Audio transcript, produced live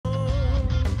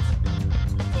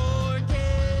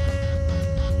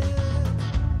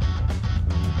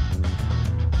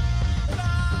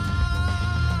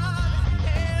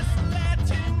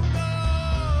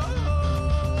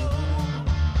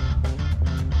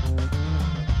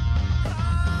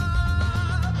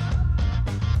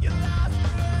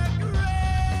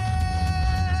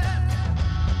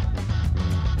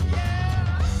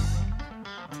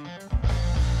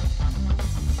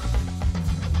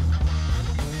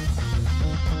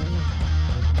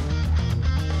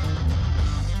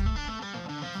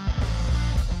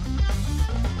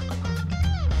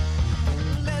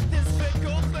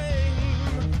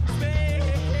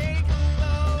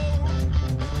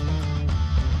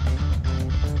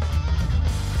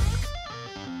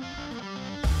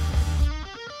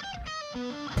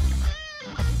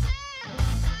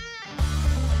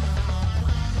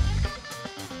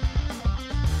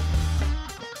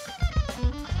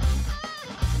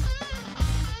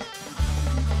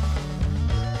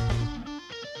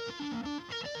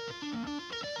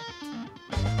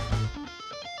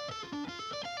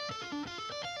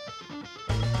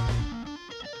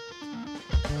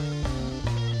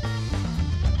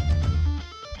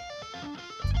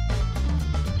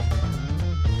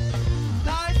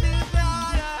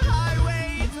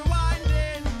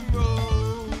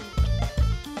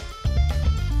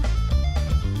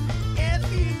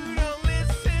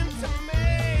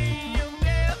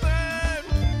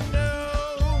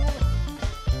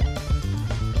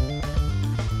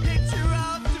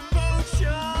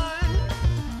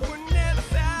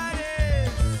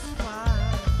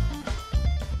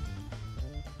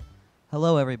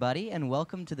Hello, everybody, and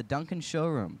welcome to the Duncan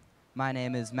Showroom. My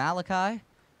name is Malachi,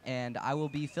 and I will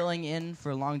be filling in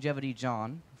for Longevity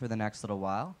John for the next little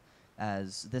while,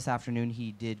 as this afternoon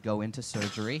he did go into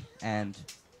surgery, and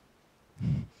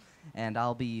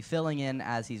I'll be filling in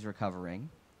as he's recovering.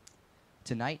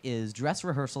 Tonight is Dress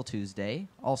Rehearsal Tuesday,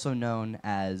 also known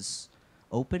as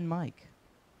Open Mic.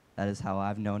 That is how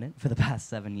I've known it for the past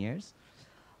 7 years.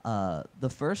 The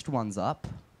first ones up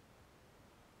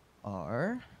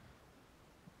are...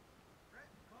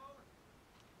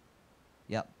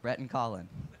 Yep, Brett and Colin.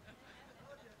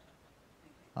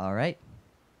 All right.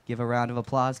 Give a round of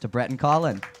applause to Brett and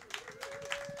Colin.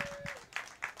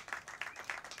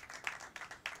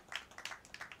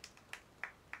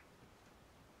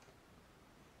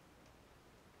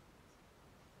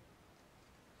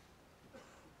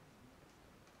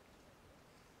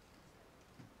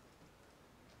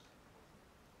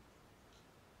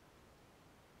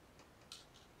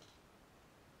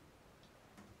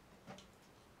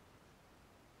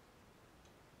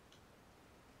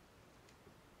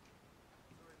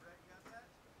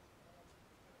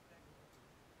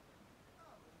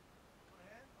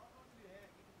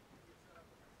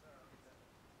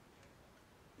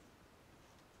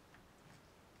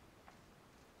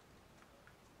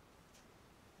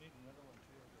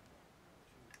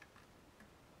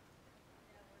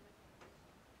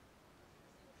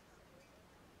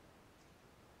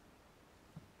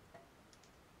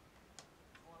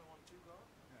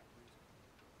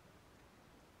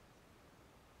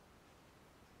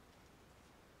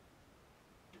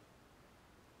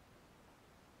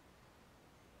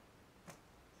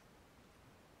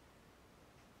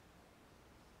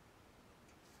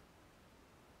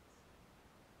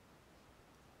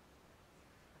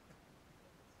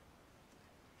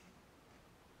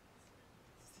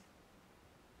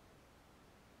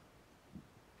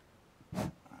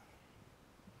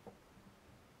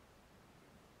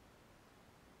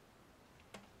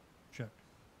 Check.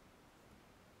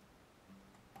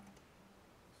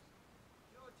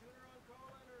 You have a tuner on,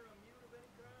 Colin, or a mute of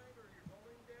any kind, or your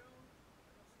volume down?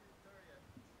 I don't see your guitar yet.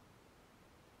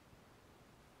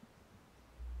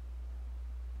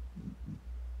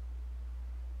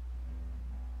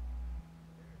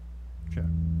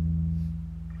 Check.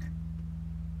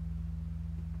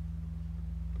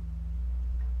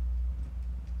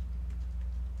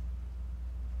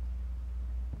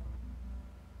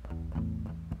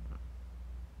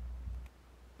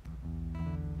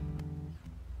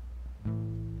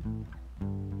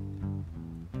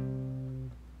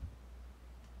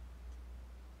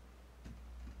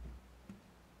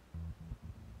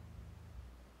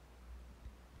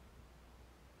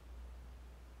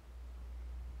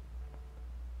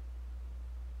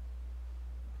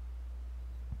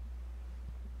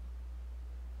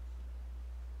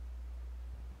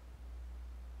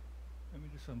 Let me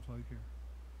just unplug here.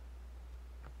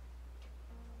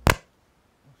 Oh,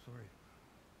 sorry.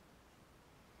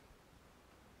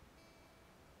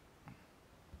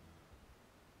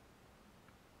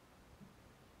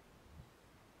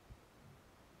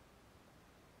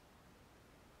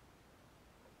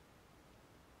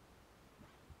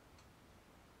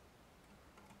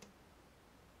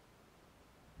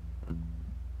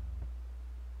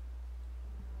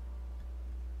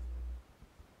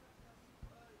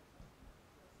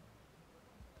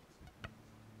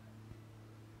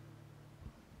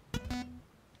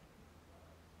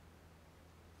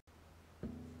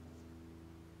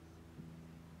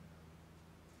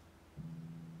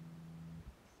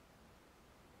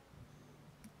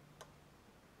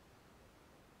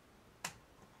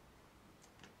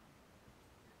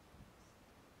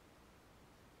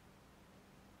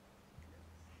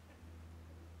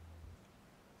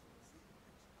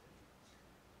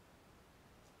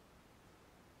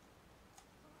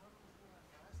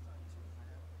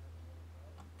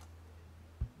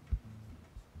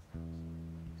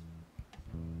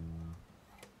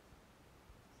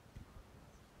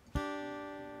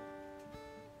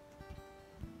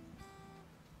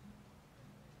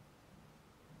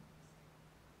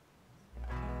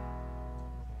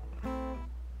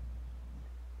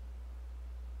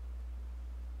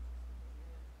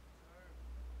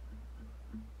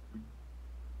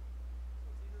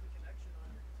 It's either the connection on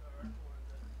your guitar or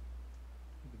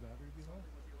Could the battery be low?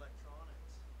 something with the electronics.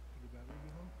 Could the battery be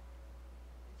low?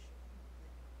 It should be.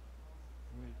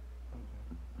 Wait. Okay.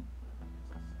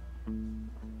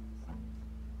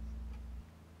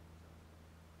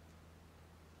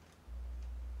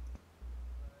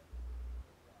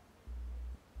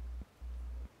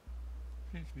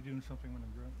 Seems to be doing something when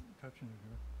I'm touching it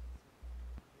here.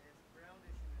 Yeah, it's a ground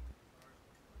issue in the guitar.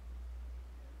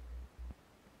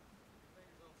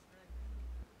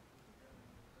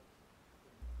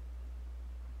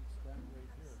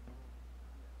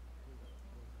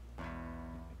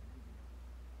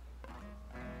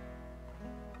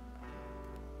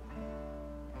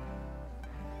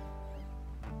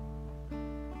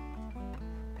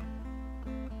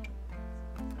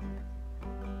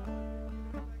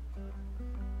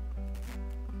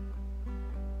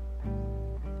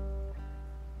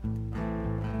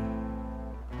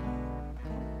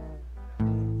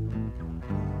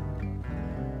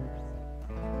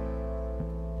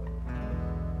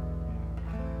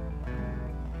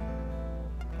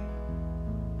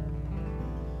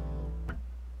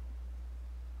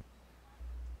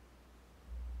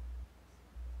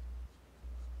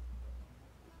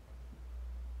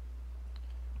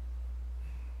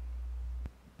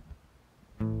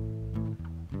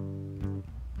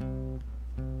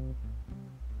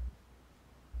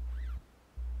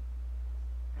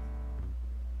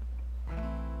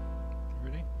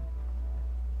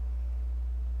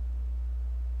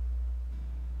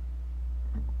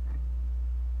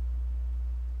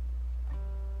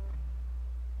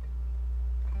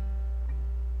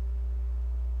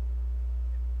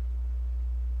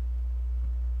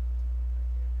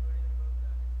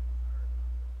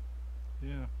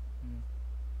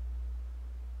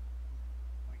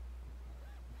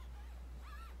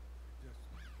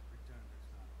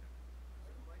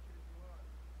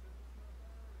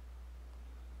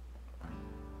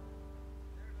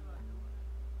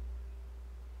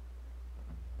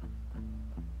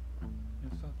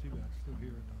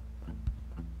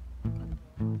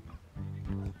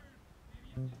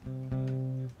 No,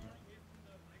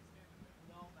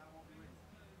 that won't do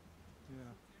anything.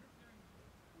 Yeah.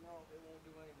 No, it won't do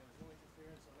anything. There's no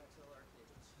interference on XLR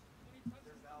cables.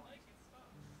 They're balanced.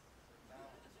 They're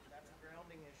balanced. That's a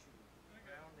grounding issue.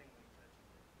 Grounding when you touch it.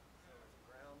 So it's a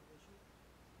ground issue.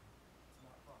 It's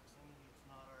not proximity. It's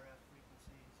not RF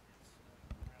frequencies. It's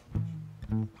a ground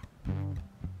issue.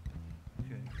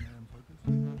 Okay, can I unplug this?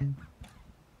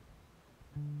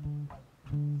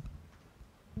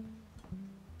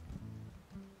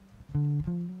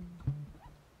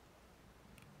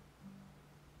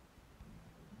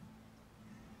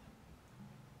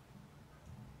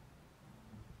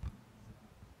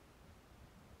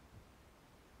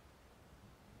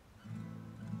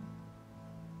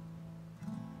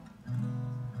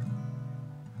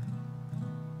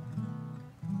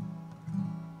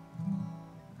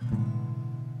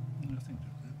 I think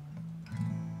that's it.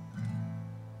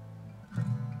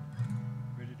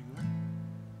 Ready to go?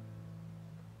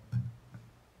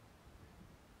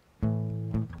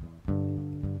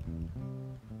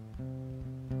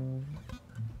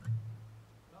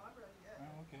 No, I'm ready. Yeah.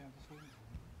 Oh, okay, I'm just waiting for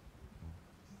it.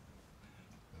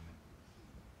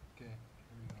 Okay,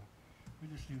 here we go. We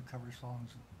just do cover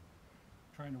songs.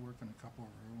 Trying to work on a couple of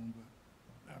our own, but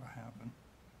that'll happen.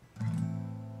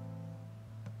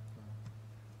 So,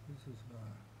 this is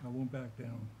I Won't Back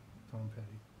Down, Tom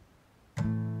Petty.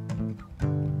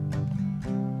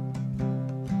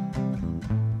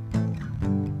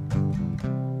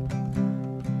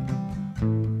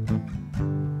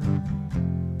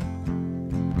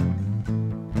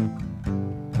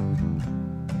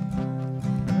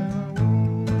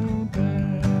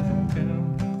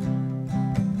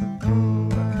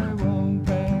 I won't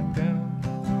back down.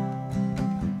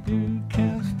 You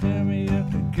can't stand me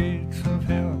at the gates of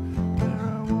hell. I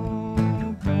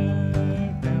won't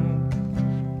back down.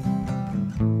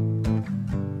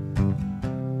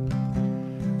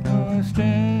 I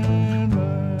stand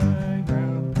my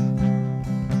ground.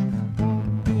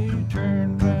 Won't be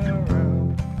turned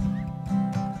around.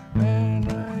 And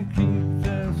I keep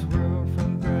this world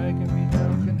from dragging me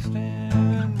down. Can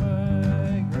stand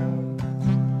my ground.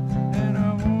 And I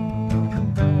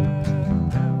won't back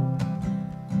down.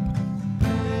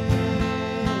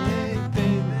 Hey,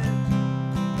 baby,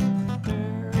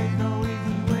 there ain't no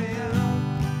easy way out.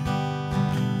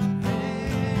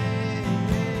 Hey,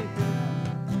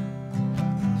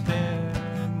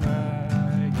 stand my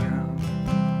ground,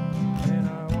 and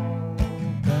I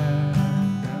won't back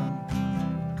down.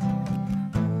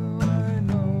 Oh, I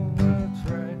know what's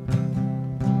right,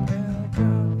 and I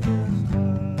got this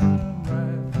one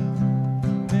right.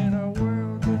 In a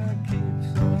world that keeps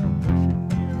on pushing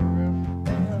me around,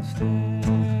 and I'll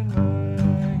stand my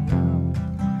ground,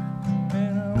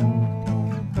 and I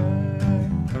won't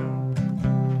back down.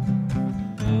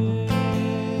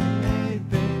 Hey,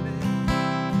 baby,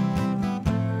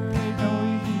 there ain't no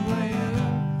easy way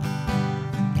out.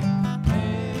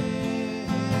 Hey,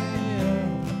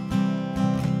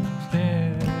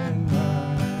 stand my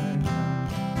ground,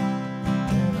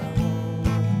 and I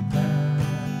won't back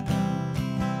down.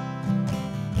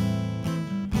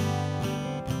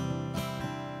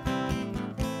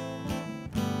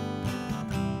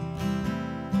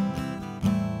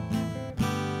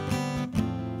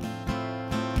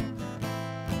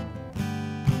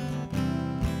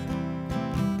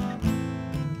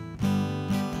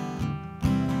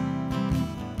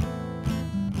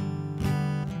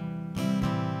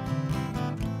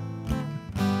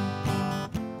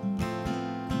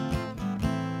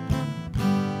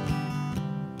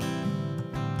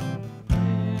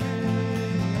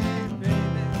 Hey,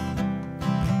 baby,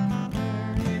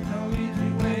 there ain't no easy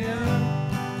way out.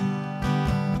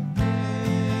 Hey,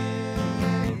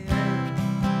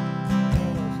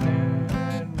 I'll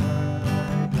stand my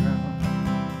ground,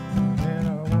 and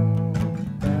I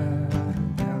won't back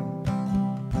down.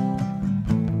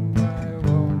 I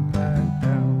won't back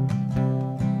down.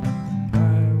 I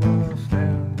will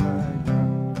stand my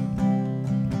ground.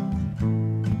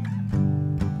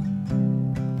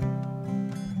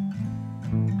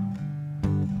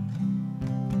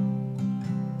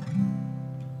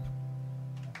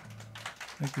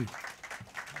 Thank you.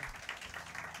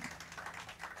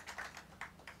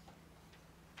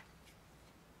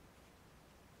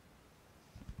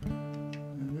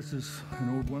 And this is an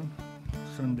old one,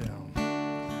 Sundown,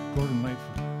 Gordon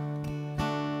Lightfoot.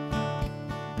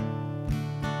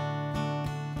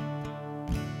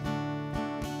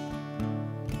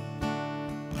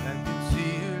 I can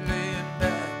see you laying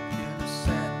back in a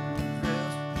satin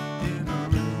dress in a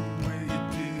room where you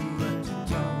do what you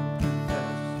don't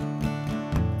confess.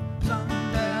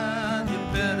 Sundown, you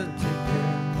better take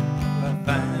care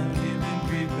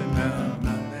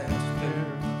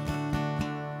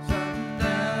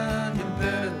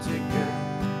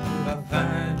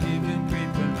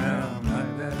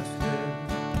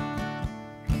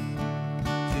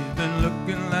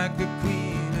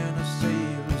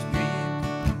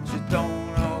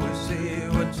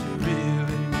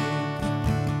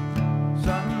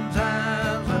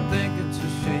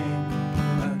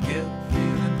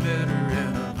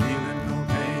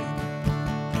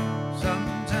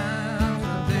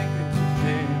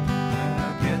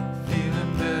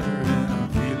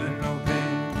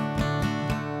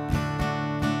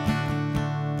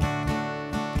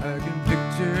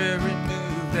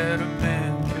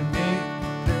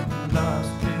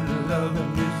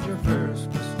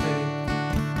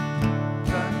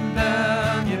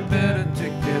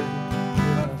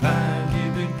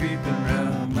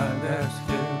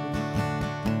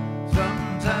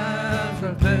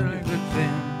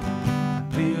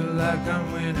like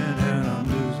I'm winning and I'm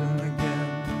losing again.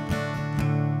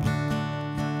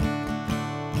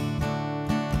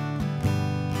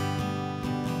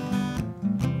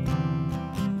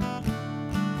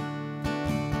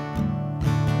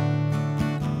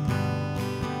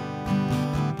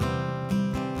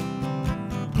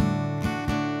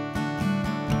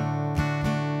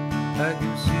 I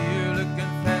can see her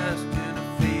looking fast in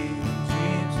her faded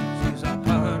jeans. She's a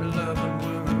hard-loving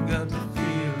woman, got the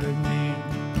feel it mean.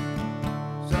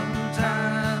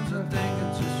 Sometimes I think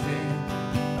it's a shame.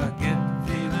 I get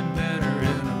feeling better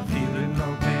and I'm feeling no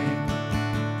pain.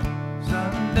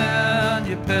 Sundown,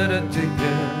 you better take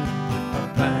care. I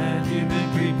find you've been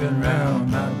creeping round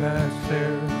my back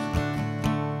stairs.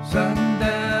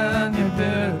 Sundown, you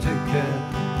better take care.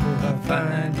 I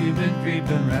find you've been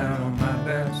creeping round my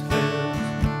back stairs.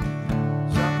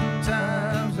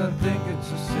 Sometimes I think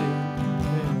it's a sin.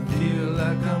 I feel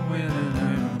like I'm winning and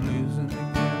I'm losing again.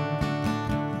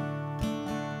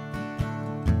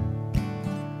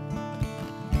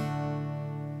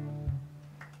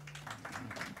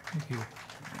 Thank you.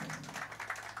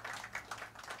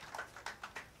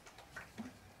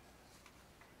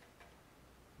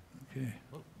 Okay.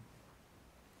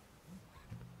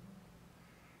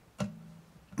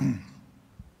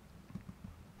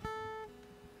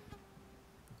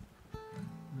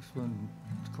 This one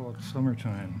is called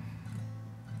Summertime.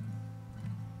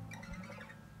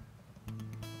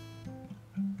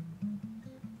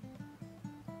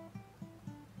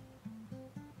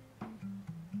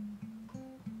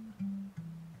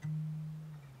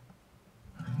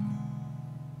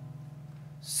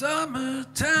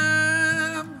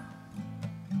 Summertime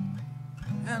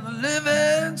and the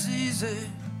living's easy.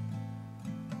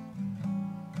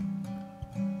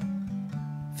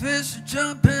 Fish are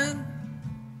jumping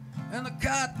and the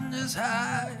cotton is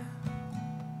high.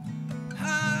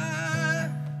 High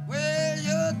where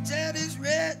your daddy's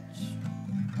rich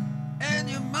and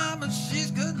your mama,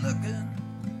 she's good looking.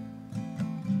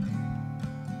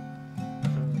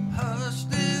 Hush,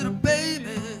 little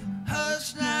baby,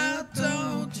 hush now,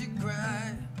 don't you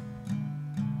cry.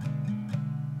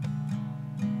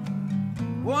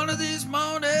 One of these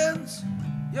mornings,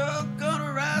 you're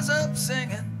gonna rise up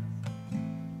singing.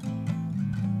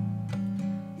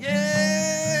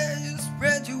 Yeah, you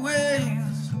spread your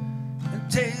wings and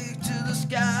take to the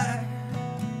sky.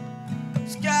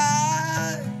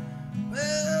 Sky,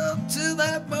 well, till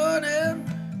that morning,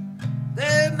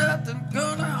 there's nothing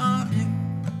gonna harm you.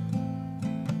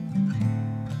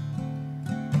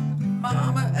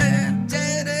 Mama and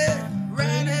daddy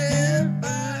right here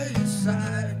by your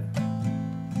side.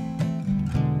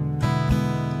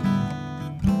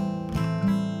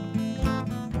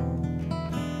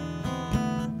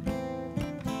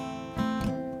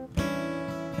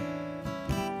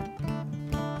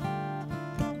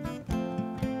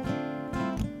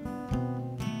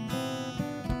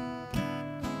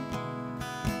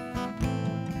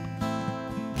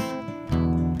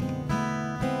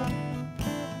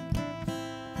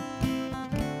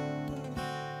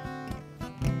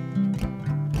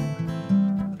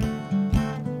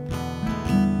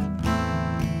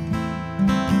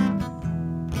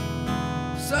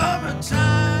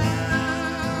 Summertime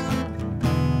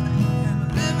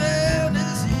and living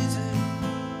is easy.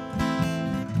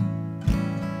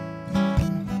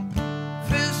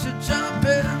 Fish are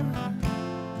jumping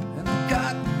and the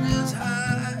cotton is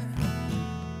high.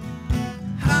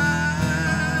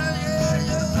 High, yeah,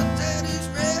 your daddy's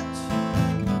rich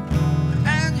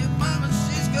and your mama,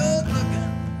 she's good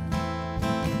looking.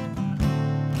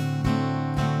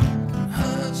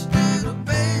 Hush, little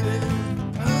baby,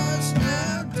 hush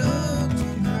now, don't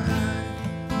you cry.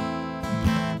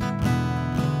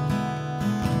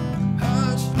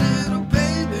 Hush, little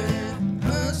baby,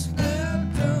 hush now,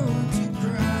 don't you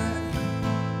cry.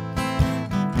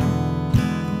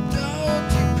 Don't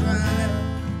you cry.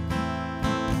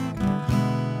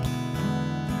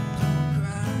 Don't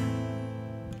cry.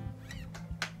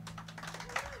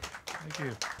 Thank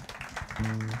you.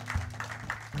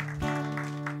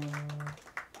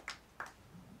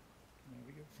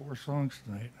 We get 4 songs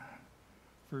tonight.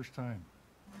 First time.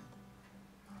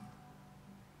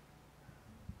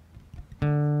 He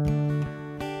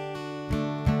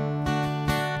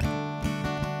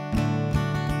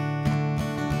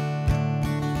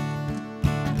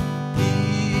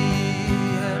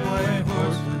had white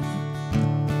horses,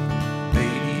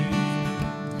 ladies,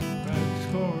 Right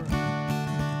score.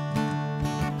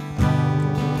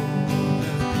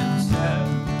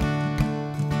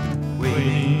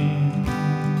 waiting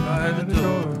by the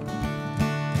door.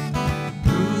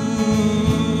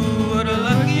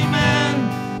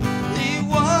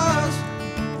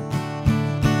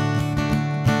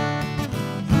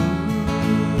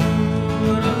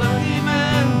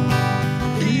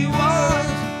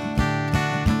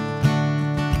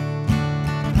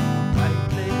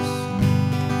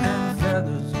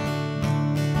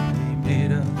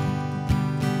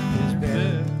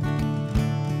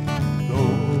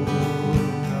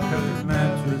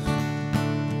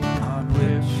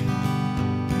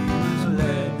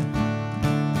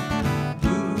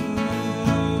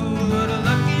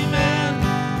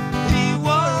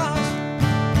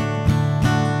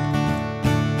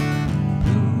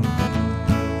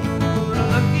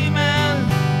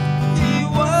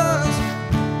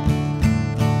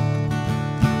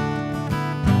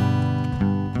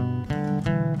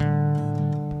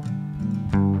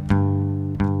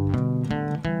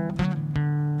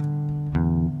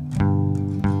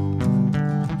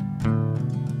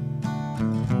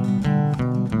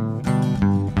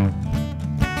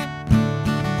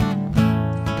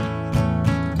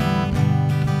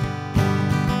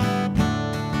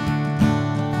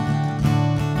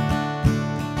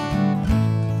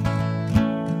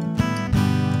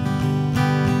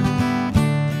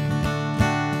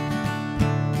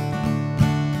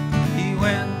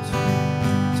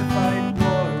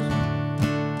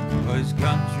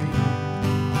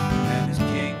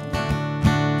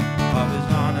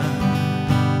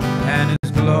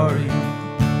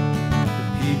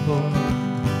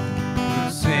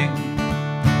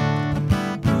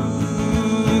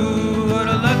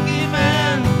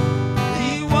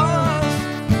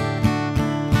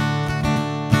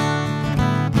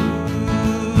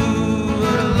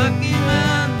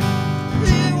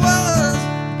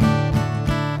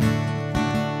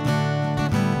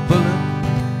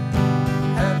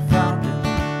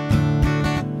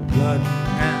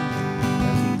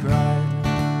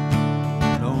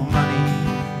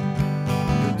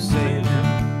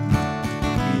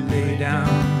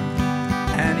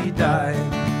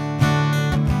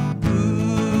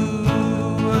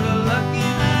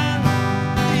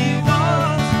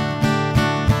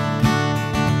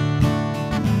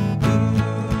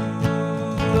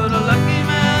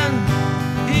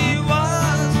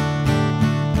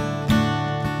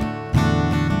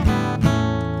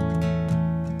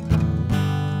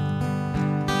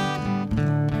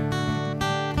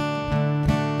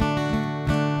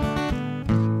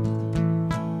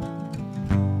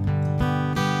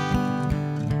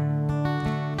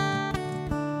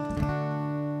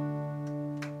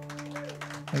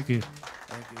 Thank you.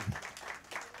 Thank you.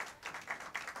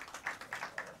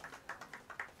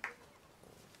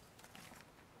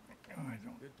 Oh, I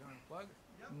don't. Good time to plug.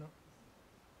 No.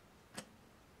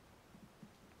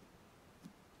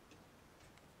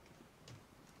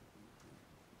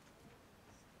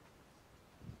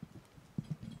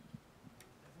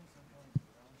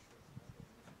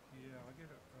 Yeah, I get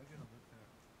a look at.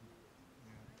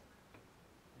 Yeah,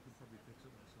 I could probably fix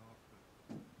it myself,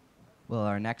 but Well,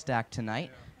 our next act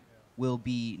tonight yeah. will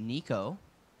be Nico.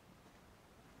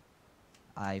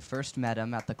 I first met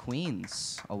him at the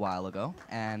Queens a while ago,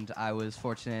 and I was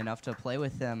fortunate enough to play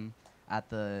with him at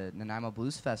the Nanaimo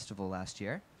Blues Festival last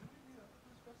year.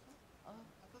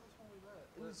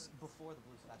 It was before the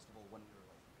Blues Festival when we were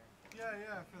like.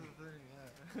 Yeah, for the thing,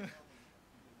 yeah.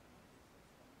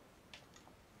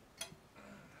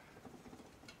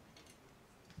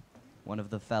 One of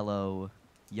the fellow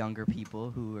younger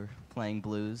people who were playing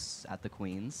blues at the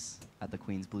Queens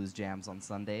Blues Jams on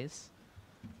Sundays.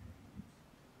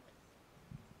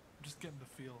 Just getting the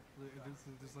feel.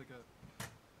 There's like a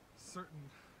certain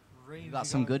range. got you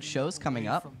some gotta good be shows coming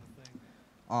away up. from the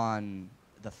thing.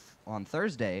 On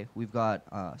Thursday, we've got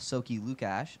Sophie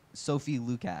Lukash,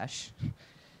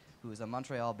 who is a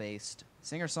Montreal-based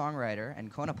singer-songwriter and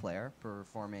kona player,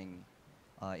 performing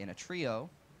in a trio,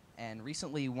 and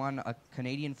recently won a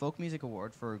Canadian Folk Music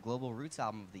Award for Global Roots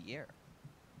Album of the Year.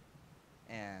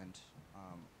 And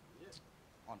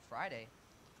on Friday,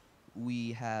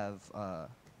 we have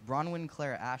Bronwyn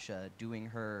Claire Asha doing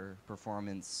her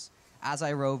performance As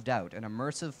I Roved Out, an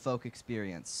immersive folk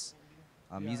experience,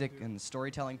 music dude. and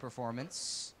storytelling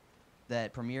performance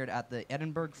that premiered at the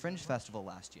Edinburgh Fringe Festival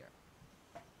last year.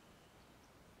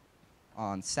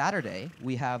 On Saturday,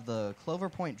 we have the Clover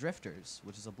Point Drifters,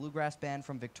 which is a bluegrass band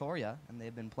from Victoria, and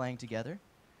they've been playing together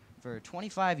for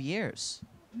 25 years.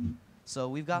 So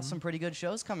we've got some pretty good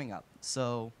shows coming up.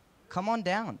 So come on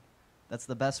down. That's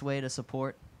the best way to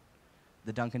support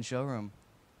the Duncan Showroom.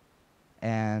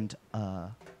 And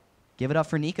give it up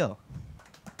for Nico.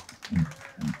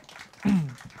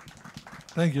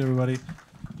 Thank you, everybody.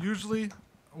 Usually,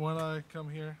 when I come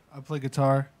here, I play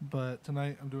guitar, but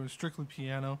tonight I'm doing strictly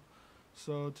piano.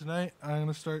 So tonight, I'm going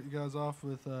to start you guys off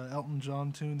with Elton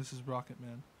John tune. This is Rocket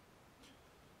Man.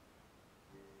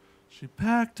 She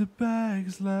packed her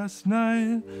bags last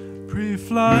night,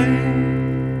 pre-flight.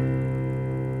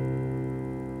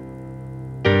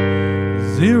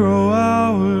 0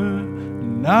 hour,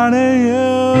 9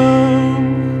 a.m.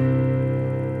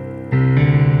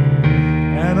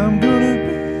 And I'm gonna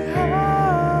be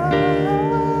high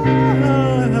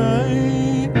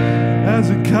as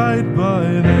a kite by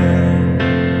then.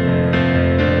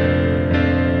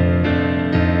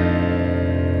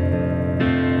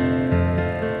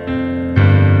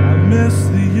 I miss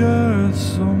the earth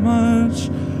so much.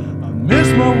 I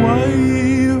miss my wife.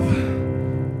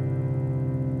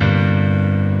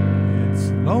 It's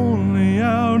lonely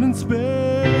out in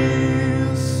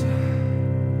space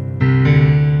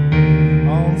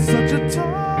on such a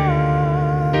timeless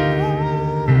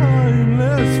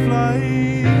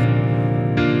flight.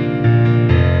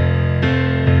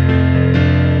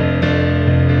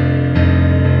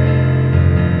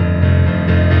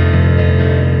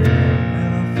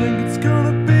 And I think it's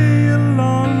gonna be a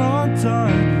long, long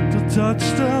time till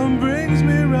touchdown brings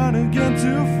me round again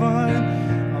to find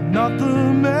I'm not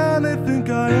the man they think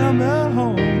I am at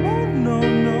home. Oh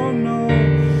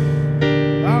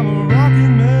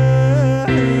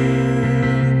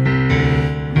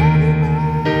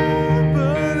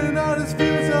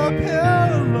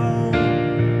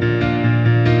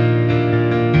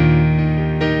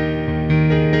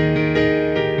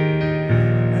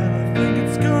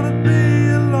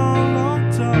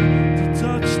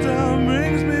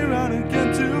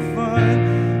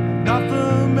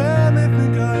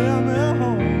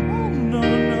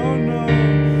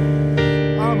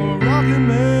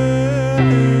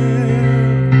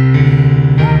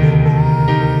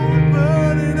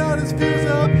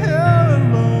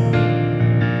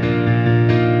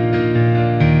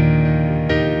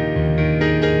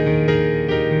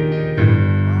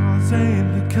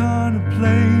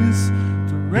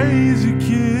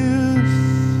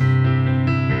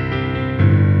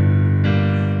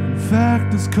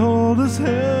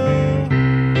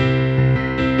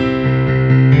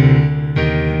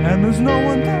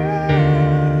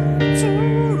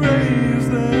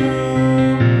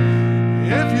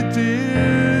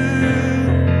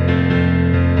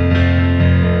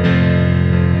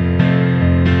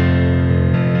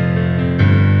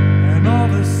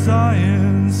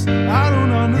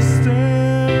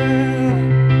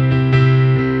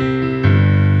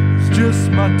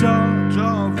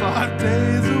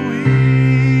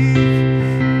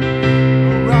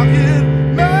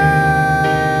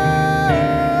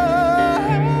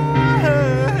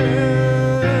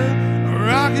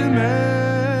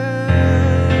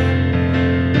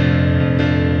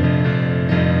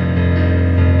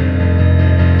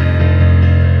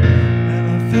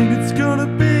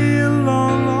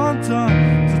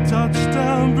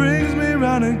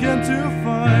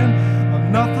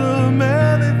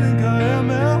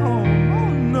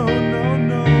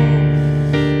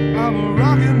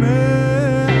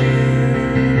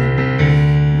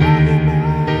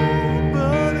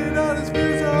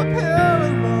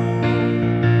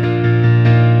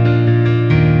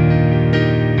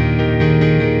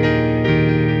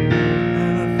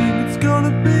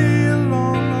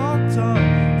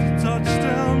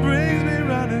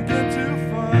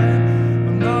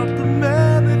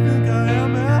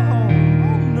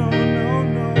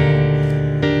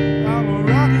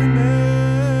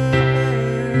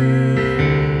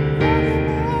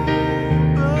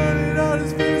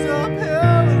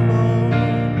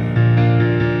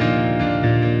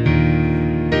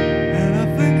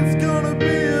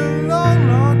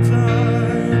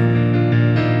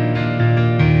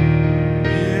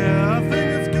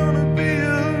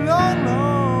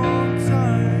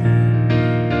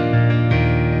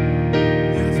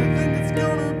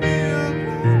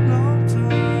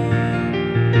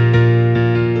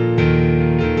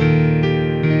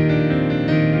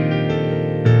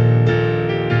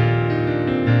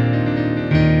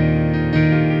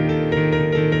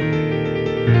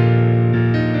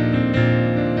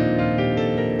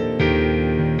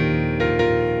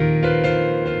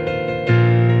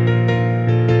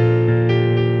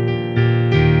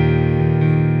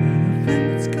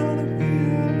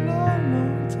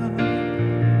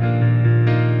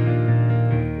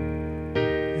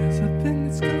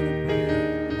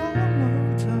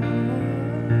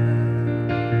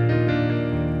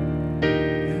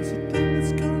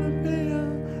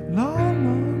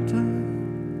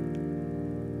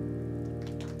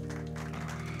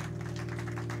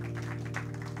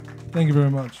Thank you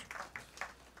very much.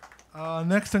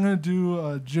 Next, I'm going to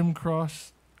do Jim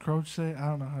Croce. I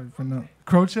don't know how you pronounce it.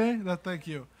 Croce? Thank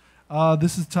you.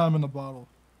 This is Time in the Bottle.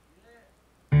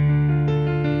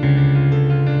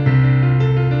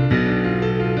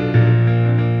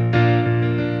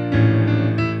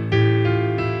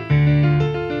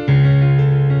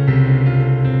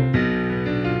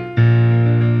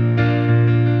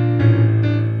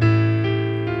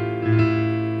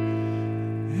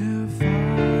 If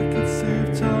I could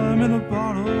save time in a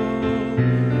bottle,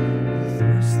 the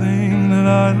first thing that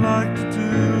I'd like to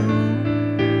do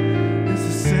is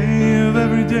to save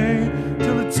every day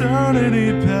till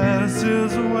eternity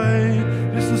passes away,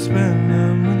 just to spend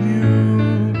them with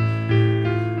you.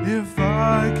 If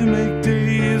I can make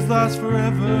days last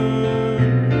forever,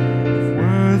 if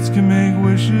words can make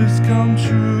wishes come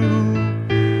true,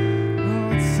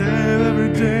 I'd save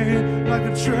every day like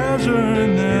a treasure,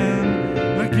 and then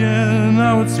again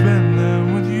I would spend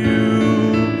them with you.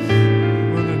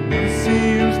 But there never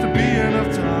seems to be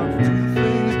enough time to do the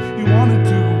things you want to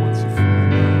do once you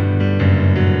find them.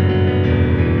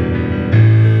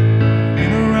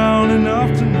 Been around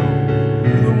enough to know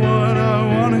you're the one I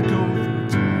want to go through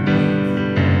time with.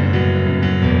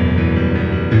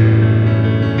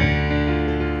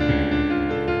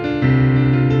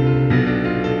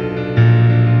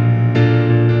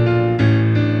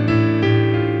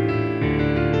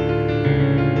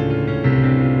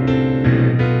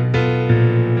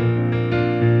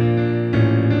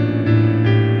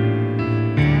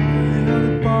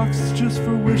 Just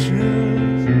for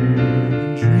wishes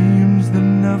and dreams that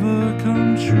never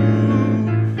come true.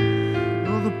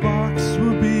 Though the box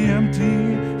will be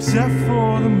empty except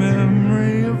for the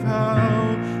memory of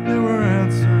how they were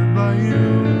answered by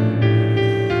you.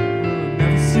 Well, it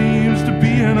never seems to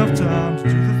be enough time to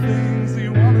do the things that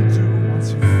you want to do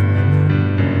once you find them.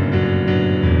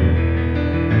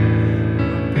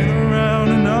 I've been around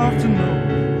enough to know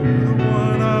you're the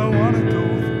one I want to go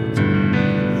through.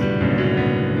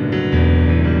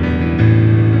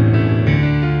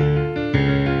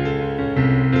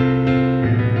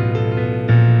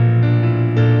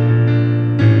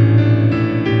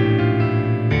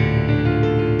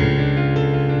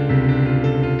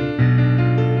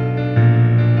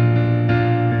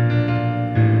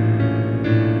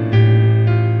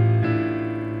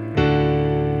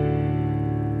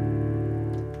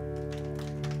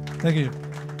 Thank you.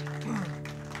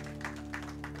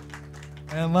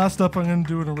 And last up, I'm going to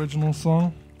do an original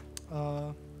song.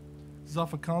 This is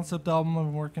off a concept album I've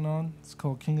been working on. It's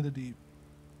called King of the Deep.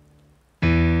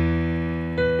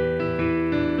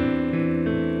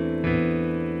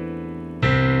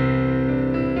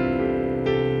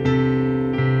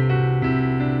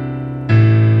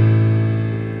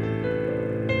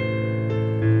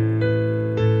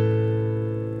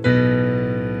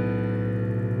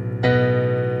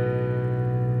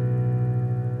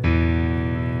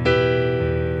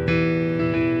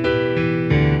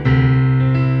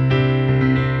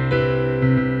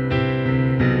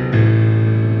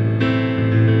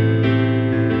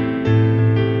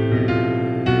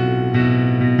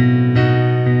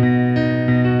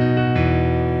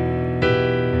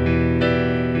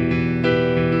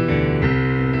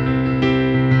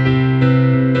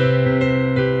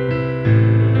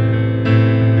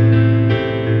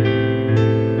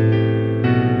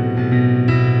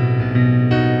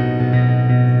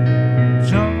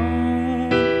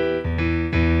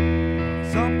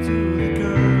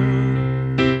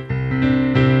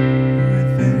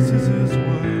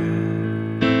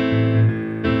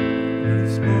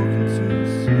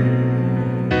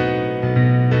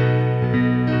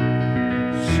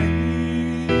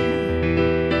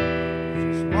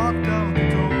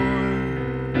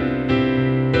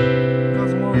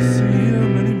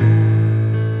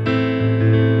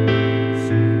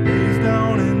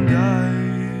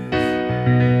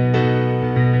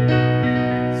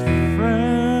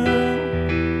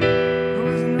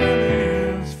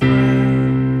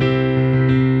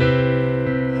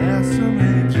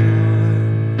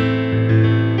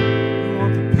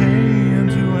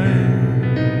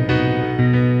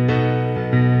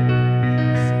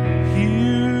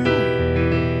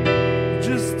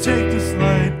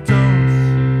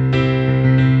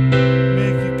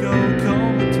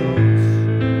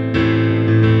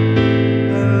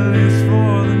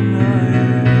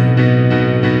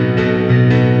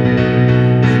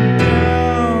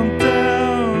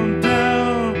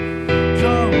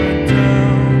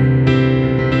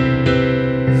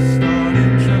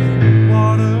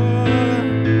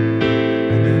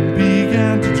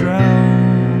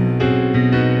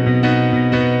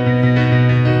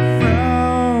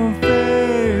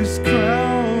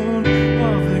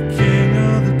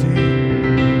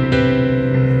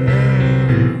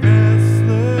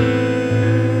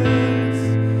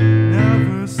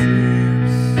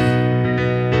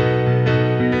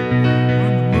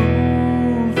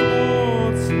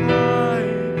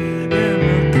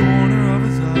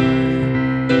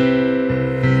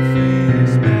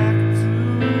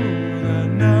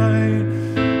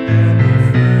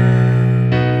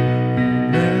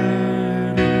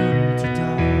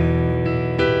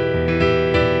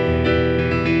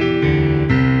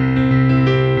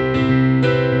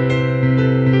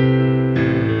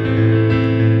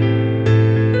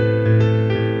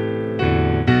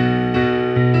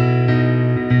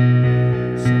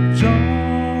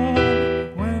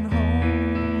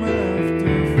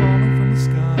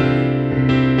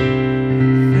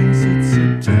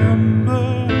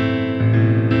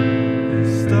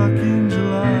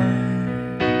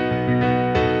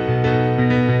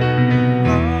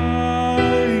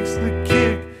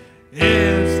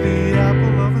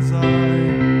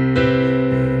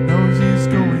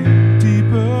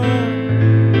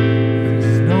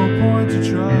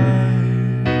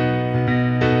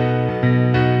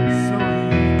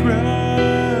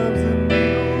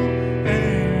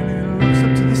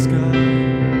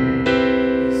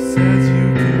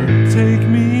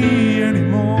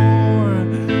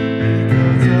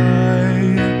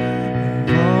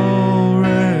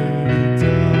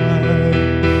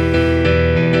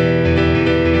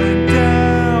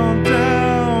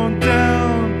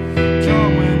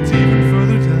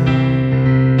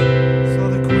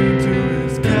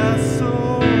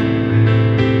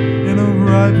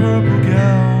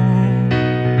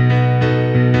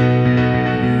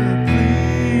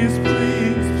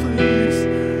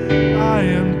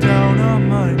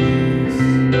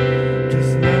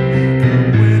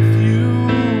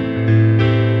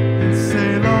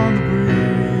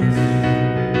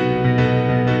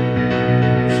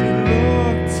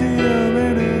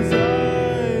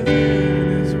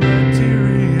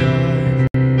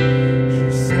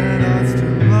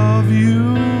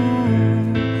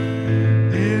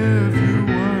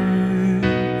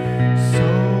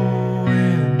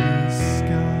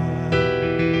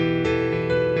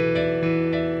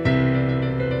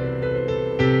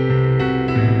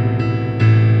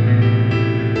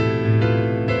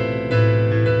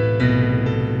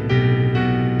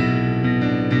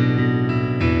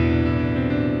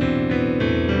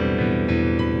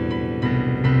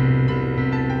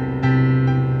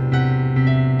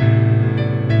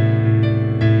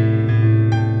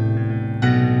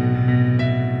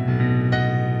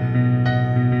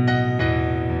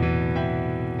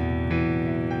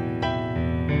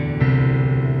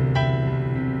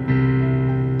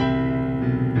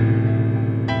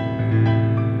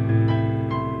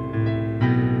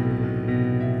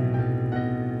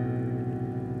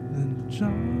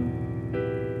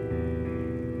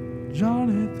 John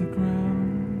hit the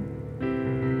ground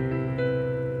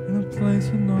in a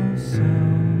place with no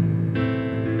sound.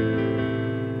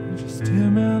 Just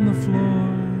him and the floor.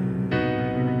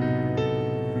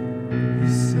 He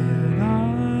said,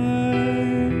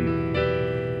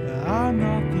 I'm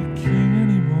not the king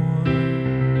anymore.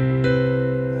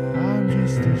 I'm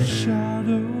just a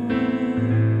shadow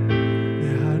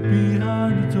they hide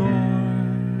behind a door.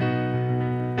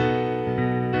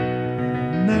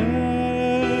 And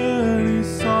then he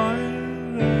saw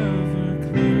it ever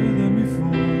clearer than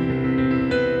before.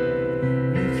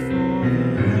 Reached for the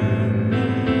hand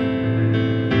now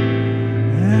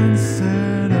and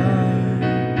said, I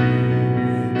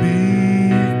will be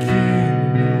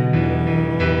king no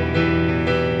more.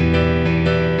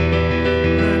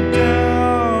 And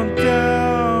down,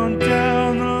 down,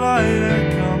 down the light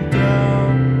had come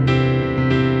down.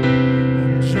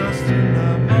 And just in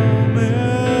that moment,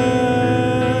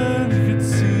 you could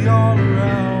see all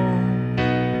around.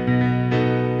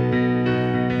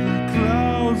 The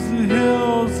clouds, the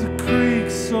hills, the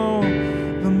creeks, so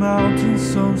the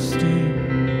mountains so steep.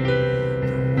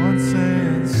 The once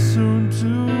and soon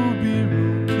to be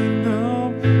ruled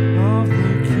kingdom of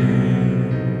the King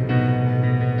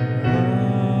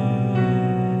of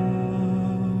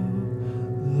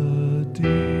the deep.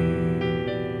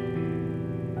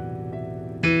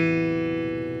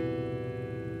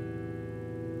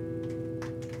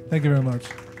 Thank you very much.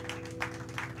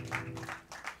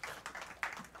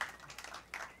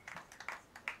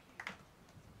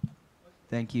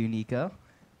 Thank you, Nico.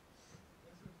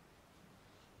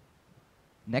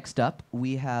 Next up,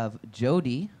 we have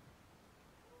Jody.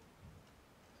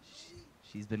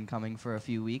 She's been coming for a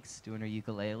few weeks, doing her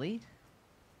ukulele.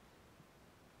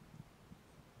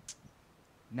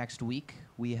 Next week,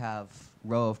 we have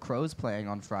Row of Crows playing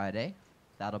on Friday.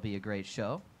 That'll be a great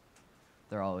show.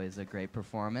 They're always a great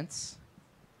performance.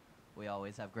 We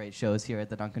always have great shows here at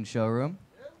the Duncan Showroom.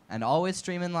 And always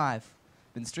streaming live.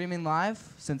 Been streaming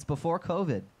live since before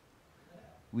COVID.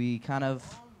 We kind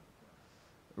of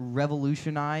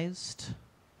revolutionized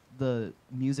the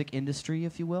music industry,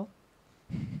 if you will.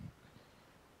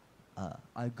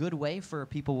 A good way for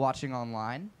people watching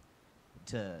online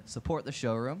to support the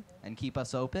showroom and keep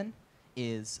us open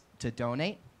is to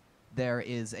donate. There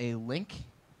is a link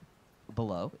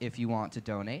below if you want to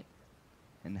donate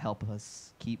and help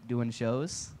us keep doing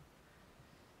shows,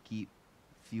 keep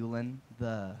fueling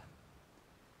the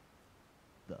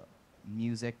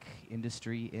music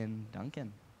industry in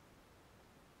Duncan.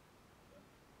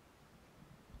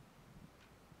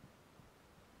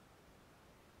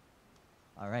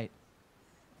 All right.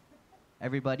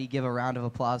 Everybody give a round of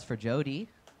applause for Jody.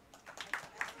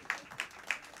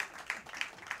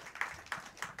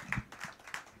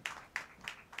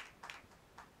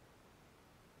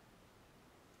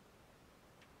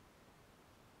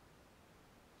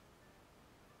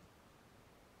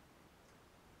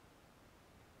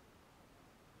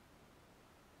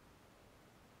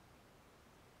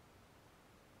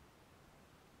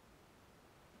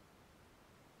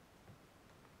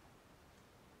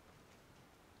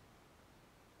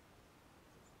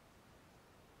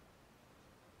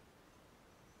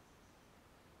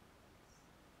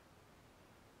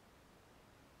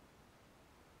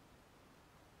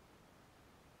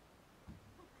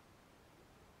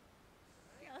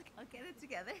 I'll get it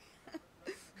together.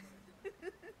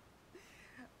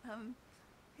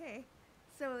 Hey,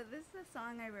 so this is a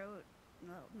song I wrote,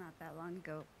 well, not that long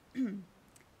ago.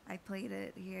 I played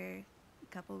it here a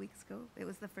couple weeks ago. It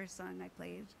was the first song I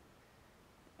played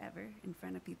ever in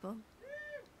front of people.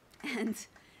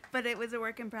 But it was a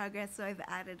work in progress, so I've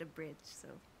added a bridge, so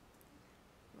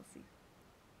we'll see.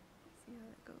 See how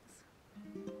it goes.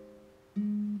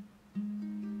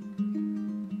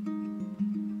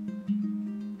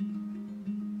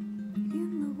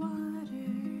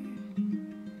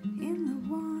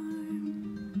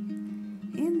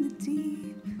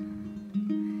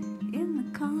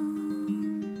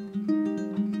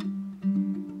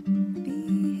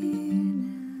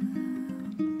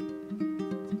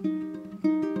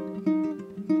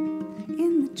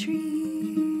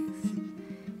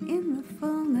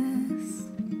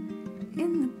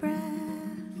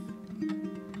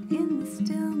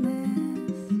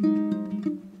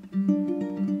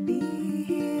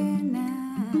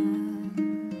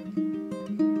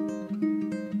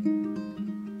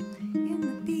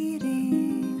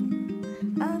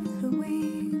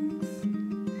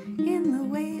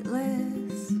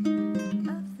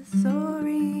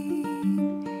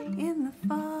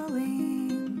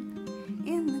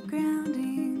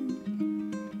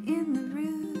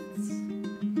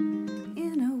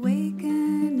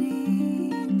 Awakening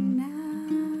now.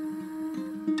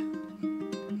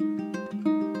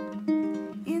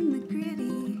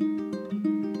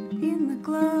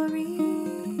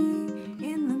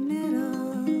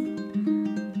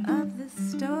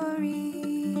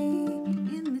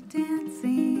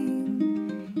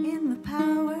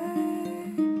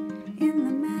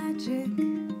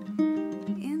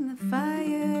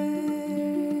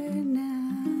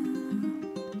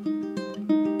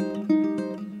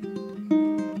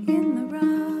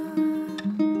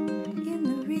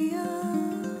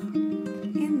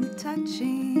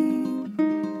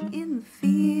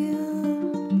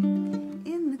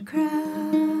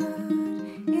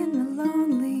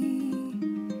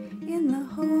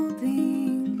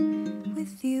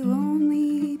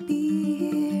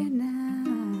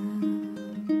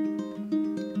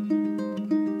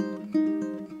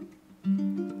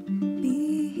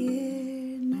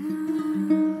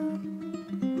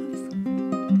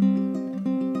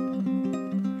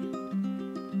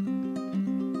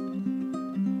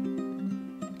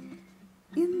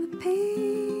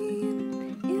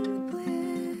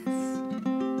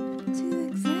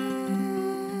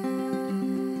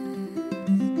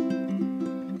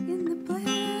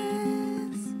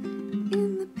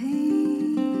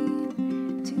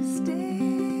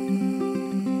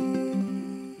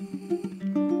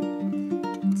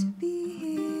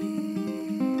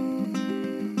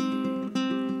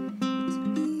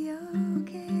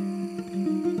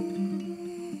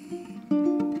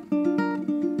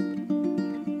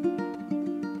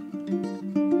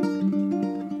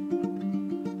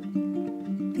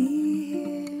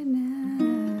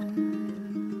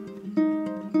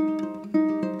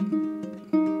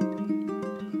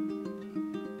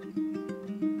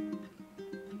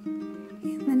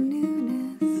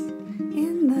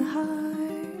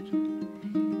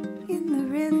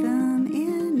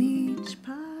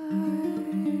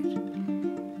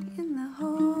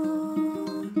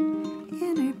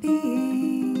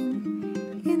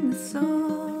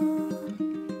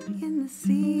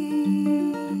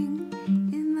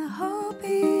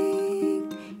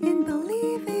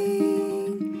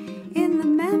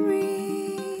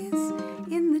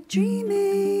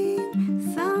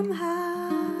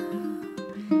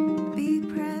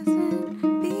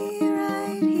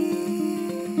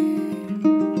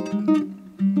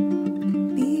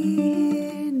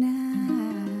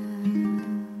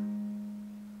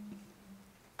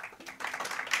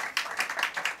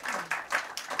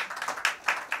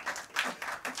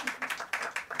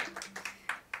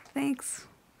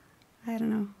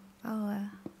 I'll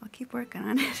keep working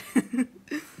on it.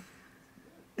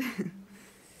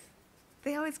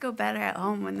 They always go better at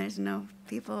home when there's no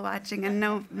people watching and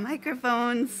no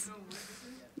microphones,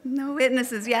 no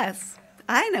witnesses. Yes,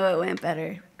 I know it went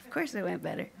better. Of course, it went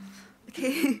better.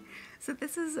 Okay, so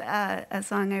this is a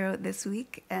song I wrote this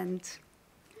week, and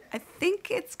I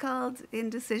think it's called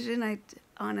Indecision. I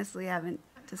honestly haven't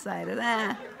decided.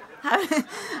 There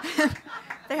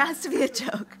has to be a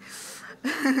joke.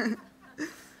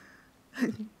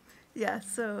 Yeah,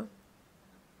 so,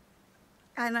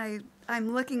 and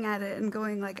I'm looking at it and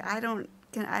going like, I don't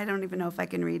even know if I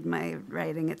can read my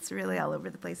writing. It's really all over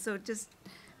the place. So just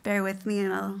bear with me,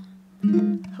 and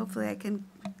hopefully I can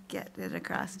get it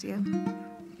across to you.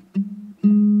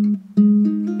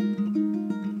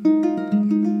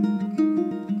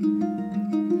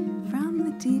 From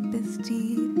the deepest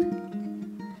deep,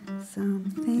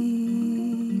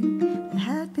 something that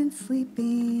had been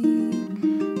sleeping,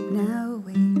 now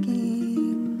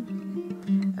waking,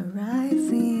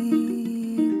 arising,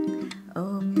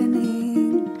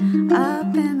 opening,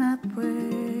 up and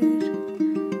upward,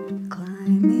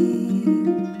 climbing,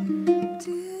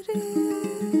 doo-doo,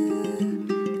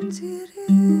 doo-doo,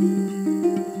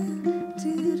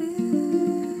 doo-doo,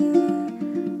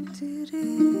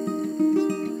 doo-doo.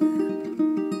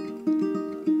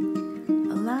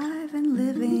 Alive and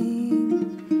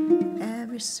living,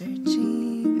 ever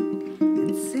searching,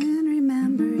 and soon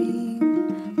remembering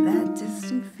that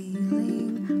distant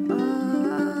feeling.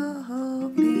 Oh,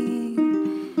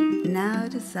 hoping, now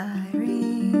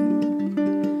desiring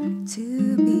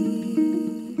to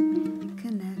be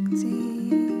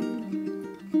connecting.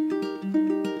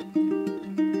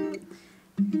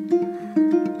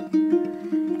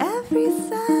 Every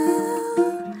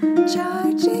cell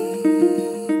charging,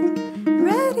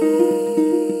 ready,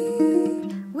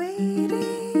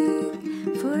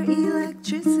 waiting for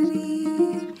electricity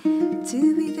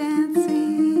to be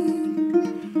dancing.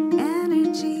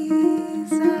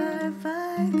 Energies are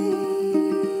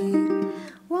vibing,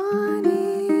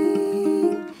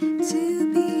 wanting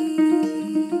to be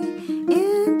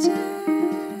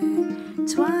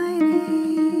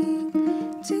intertwining.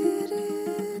 Do-do,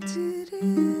 do-do,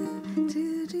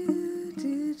 do-do,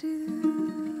 do-do.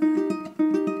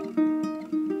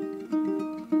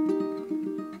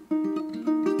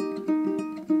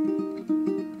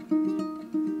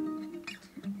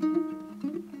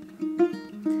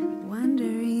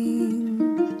 Wondering,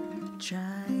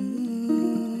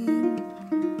 trying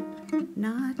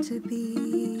not to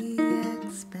be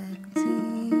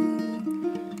expecting,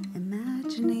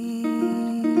 imagining.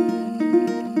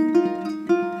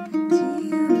 Do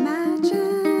you imagine?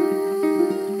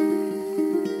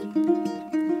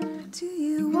 Do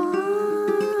you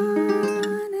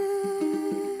want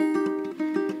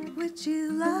it? Would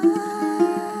you like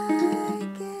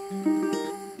it?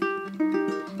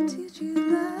 Did you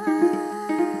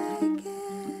like it?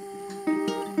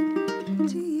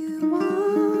 Do you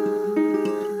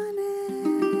want it?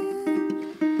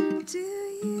 Do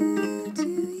you, do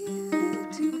you,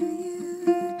 do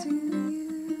you, do you?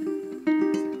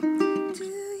 Do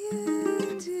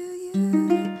you, do you,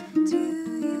 do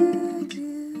you, do you?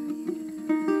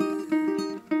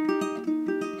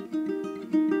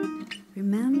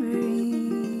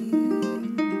 Remembering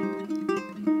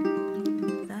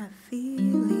that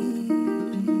feeling,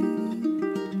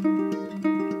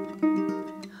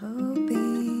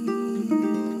 hoping,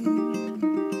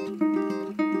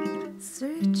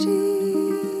 searching,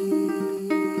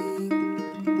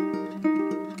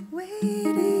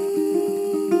 waiting,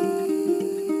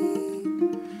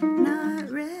 not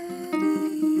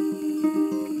ready,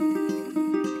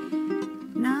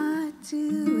 not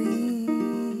doing,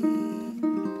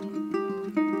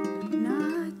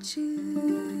 not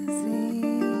choosing.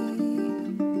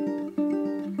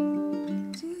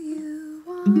 Do you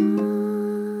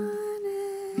want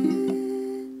it?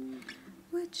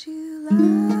 Would you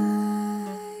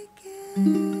like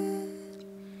it?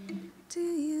 Do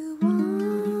you want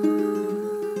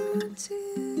to?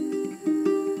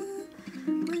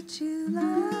 Would you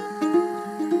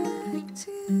like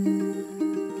to?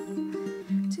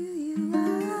 Do you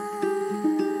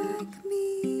like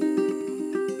me?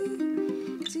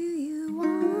 Do you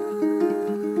want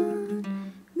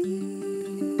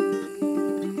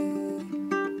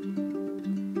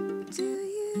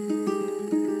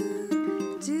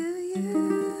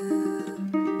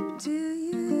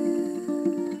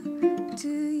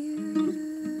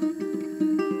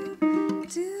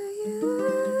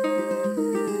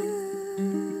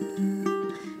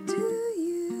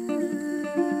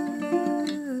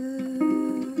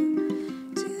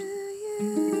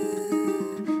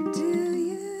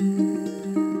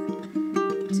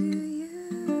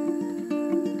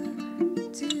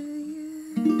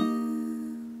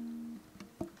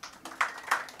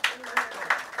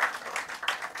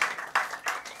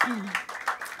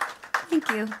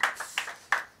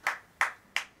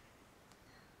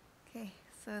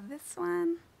So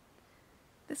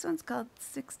this one's called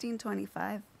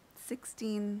 1625.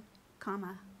 16,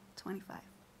 comma 25.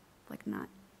 Like not.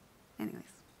 Anyways,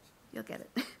 you'll get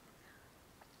it.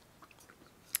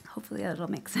 Hopefully that'll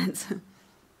make sense.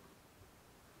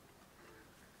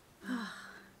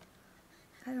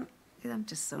 I'm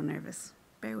just so nervous.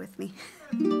 Bear with me.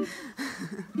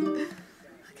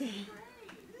 Okay.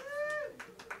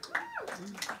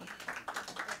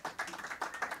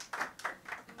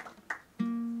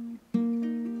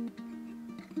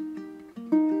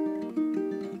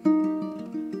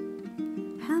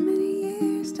 How many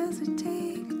years does it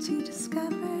take to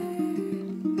discover?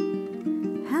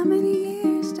 How many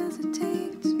years does it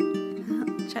take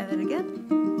to... try that again.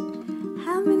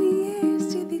 How many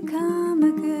years to become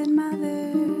a good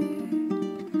mother?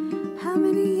 How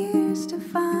many years to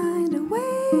find a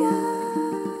way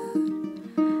out?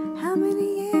 How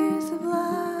many years of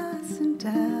loss and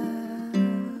doubt?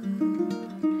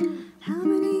 How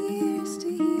many years to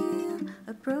heal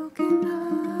a broken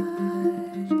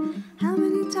heart? How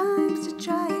many times to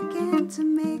try again to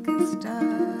make a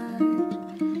start?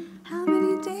 How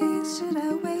many days should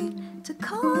I wait to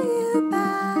call you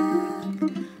back?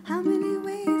 How many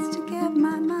ways to get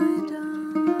my mind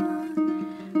on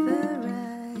the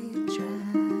right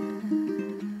track?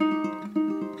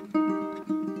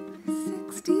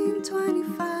 16,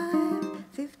 25,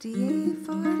 58,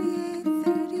 48,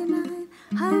 39,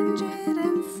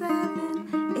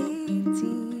 107,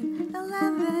 18,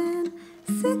 11,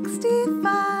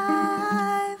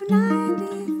 65,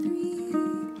 93,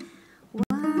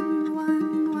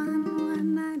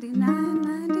 1, 99,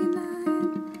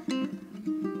 99.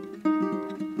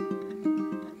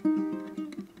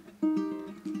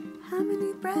 How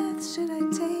many breaths should I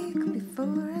take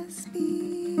before I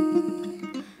speak?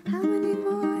 How many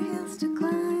more hills to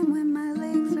climb when my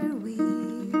legs are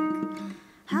weak?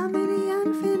 How many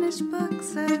unfinished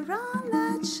books are on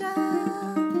that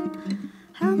shelf?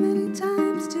 How many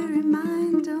times to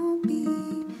remind, don't be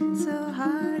so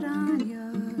hard on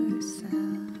yourself?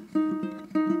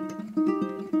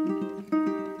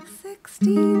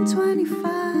 16,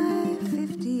 25,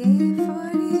 58,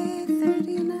 48,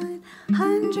 39,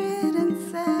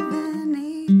 107,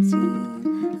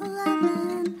 18,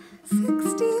 11,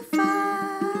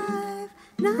 65,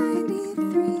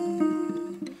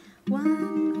 93,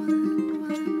 1,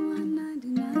 99,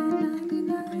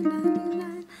 99,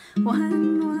 99,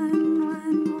 1,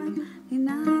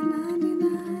 99,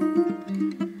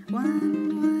 99,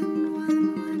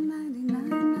 1, 99,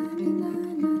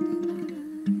 99, 99.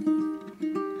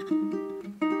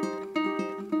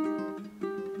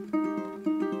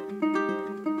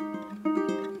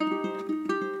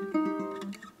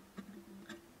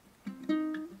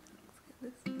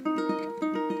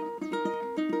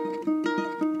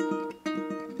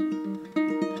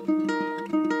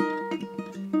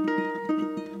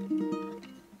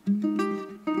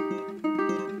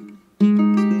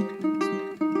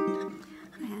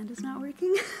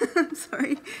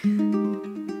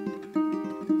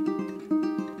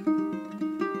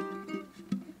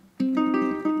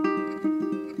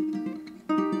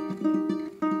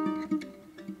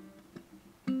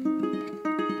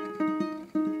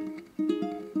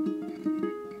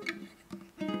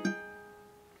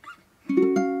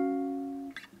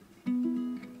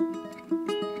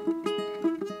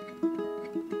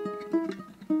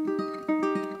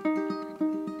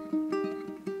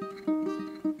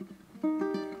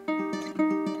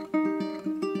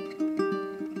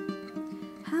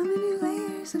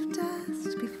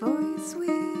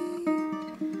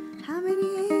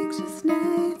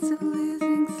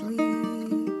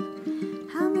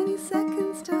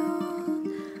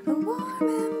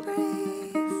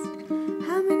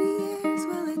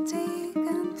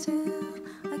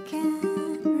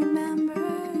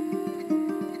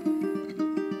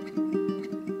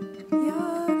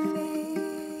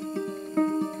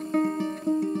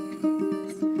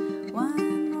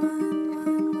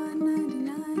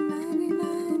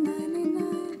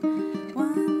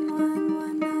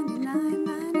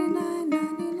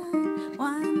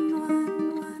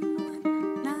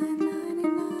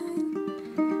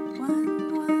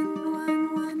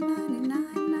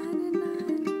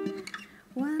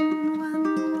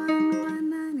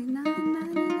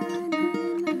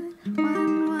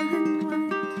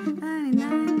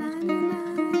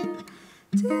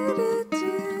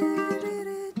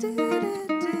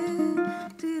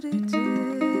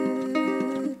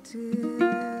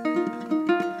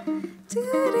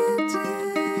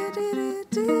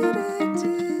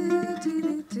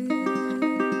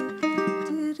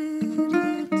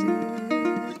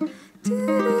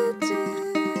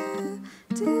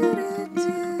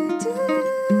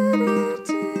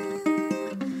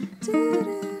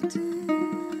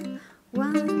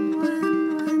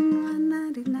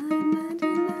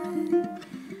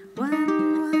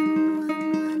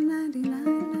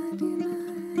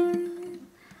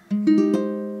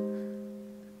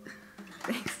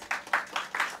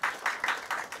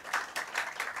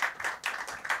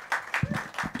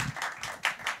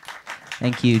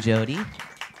 Thank you, Jody.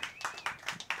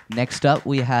 Next up,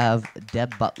 we have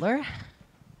Deb Butler.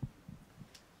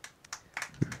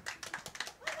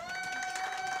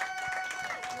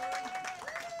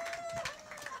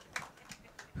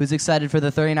 Who's excited for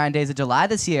the 39 Days of July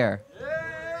this year?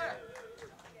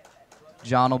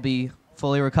 John will be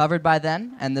fully recovered by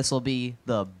then, and this will be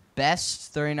the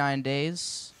best 39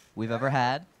 days we've ever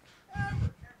had.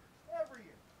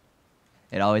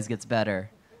 It always gets better.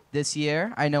 This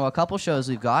year, I know a couple shows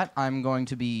we've got. I'm going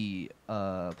to be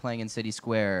playing in City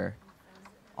Square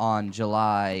on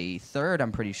July 3rd,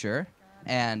 I'm pretty sure.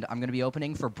 And I'm going to be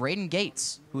opening for Braden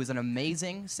Gates, who is an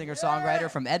amazing singer-songwriter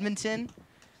from Edmonton.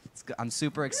 I'm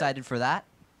super excited for that.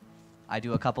 I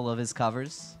do a couple of his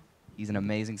covers. He's an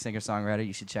amazing singer-songwriter.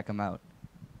 You should check him out.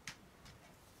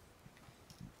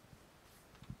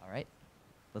 All right.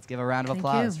 Let's give a round of Thank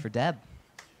applause you. for Deb.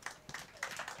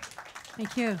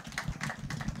 Thank you.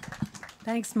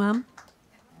 Thanks, Mom.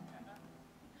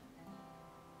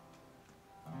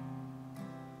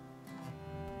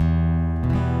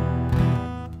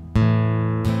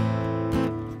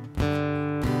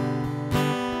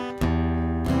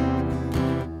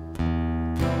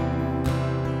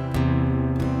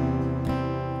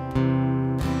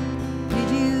 Did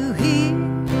you hear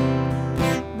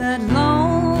that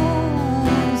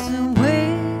lonesome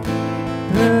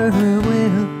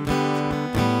whippoorwill?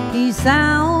 He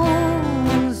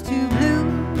sounds too blue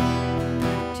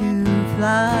to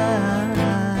fly.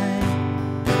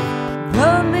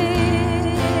 The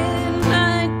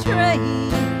midnight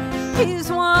train is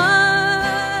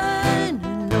winding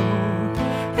low,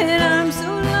 and I'm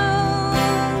so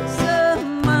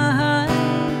lonesome I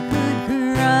could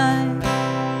cry.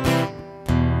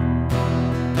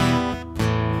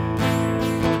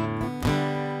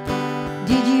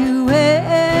 Did you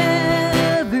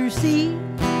ever see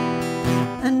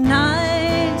a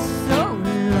night so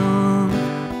long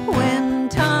when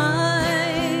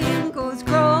time goes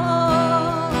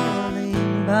crawling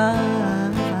by?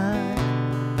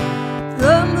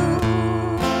 The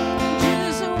moon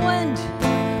just went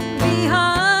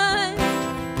behind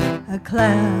a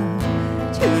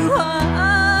cloud to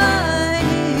hide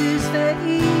his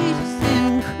face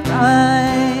and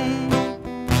cry.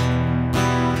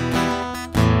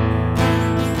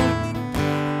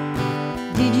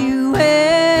 Did you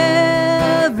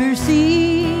ever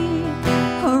see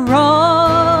a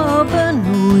robin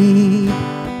weep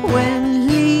when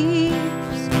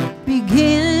leaves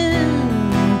begin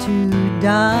to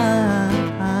die?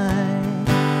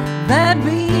 That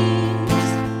means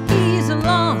he's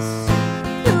lost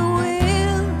the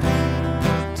will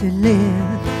to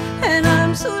live, and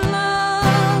I'm so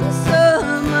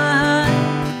lonesome I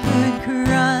could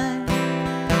cry.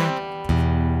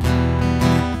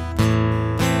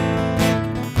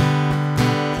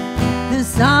 The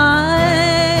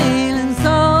silence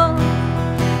of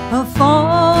a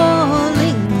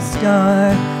falling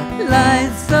star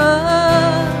lights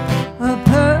up a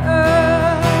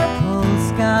purple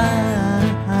sky,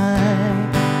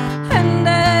 and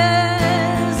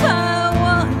as I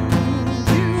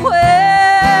wonder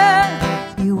where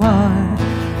you are,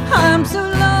 I'm so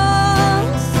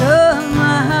lonesome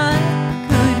I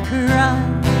could cry.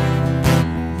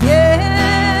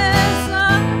 Yes,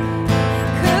 I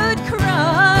could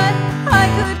cry, I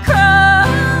could cry,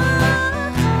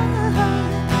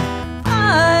 I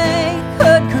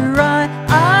could cry, I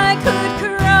could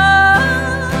cry,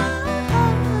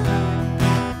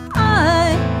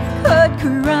 I could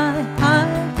cry, I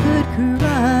could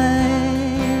cry.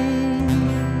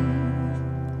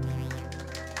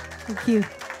 Thank you.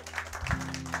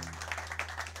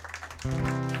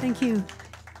 Thank you.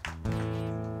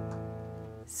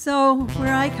 So,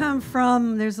 where I come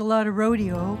from, there's a lot of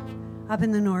rodeo up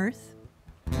in the north.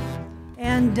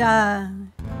 And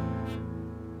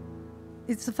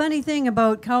it's a funny thing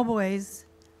about cowboys.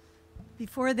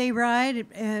 Before they ride,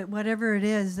 whatever it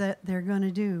is that they're going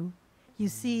to do, you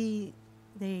see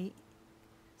they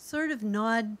sort of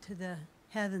nod to the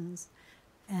heavens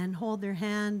and hold their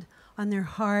hand on their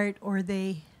heart, or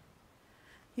they,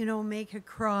 make a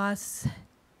cross.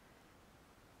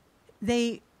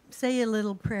 They say a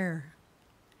little prayer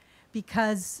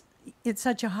because it's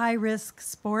such a high-risk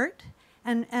sport,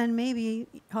 and maybe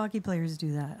hockey players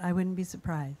do that. I wouldn't be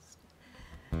surprised.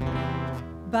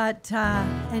 But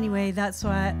anyway, that's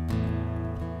why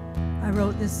I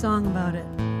wrote this song about it.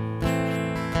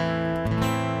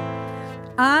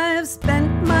 I've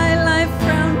spent my life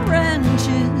round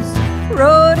ranches,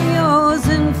 rodeos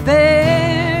and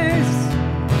fairs,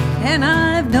 and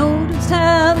I've noticed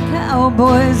how the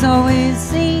cowboys always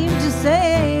seem to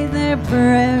say their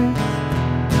prayers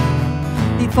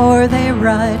before they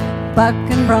ride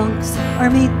bucking broncs or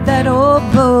meet that old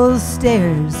bull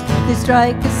stairs. They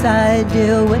strike a side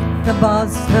deal with the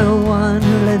boss, the one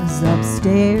who lives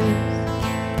upstairs.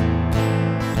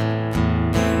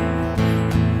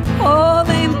 Oh,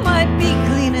 they might be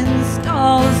cleaning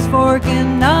stalls,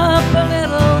 forking up a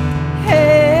little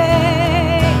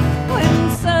hay, when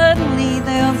suddenly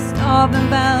they'll stop and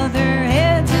bow their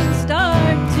heads and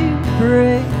start to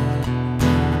pray.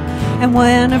 And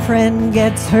when a friend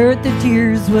gets hurt, the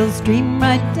tears will stream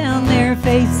right down their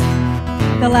face.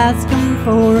 They'll ask him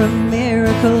for a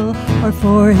miracle or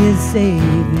for his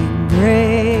saving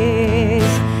grace.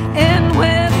 And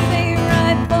when they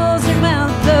ride bulls or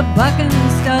mount the bucking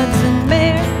studs and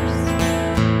mares,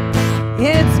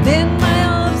 it's been my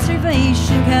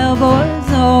observation, cowboys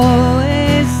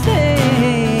always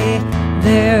say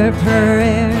their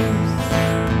prayers.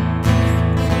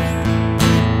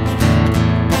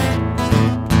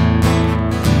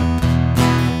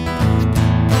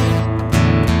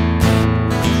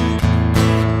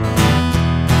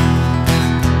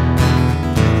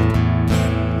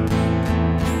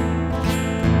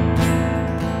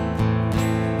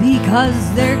 Because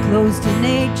they're close to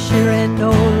nature and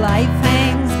no life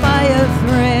hangs by a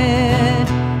thread,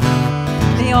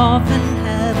 they often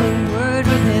have a word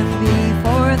with him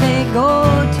before they go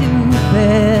to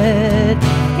bed.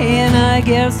 And I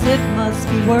guess it must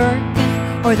be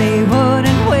working or they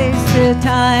wouldn't waste their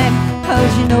time,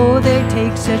 'cause you know they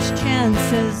take such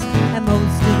chances and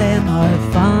most of them are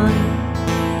fun.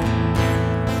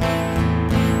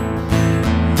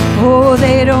 Oh,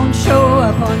 they don't show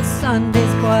up on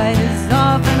Sundays quite as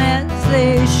often as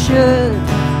they should,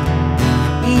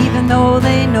 even though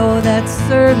they know that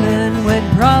sermon would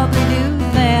probably do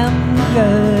them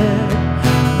good.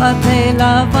 But they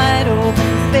love wide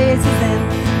open spaces and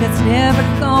that's never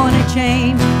gonna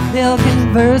change. They'll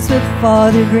converse with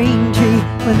Father Greentree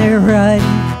when they're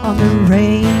riding on the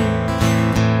range.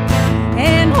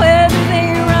 And whether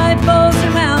they ride bulls or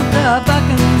mount the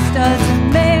bucking studs and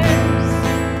mares,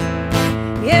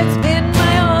 it's been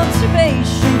my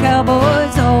observation,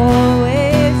 cowboys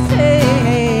always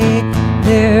say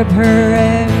their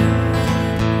prayers.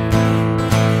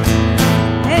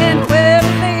 And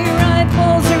whether they ride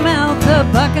bulls or mount the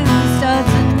bucking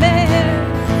studs and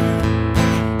mares,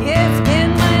 it's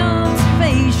been my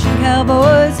observation,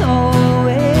 cowboys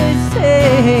always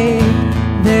say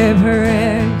their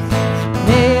prayers.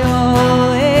 They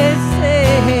always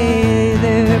say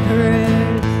their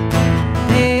prayers.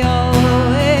 They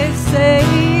always say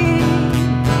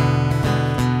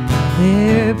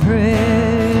their prayers.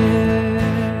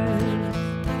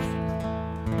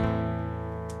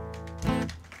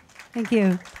 Thank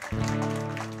you.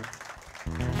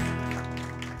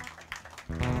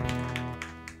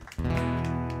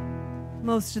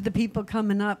 Most of the people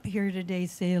coming up here today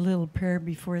say a little prayer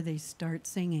before they start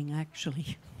singing,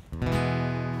 actually.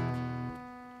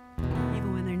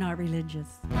 Even when they're not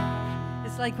religious.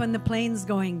 It's like when the plane's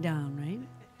going down, right?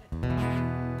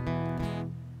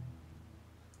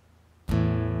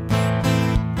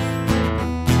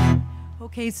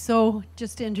 Okay, so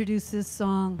just to introduce this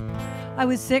song, I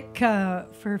was sick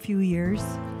for a few years,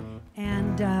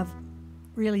 and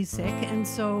really sick, and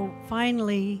so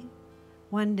finally,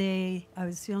 one day I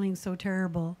was feeling so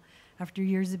terrible after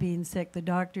years of being sick. The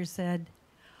doctor said,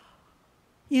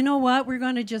 "You know what? We're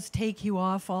going to just take you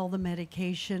off all the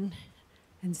medication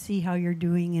and see how you're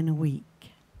doing in a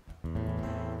week."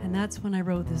 And that's when I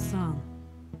wrote this song.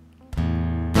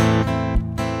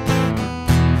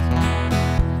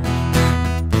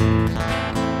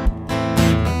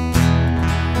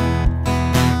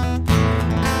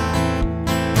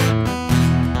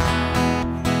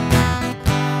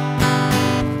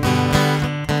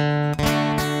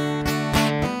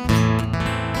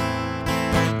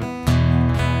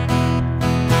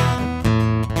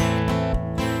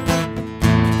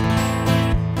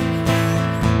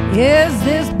 Is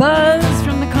this buzz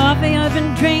from the coffee I've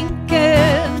been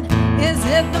drinking? Is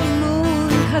it the moon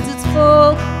 'cause it's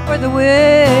full, or the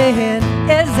wind?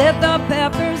 Is it the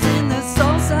peppers in the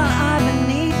salsa I've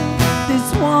been eating?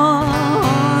 This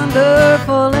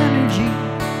wonderful energy,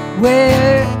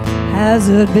 where has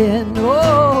it been?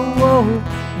 Oh, oh,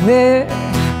 where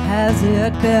has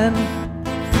it been?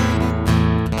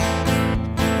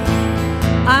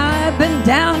 I've been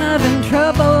down, I've been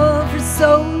trouble for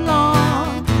so long,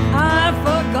 I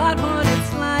forgot what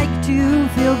it's like to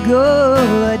feel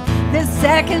good. This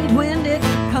second wind, it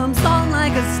comes on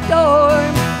like a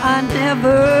storm. I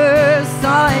never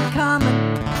saw it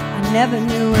coming, I never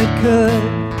knew it could.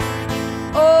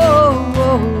 Oh,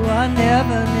 oh, I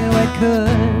never knew it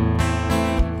could.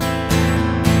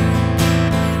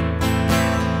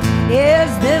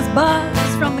 Is this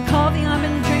buzz from the coffee I've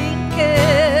been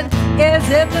drinking? Is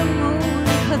it the moon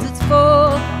because it's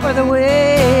full or the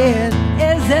wind?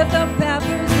 Is it the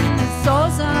peppers and the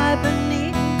salsa I've been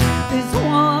eating? This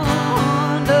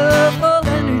wonderful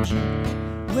energy,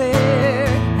 where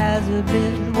has it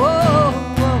been? Whoa,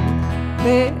 whoa,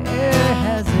 where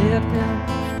has it been?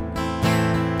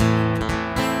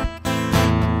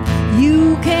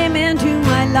 You came into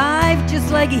my life just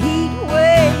like a heat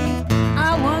wave.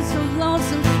 I was so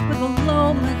lonesome with a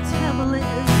low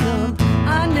metabolism.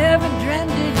 I never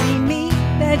dreamed it'd be me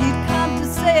that you'd come to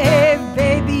save,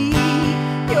 baby.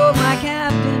 You're my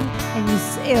captain and you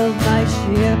sailed my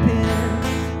ship in.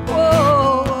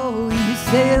 Whoa, you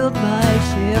sailed my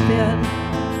ship in.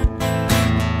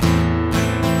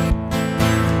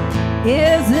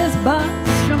 Is this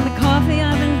buzz from the coffee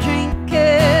I've been drinking?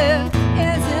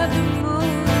 Is it the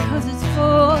moon because it's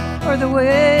full or the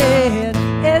wind?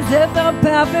 Is it the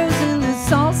peppers and the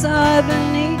salsa I've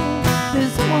been eating?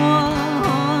 This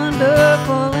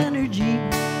wonderful energy,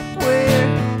 where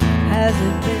has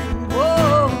it been?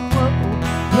 Whoa, whoa,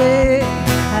 where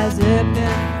has it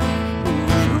been?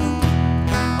 Ooh.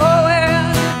 Oh, where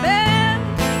has it been?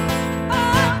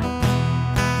 Oh,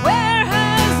 where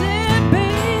has it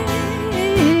been?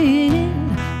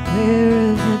 Where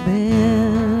has it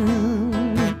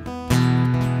been?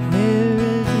 Where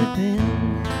has it been?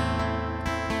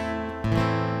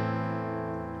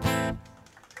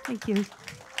 Thank you.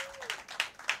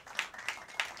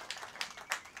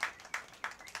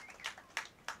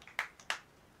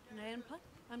 Can I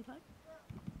unplug?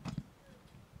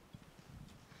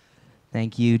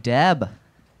 Thank you, Deb.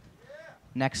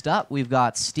 Next up, we've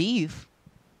got Steve.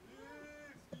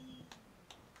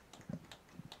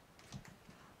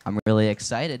 I'm really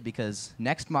excited because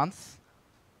next month,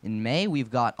 in May, we've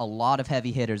got a lot of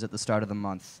heavy hitters at the start of the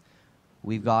month.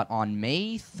 We've got on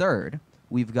May 3rd,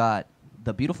 we've got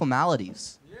the Beautiful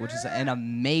Maladies, which is an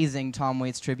amazing Tom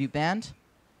Waits tribute band.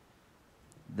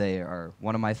 They are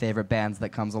one of my favorite bands that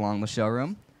comes along the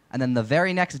showroom. And then the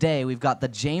very next day, we've got the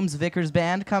James Vickers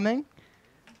Band coming.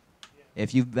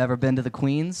 If you've ever been to the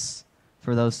Queens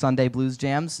for those Sunday blues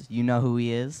jams, you know who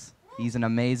he is. He's an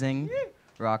amazing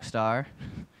rock star.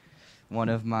 One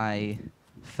of my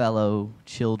fellow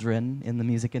children in the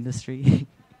music industry.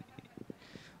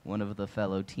 One of the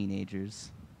fellow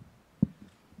teenagers.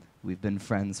 We've been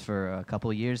friends for a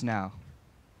couple years now.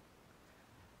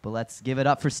 But let's give it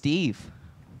up for Steve.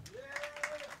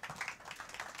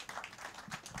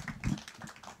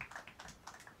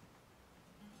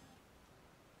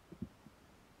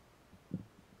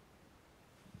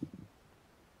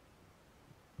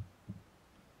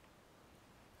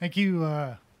 Thank you.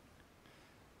 I'm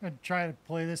going to try to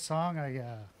play this song. I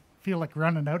feel like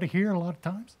running out of here a lot of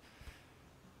times.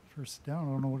 First down,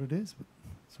 I don't know what it is, but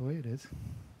that's the way it is.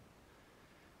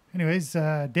 Anyways,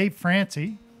 Dave Francie. I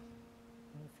don't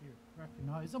know if you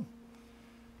recognize him.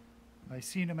 I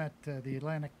seen him at the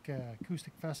Atlantic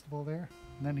Acoustic Festival there,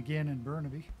 and then again in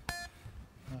Burnaby.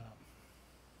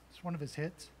 It's one of his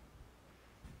hits.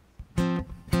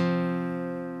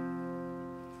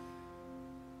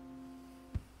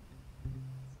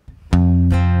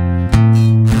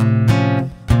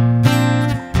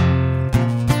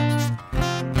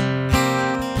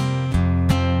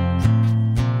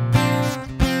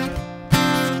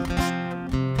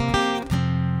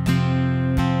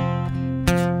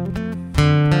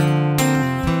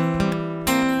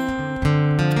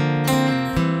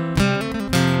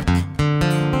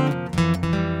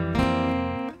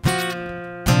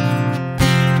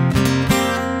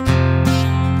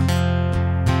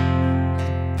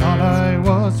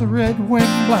 A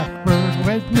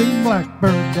red-winged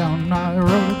blackbird down my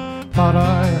road. Thought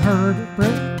I heard a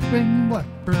red-winged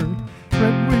blackbird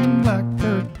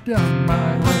down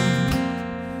my road.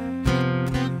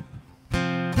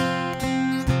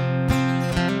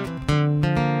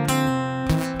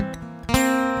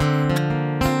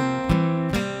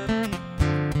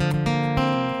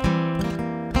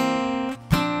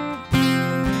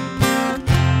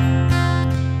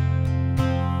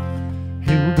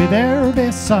 There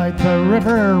beside the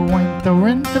river when the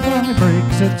winter valley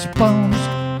breaks its bones.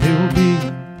 He'll be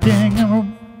king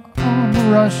on the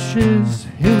rushes.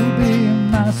 He'll be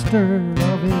master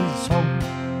of his home.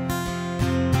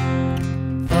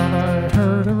 Thought I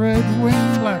heard a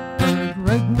red-winged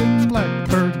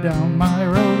blackbird down my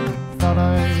road. Thought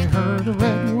I heard a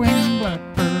red-winged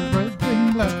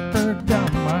blackbird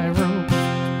down my road.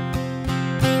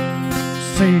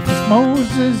 Safe as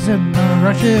Moses in the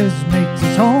rushes, makes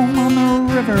his home on the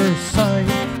riverside.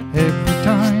 Every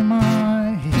time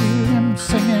I hear him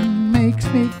singing, makes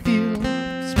me feel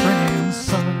spring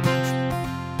inside.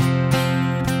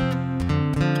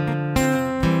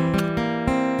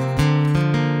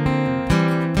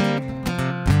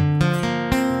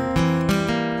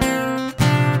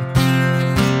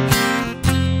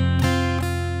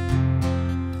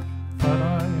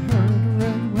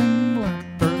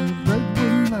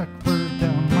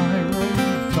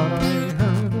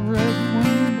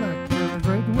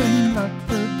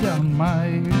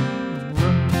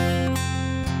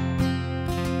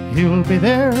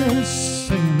 there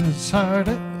singing his heart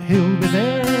out. He'll be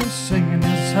there singing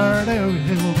his heart out.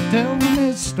 He'll be telling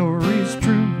his stories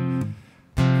true.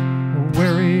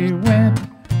 Where he went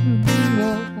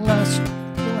last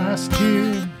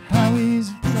year, how he's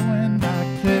going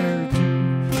back there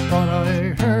too. Thought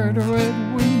I heard a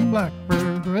red-winged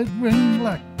blackbird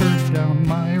down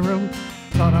my road.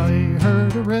 Thought I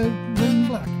heard a red-winged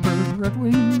blackbird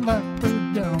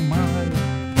down my road.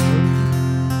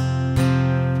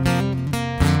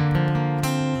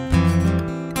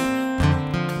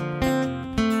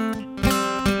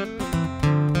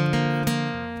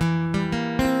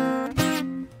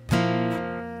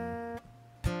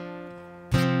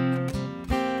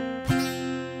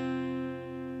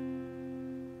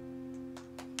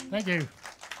 Thank you.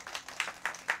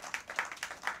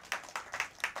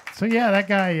 So yeah, that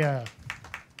guy,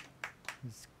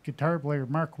 this guitar player,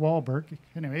 Mark Wahlberg.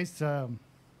 Anyways, I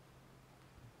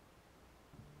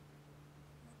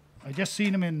just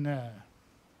seen him in,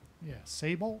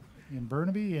 Sable in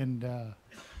Burnaby, and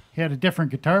he had a different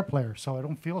guitar player, so I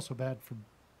don't feel so bad for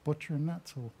butchering that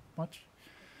so much.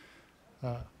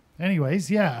 Anyways,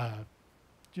 yeah,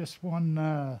 just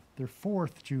won their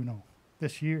 4th Juno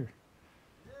this year,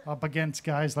 up against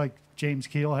guys like James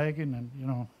Keelhagen and, you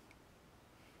know.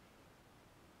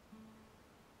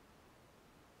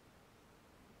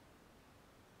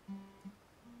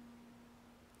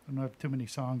 I don't have too many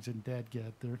songs in Dead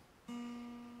yet there.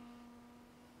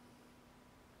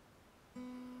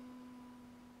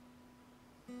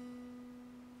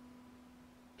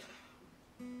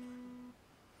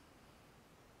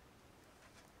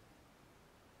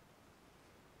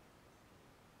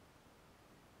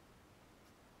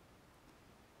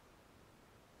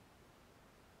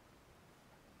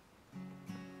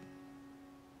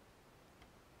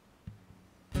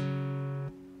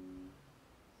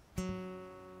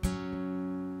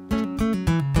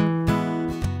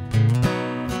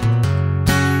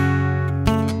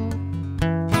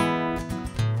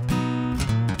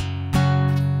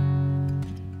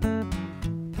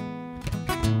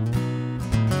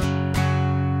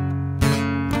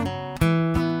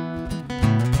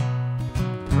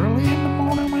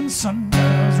 Sun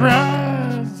does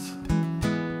rise,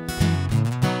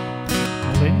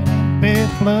 laying in bed,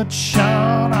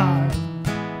 bloodshot eyes.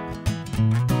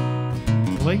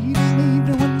 Late in the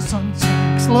evening when the sun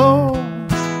sinks low,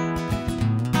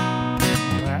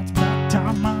 that's about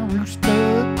time my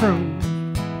rooster crows.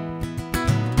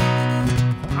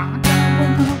 I got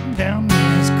one hunting down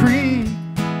this creek,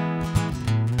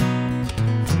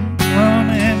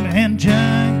 running the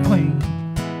engine clean.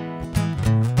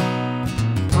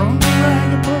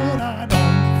 But I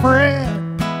don't fret.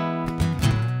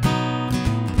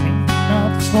 Ain't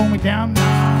nothing slow me down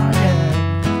not yet.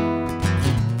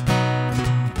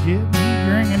 Get me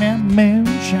drinking that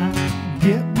moonshine,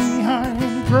 get me high in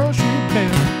the grocery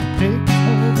bill. Take me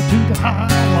over to the high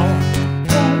wall,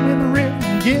 go in the river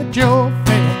and get your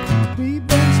fill. We've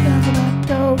been snapping that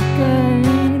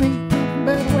cocaine, ain't nothing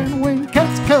better when the wind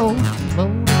cuts cold.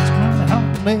 Lord, it's kinda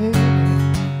hard to live.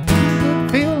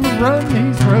 Good feeling to run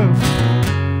these roads.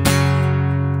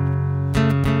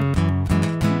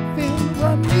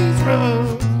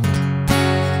 Roads.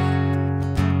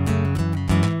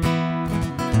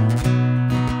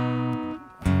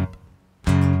 I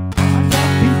got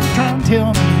people trying to tell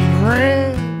me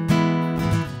red,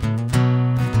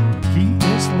 keep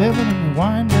this living and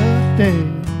wind up dead.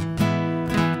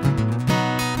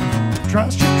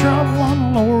 Trust your trouble on the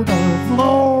Lord of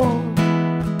Lords,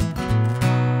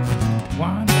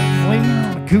 wind up laying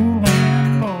on a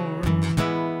cooling board.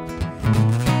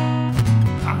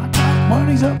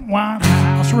 Money's up White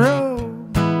House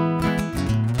Road,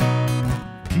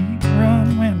 keep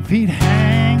running when feet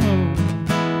hang low.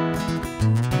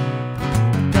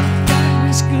 Got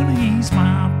risk gonna ease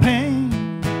my pain,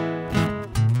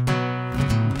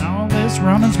 and all this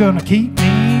running's gonna keep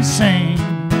me sane.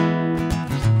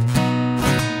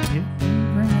 Get me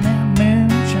bringing that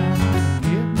moonshine,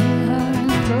 get me high in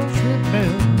the grocery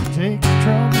bill. Take the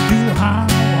trouble to the high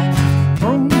wall,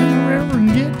 throw me in the river and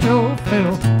get your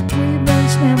fill.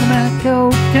 Sniffing that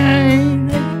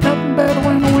cocaine, ain't nothing better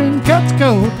when the wind cuts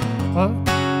cold. But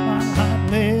I'm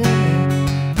not living,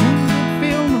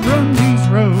 feeling to run these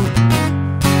roads.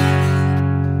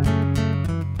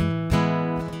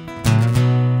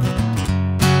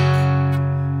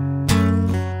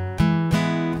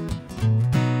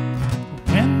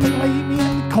 When they lay me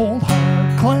in the cold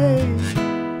hard clay,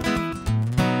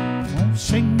 won't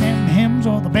sing them hymns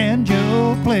or the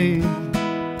banjo plays.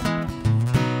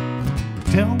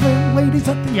 Tell the ladies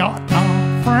at the yacht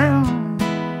not frown,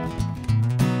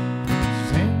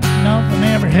 say nothing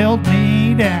never held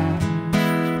me down.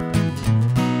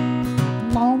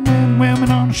 Long men,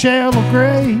 women on shallow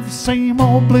graves, same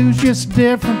old blues, just a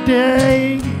different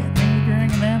day. Get me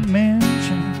drinking that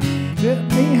moonshine, get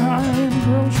me high in the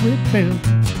grocery bill.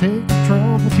 Take the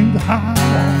trouble to the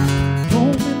highway, throw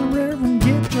 'em in the river and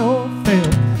get your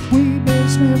fill. We been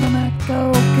sniffing that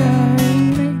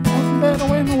cocaine, ain't nothing better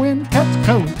when the wind cuts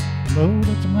cold. Lord,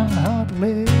 it's mighty hard to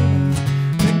live.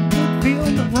 Take a good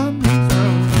feeling to run these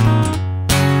roads.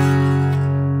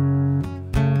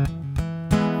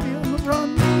 Feeling to run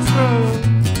these roads.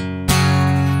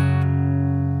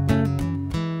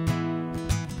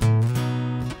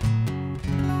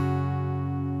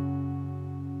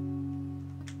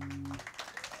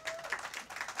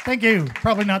 Thank you.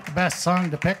 Probably not the best song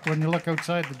to pick when you look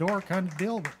outside the door kind of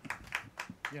deal, but,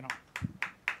 you know,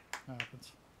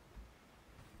 happens.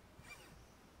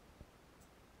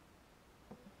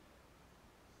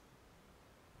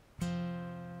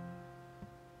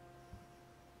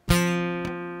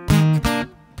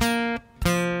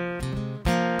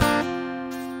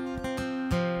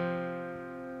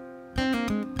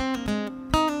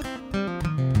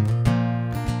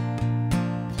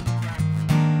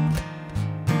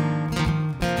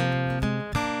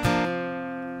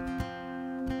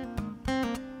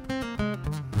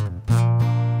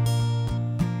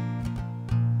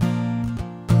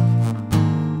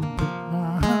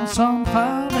 My house on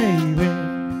fire, baby.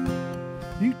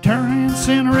 You turn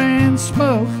incinerating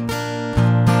smoke.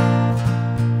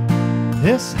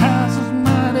 This house is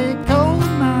mighty cold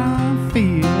and I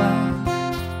feel like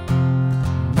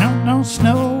melting on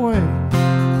snow away.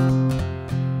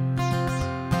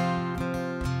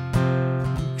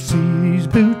 You see these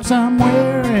boots I'm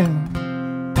wearing,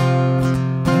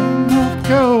 they're not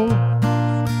cold.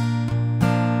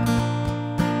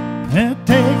 It'll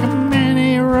take a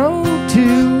many road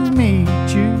to meet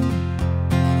you.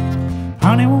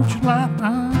 Honey, won't you light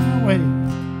my way?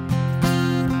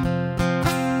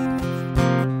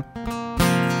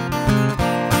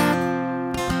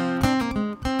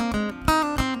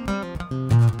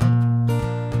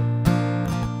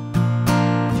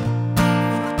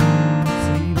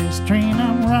 See this train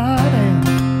I'm riding,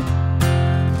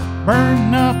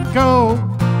 burning up gold.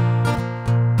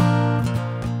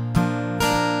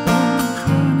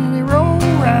 And they roll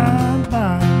right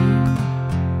by you.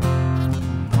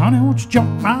 Honey, won't you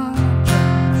jump my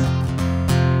tracks?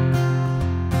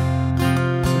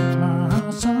 Set my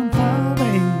house on fire,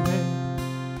 baby.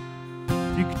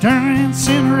 You can turn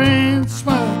incinerating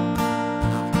smoke.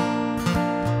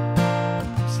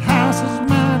 This house is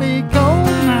mighty cold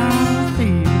and I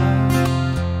feel like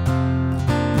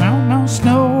mountain on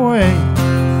snow away.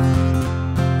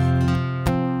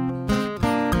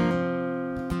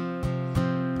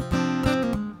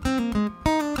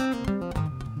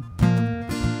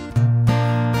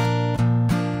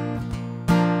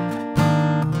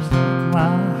 Set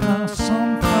my house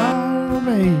on fire,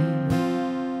 baby.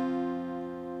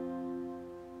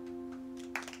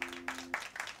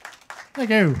 Thank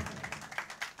you.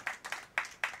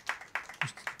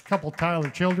 Just a couple Tyler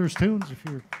Childers tunes if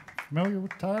you're familiar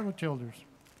with Tyler Childers.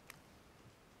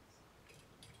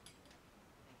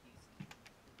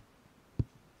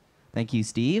 Thank you,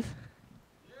 Steve.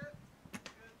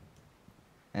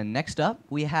 And next up,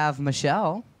 we have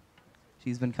Michelle.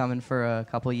 She's been coming for a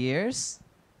couple years.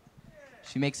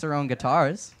 She makes her own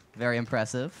guitars. Very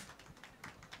impressive.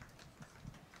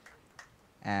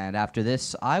 And after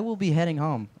this, I will be heading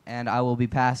home, and I will be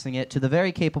passing it to the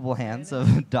very capable hands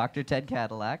of Dr. Ted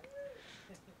Cadillac.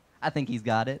 I think he's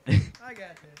got it. I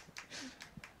got this.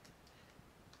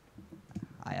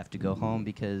 I have to go home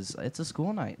because it's a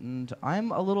school night, and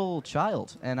I'm a little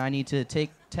child, and I need to take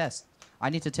tests.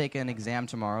 I need to take an exam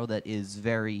tomorrow that is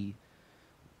very,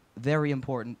 very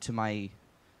important to my,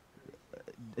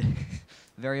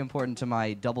 very important to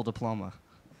my double diploma,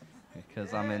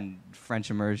 because I'm in French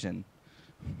immersion.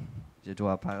 Je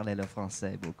dois parler le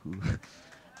français beaucoup.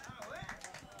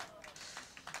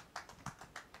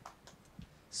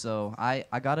 So I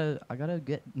gotta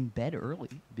get in bed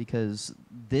early because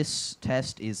this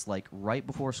test is like right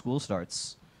before school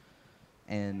starts,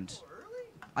 and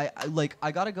I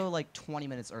gotta go like 20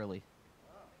 minutes early.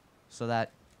 So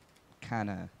that kind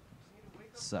of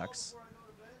sucks.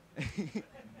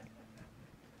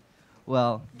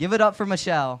 Well, give it up for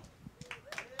Michelle.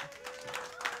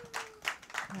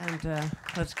 And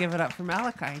let's give it up for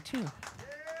Malachi, too.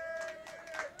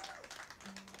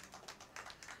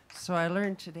 So I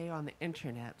learned today on the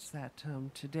internet that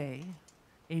today,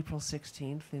 April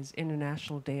 16th, is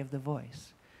International Day of the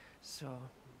Voice. So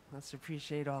let's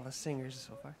appreciate all the singers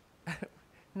so far.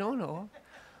 No.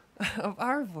 of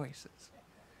our voices.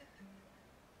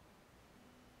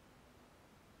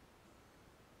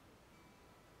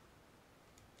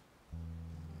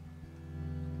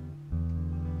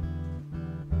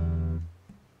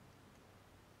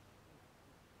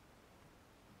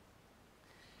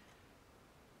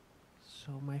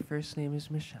 So my first name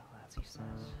is Michelle, as he says.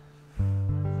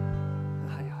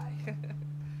 Hi, hi.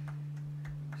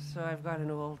 So I've got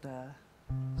an old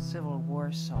Civil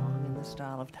War song in the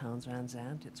style of Townes Van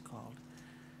Zandt. It's called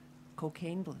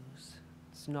Cocaine Blues.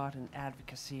 It's not an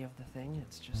advocacy of the thing,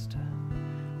 it's just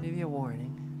maybe a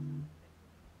warning.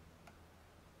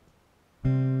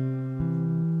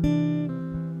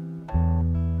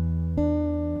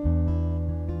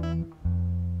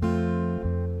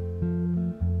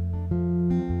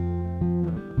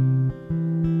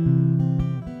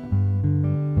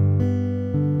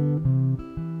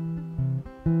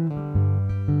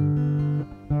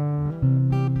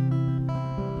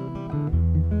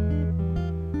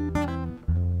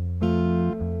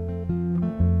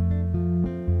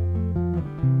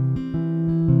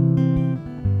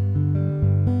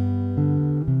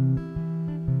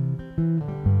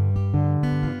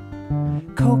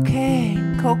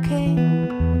 Cocaine,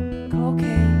 cocaine,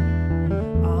 cocaine,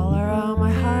 all around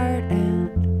my heart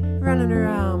and running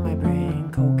around my brain.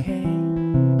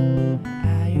 Cocaine,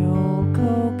 you old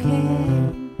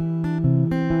cocaine.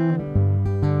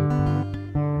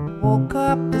 Woke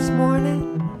up this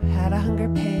morning, had a hunger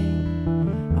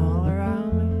pain all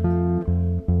around me.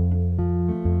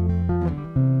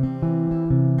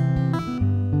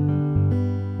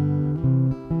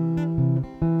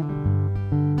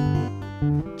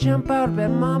 Jump out of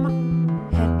bed, mama,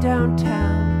 head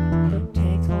downtown.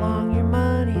 Take along your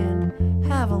money and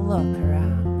have a look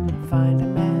around. Find a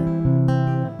man,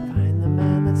 find the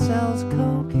man that sells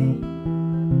cocaine.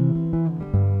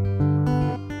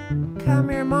 Come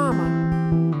here,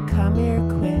 mama, come here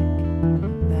quick.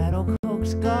 That old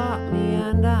coke's got me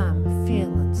and I'm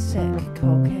feeling sick.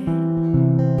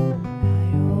 Cocaine,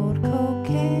 my old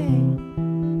cocaine.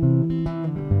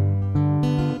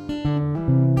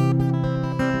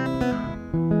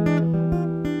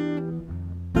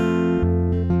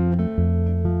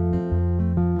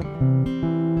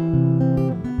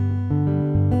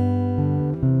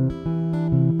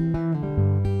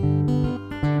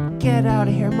 Get out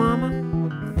of here, mama.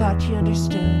 Thought you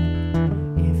understood.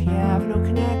 If you have no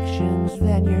connections,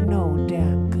 then you're no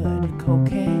damn good.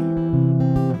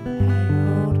 Cocaine, hey,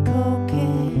 old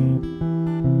cocaine.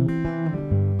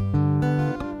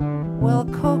 Well,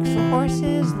 coke's for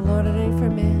horses, Lord, it ain't for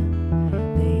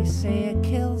men. They say it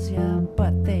kills ya,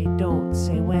 but they don't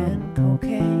say when.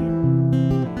 Cocaine,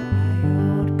 hey,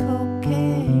 old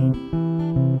cocaine.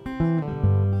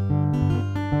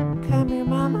 Come here,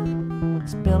 mama.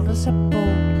 Let's build us a boat.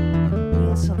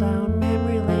 We'll sail down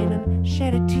memory lane and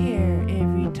shed a tear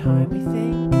every time we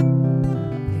think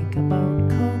about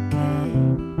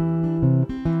cocaine.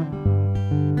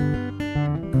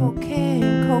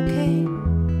 Cocaine, cocaine,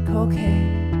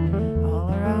 cocaine, all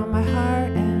around my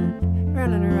heart and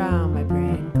running around my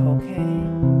brain.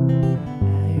 Cocaine,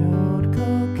 I old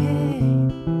cocaine.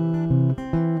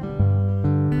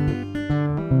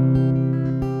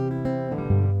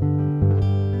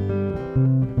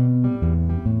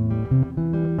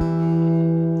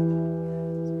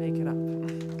 Make it up.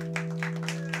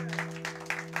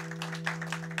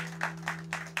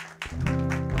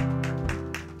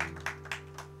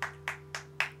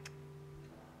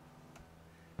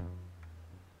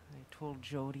 I told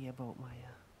Jody about my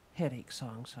headache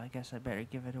song, so I guess I better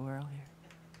give it a whirl here.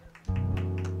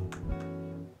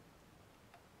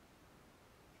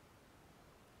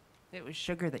 It was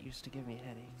sugar that used to give me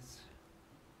headaches.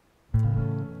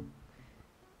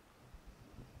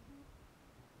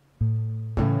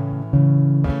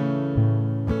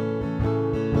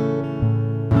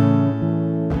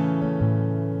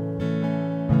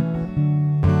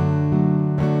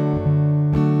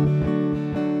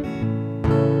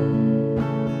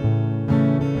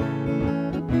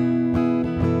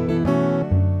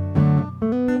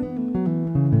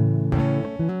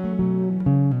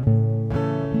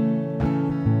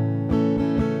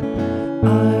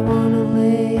 I wanna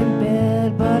lay in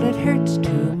bed, but it hurts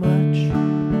too much.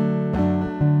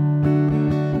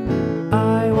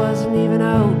 I wasn't even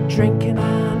out drinking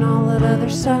and all that other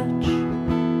such.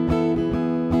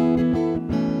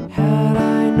 Had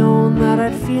I known that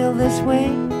I'd feel this way,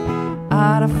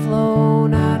 I'd have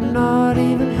flown and not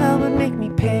even hell would make me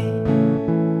pay.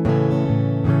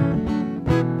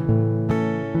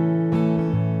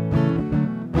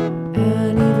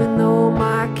 And even though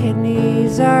my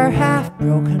kidneys are half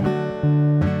broken,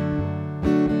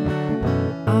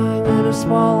 I'm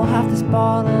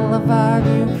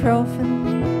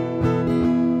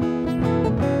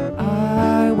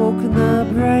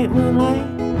bright moonlight,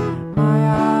 my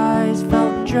eyes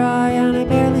felt dry and I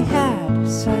barely had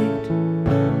sight.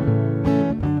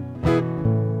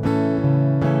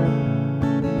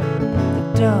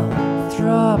 The dull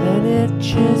throbbing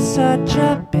itch is such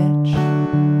a bitch.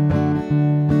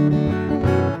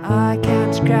 I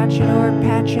can't scratch it or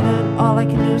patch it, and all I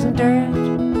can do is endure it.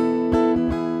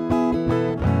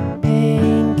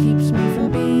 Pain keeps me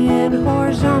from being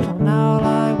horizontal. Now all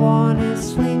I want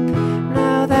is sleep,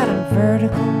 now that I'm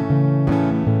vertical.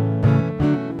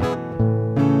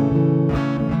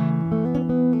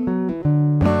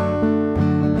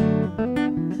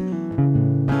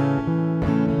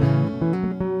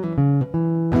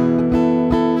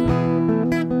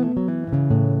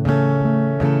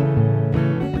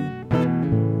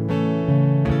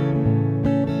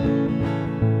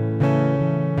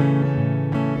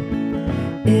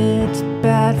 It's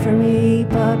bad for me,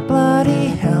 but bloody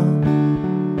hell,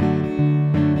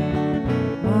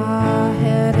 my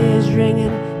head is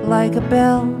ringing like a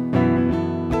bell.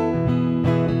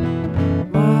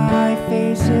 My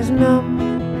face is numb,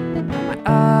 my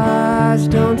eyes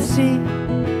don't see,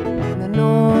 and the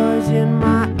noise in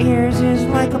my ears is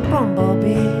like a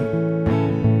bumblebee.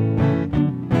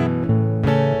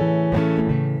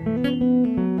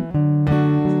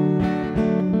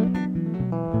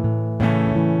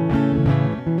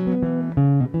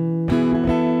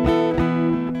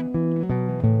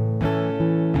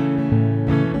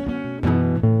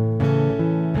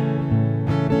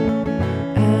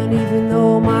 And even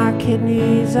though my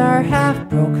kidneys are half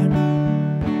broken,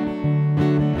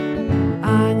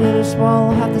 I'm gonna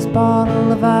swallow half this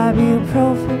bottle of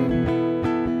ibuprofen.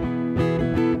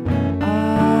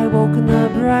 I woke in the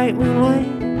bright moonlight,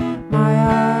 my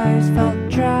eyes felt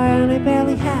dry and I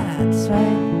barely had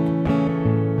sight.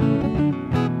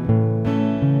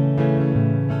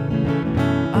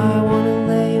 I wanna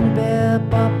lay in bed,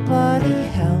 but bloody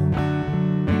hell,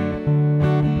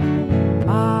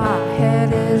 my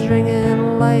head is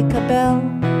ringing like a bell.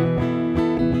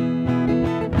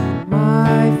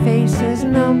 My face is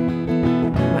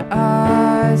numb, my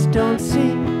eyes don't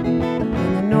see, and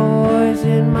the noise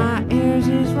in my ears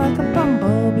is like a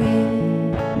bumblebee.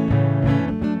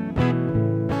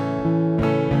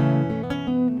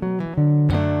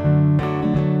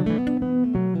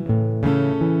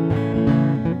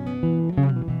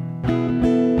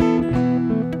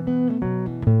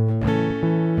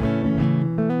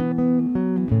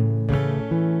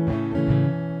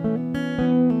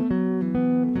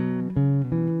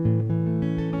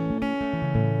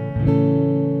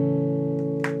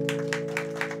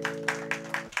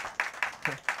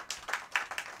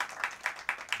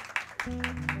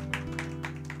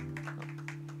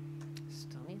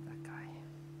 Still need that guy.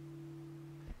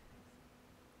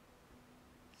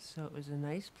 So it was a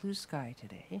nice blue sky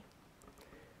today,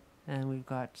 and we've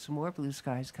got some more blue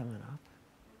skies coming up.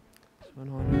 So in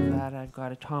honor of that, I've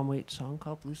got a Tom Waits song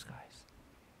called Blue Skies.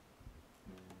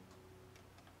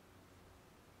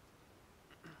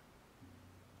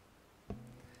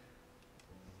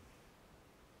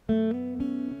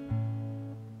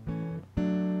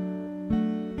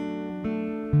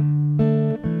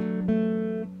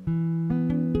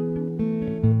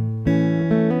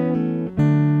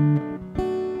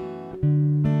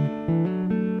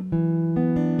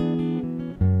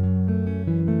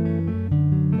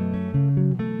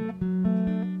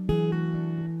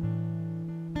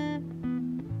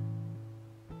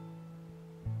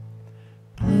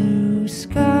 Blue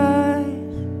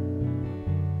skies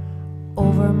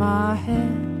over my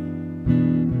head,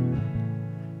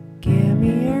 give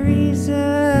me a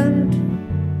reason to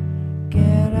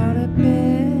get out of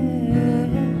bed.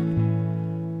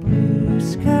 Blue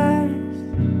skies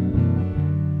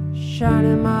shine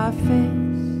in my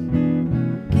face,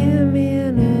 give me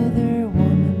another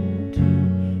woman to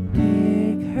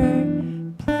take her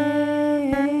place.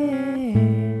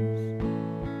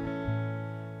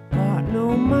 Got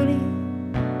no money,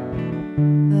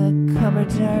 the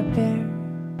cupboards are bare,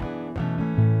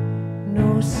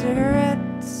 no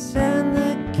cigarettes and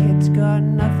the kids got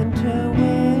nothing to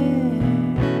wear.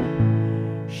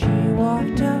 She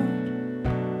walked out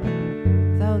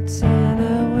without saying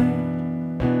a word.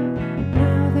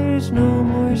 Now there's no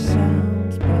more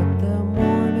sounds but the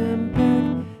morning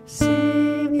bird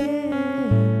singing.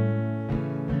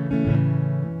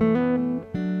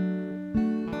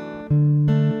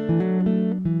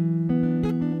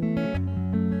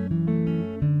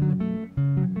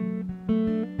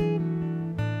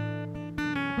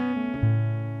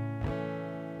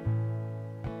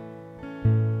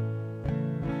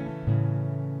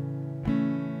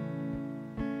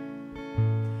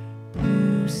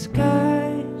 Blue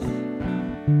skies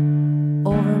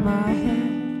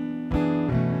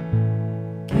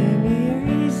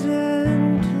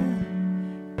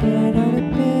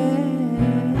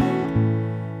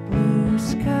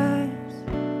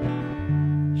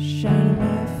shine in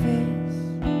my face.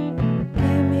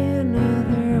 Give me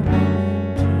another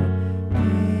woman to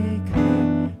take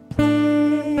her place.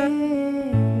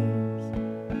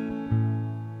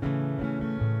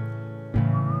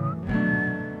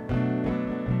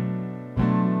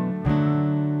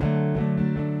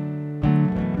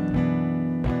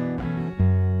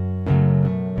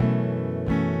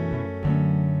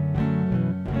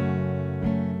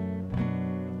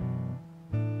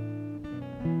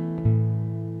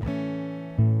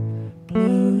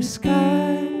 Blue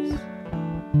skies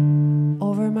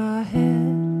over my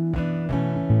head.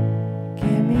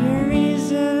 Give me a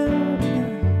reason to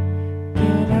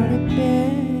get out of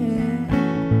bed.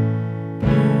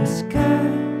 Blue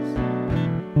skies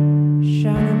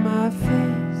shine in my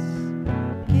face.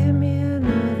 Give me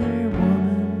another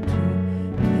woman to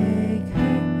take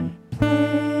her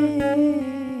place.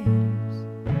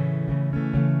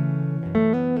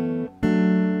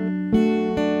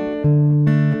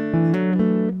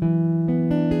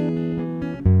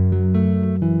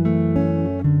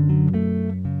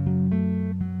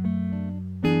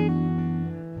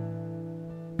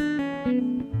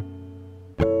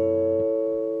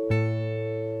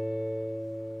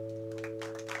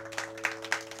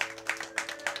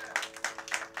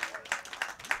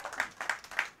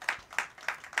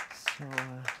 So,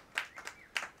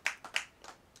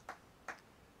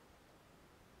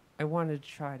 I wanted to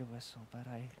try to whistle, but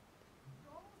I.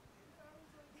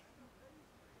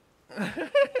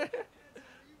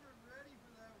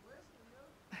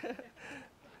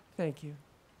 Thank you.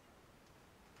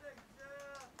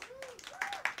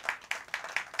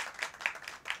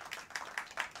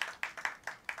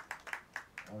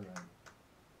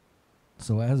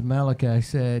 So as Malachi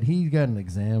said, he's got an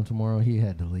exam tomorrow. He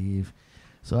had to leave.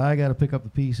 So I got to pick up the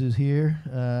pieces here.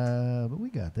 But we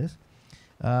got this.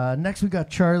 Next we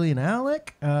got Charlie and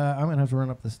Alec. I'm going to have to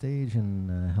run up the stage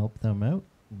and help them out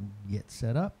and get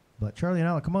set up. But Charlie and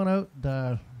Alec, come on out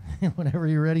whenever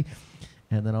you're ready.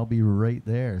 And then I'll be right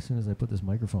there as soon as I put this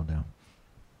microphone down.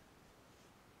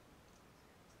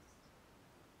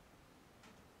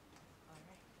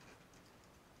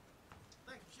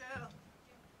 Thanks, Michelle.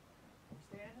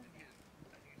 Standing?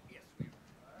 Yes, we are.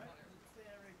 All right,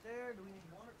 stand right there. Do we need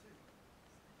one or two?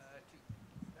 Two.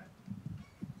 Okay.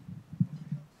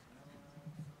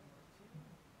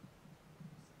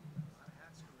 A lot of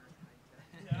hats to wear tonight.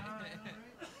 Yeah, I know,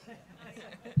 right?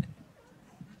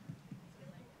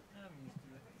 I'm used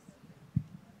to it.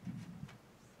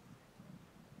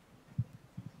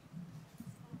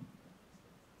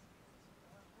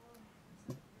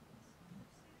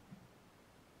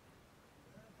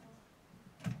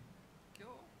 Go.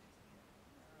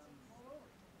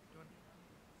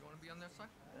 You want to be on this side?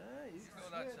 You Go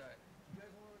that side. You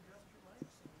guys want to adjust your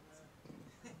mics?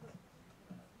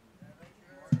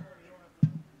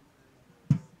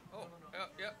 Oh,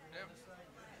 yeah.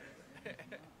 I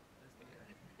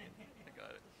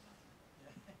got it.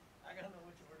 I gotta know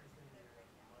which order is going to be.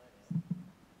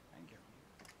 Thank you.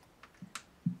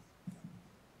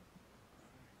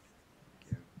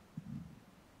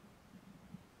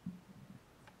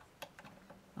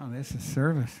 Oh, this is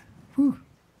service. Whew.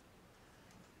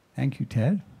 Thank you,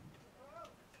 Ted.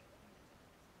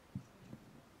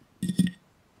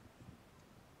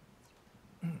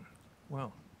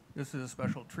 Well, this is a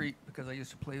special treat because I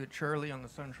used to play with Charlie on the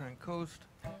Sunshine Coast.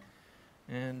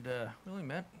 And we only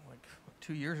met like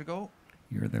 2 years ago.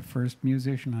 You're the first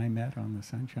musician I met on the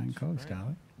Sunshine Coast, right.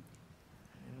 Alec.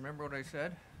 And remember what I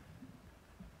said?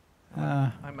 Uh,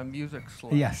 I'm a music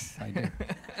slut. yes, I do.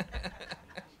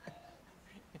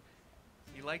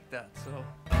 He liked that, so.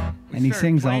 we And he started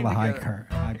sings all playing the together.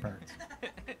 high parts.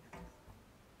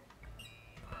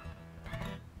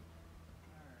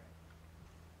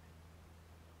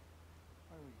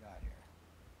 What do we got here?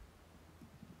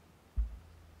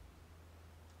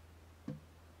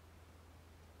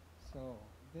 So,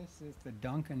 this is the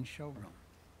Duncan Showroom.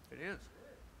 It is.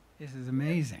 This is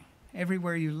amazing.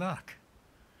 Everywhere you look.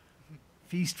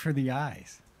 Feast for the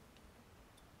eyes.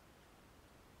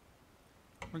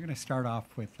 We're going to start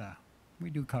off with, we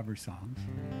do cover songs.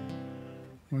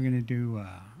 We're going to do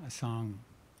a song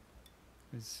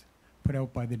that was put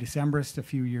out by the Decemberists a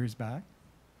few years back.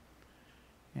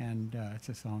 And it's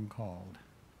a song called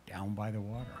Down by the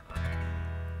Water.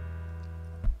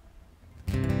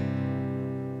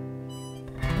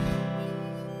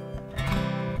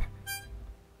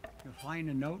 You find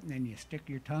a note and then you stick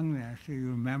your tongue there so you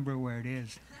remember where it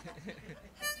is.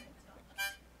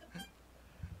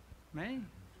 May?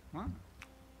 1,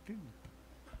 2.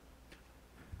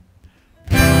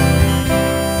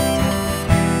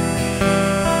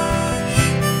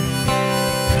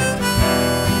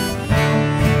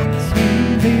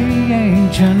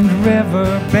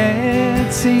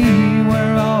 riverbed, see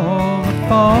where all the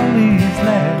follies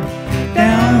led.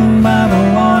 Down by the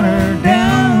water,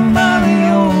 down by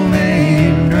the old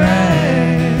main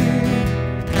drag.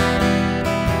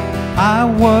 I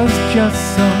was just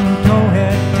some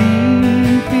towhead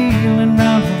teen, feeling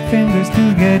round for fingers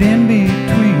to get in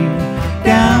between.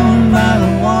 Down by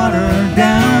the water,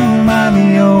 down by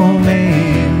the old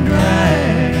main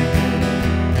drag.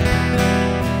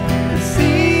 The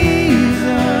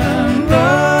season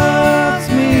rubs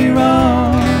me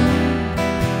wrong.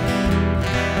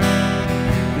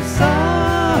 The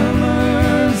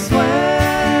summer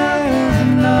swears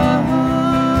none.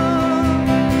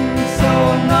 So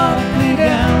knock me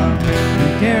down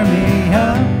and tear me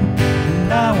up,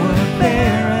 and I would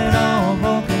bear it all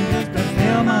broken just to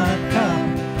fill my cup.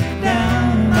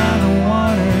 Down by the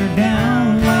water,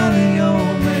 down by the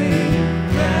old main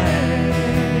drag.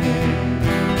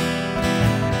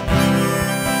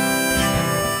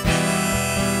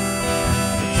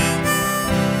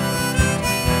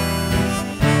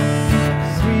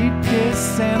 Sweet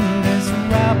kiss and this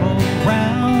rabble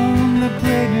round the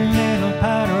pretty little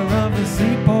patter of the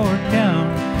seaport town,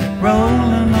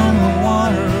 rolling on the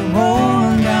water,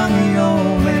 rolling down the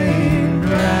old main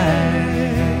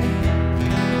drag.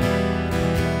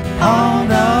 All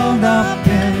dolled up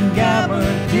in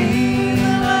gabardine,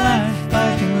 lash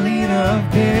flashing leader of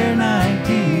Pier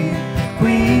 19,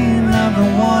 queen of the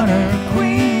water,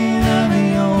 queen of the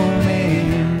old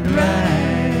main drag.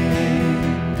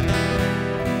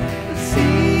 The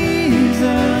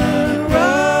season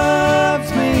rubs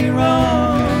me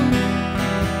wrong.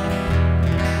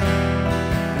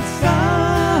 The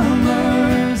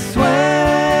summer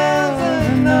swells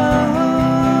none.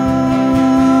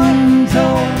 So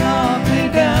knock me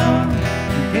down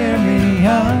and tear me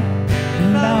up,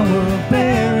 and I will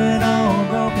bear it all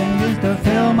broken just to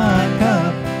fill my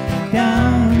cup.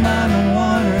 Down by the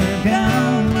water,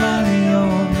 down by the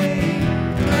old main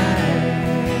drag.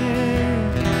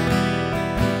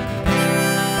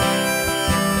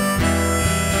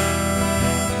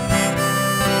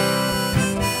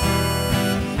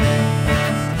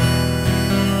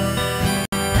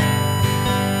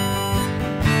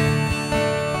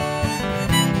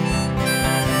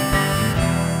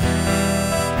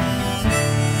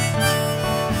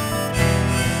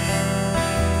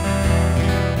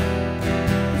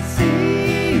 The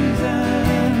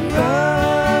season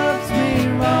rubs me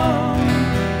wrong.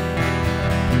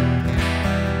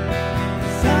 The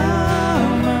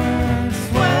summer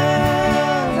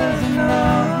swells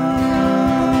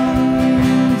none.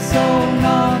 So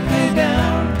knock me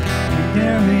down and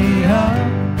tear me up,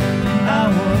 and I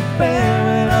will bear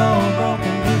it all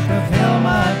broken just to fill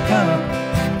my cup.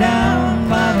 Down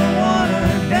by the water,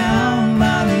 down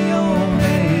by the old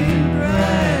main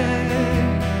drag.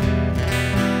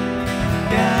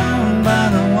 Down by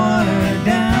the water,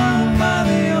 down by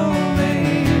the old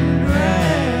main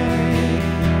drag.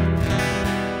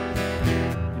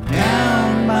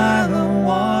 Down by the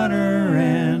water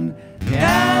and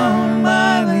down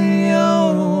by the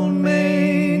old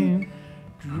main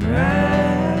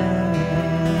drag.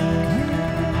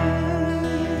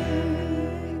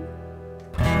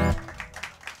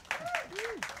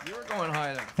 You were going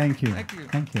high there. Thank you. Thank you.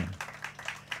 Thank you.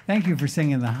 Thank you for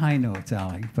singing the high notes,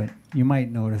 Alec, but you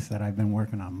might notice that I've been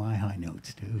working on my high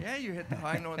notes too. Yeah, you hit the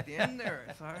high note at the end there.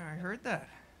 I heard that.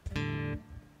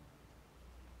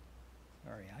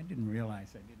 Sorry, I didn't realize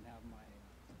I didn't have my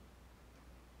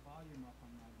volume up on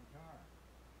my guitar.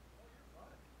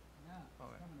 Yeah, Oh,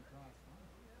 it's yeah. coming across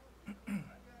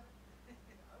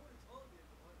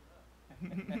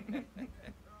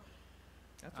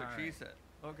That's All what she right. said.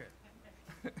 Okay.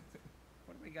 fine.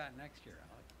 What do we got next year,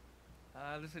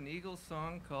 Alec? There's an Eagles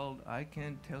song called I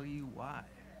Can't Tell You Why.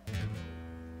 I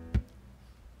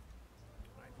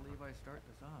believe I start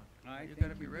this off. You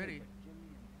gotta be ready.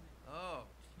 Oh,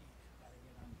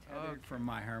 Tethered Okay. from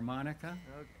my harmonica.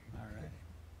 okay. All right.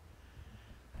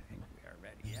 I think we are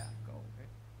ready. Yeah, go.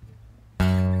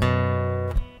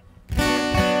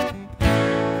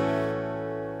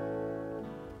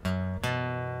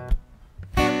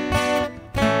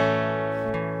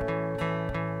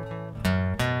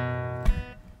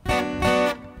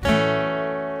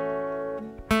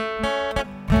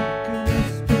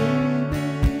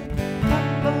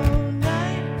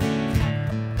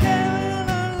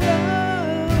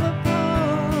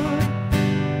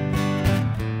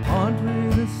 Aren't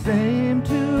we the same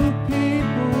two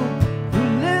people?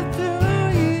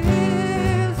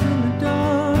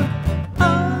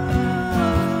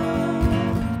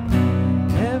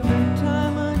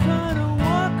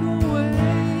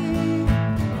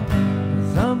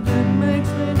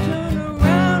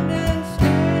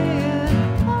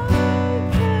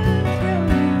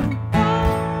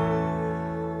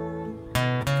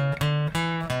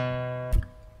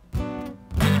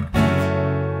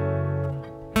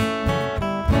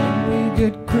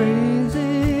 get crazy,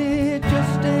 it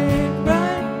just ain't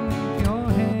right. Your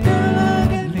head, girl, I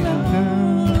get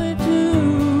lonely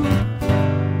too.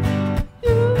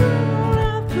 You don't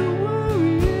have to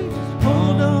worry, just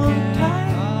hold on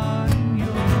tight.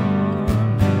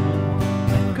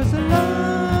 'Cause I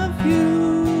love you.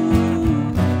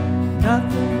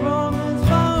 Nothing wrong as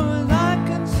far as I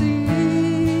can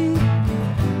see.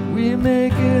 We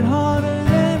make it harder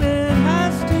than it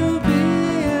has to be,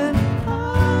 and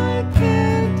I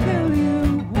can't tell you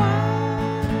why.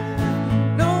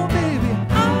 No, baby,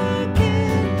 I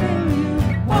can't tell you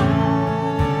why.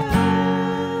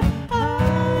 I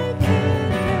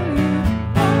can't tell you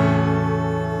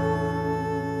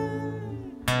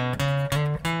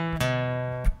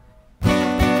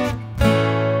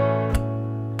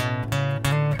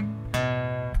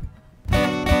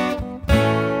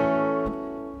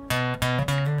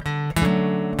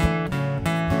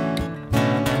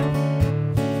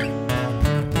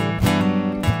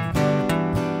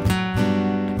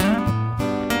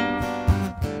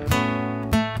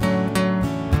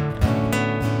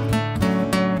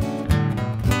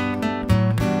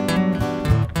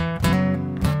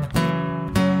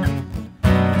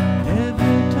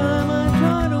every time I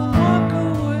try to walk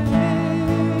away,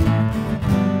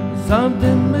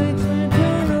 something makes me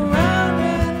turn around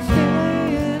and stay,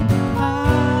 and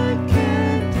I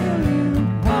can't tell you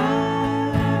why.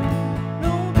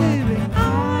 No, baby,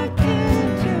 I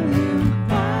can't tell you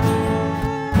why.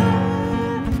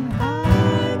 I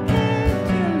can't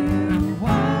tell you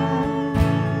why.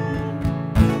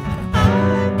 I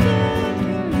can't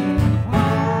tell you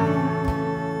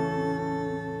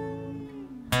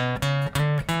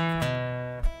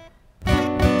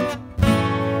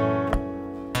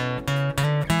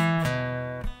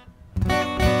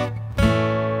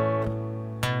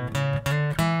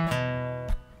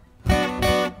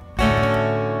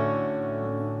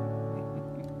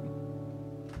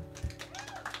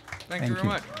Thank you very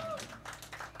much.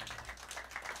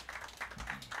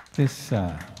 This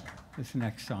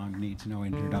next song needs no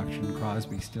introduction.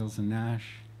 Crosby, Stills, and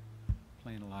Nash,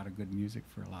 playing a lot of good music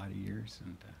for a lot of years,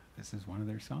 and this is one of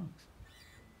their songs.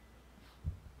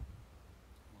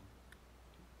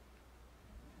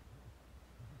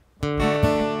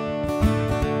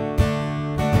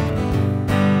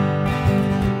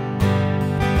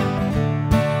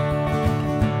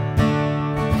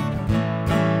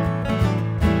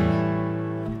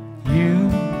 You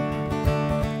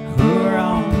who are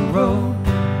on the road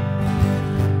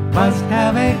must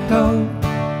have a code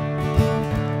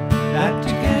that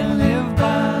you can live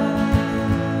by,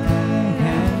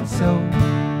 and so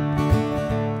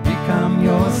become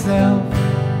yourself,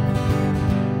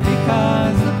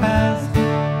 because the past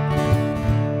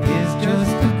is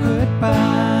just a goodbye.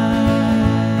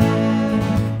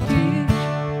 Teach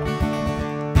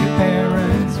your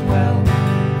parents well,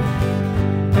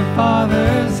 the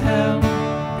father's hell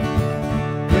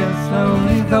will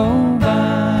slowly go by,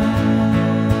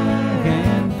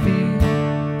 and feed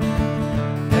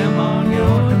them on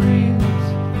your dreams,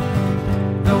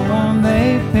 the one they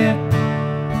pick,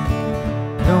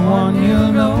 the one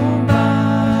you'll know by.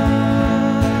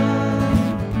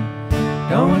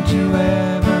 Don't you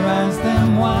ever ask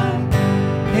them why,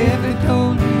 if they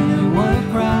told you you would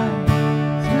cry.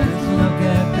 Just look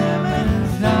at them and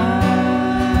sigh.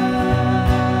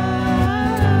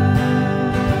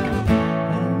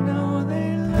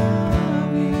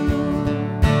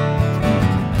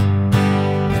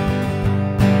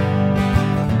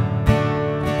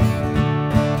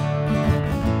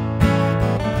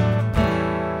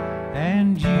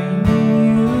 And you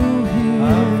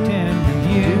of tender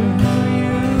years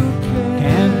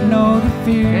can't know the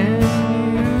fears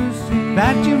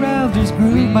that your elders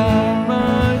grew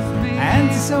by,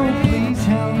 and so please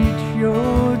help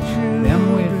them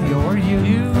with your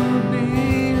youth.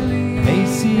 They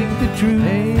seek the truth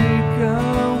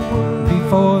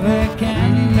before they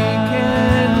can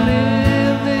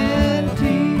live, and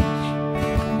teach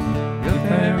your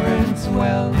parents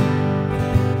well.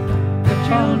 The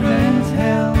children's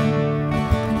hell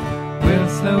will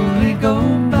slowly go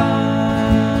by,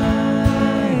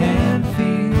 and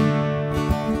feed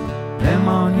them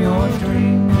on your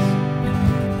dreams,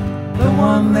 the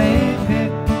one they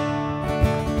pick,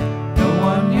 the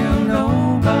one you know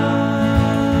by.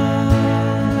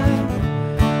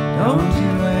 Don't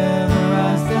you ever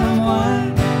ask them why,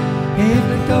 if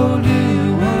they told you you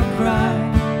would cry.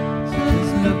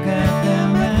 Just look at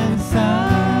them and sigh.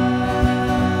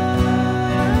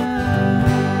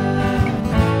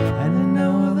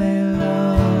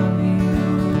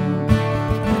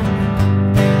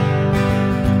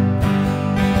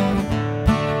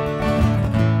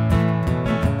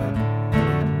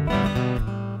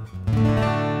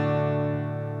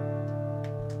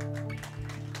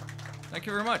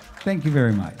 much. Thank you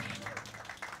very much.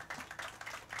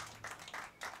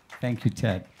 Thank you,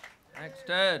 Ted. Thanks,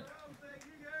 Ted.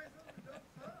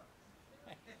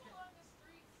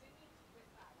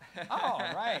 Oh,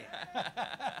 right.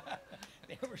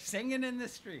 They were singing in the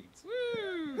streets.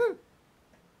 Woo!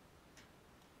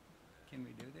 Can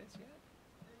we do this yet?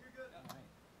 All right.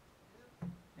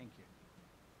 Thank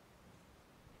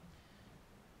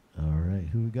you. All right,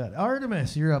 who we got?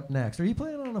 Artemis, you're up next. Are you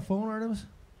playing on a phone, Artemis?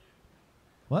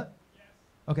 What? Yes.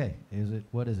 Okay,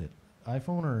 what is it?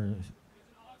 iPhone or?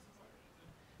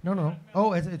 No.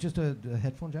 Oh, it's just a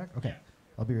headphone jack? Okay,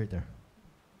 I'll be right there.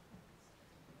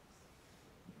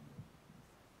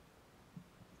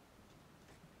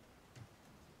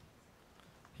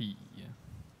 Hey,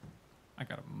 I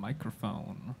got a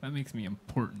microphone. That makes me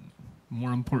important.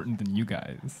 More important than you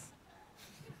guys.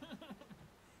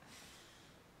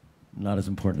 Not as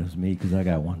important as me, because I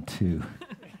got one too.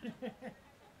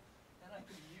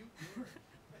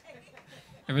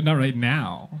 Yeah, but not right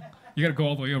now. You gotta go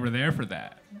all the way over there for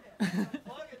that.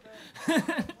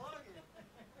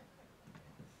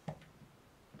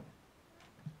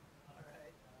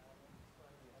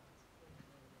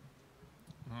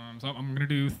 So I'm gonna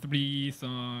do 3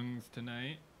 songs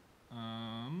tonight.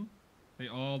 They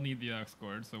all need the aux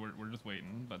chord, so we're just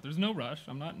waiting. But there's no rush.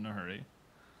 I'm not in a hurry.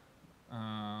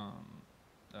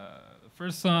 The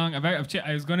first song, I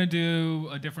was gonna do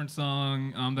a different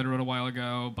song that I wrote a while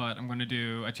ago, but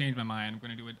I changed my mind. I'm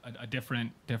gonna do a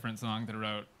different song that I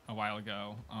wrote a while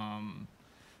ago.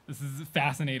 This is a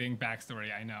fascinating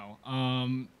backstory, I know.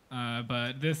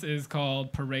 But this is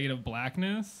called Parade of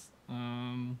Blackness.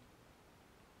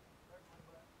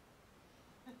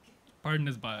 Pardon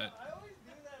his butt. I always do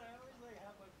that. I always like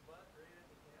have my butt right at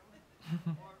the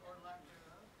camera. or lack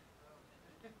thereof.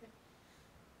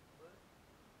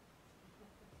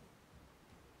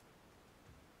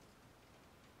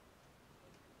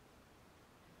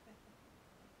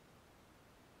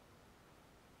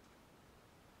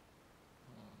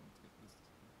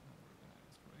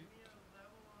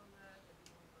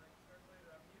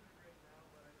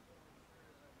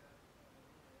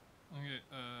 Okay,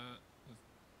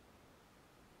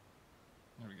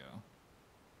 there we go.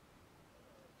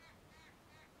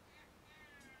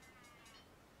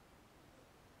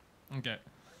 Okay.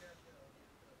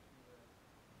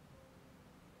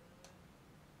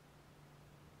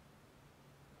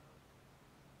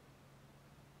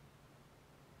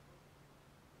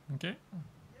 Okay.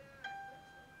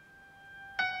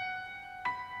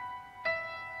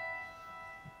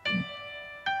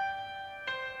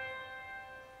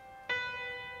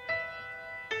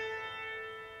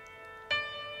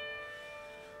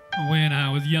 When I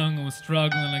was young, I was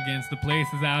struggling against the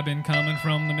places I've been coming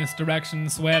from. The misdirection,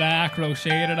 sweat I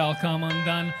crocheted, all come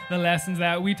undone. The lessons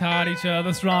that we taught each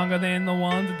other, stronger than the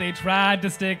ones that they tried to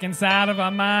stick inside of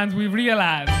our minds. We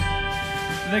realized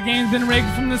the game's been rigged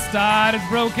from the start. It's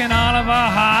broken all of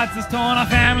our hearts. It's torn our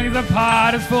families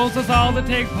apart. It's forced us all to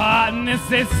take part in this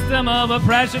system of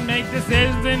oppression. Make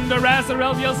decisions in duress, or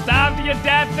else you'll starve to your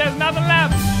death. There's nothing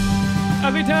left. As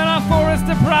we turn our forests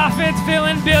to profits,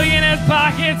 filling billionaires'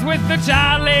 pockets with the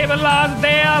child labor laws that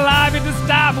they are liable to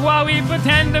stop, while we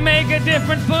pretend to make a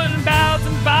difference, putting ballots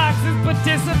in boxes,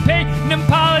 participating in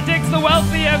politics. The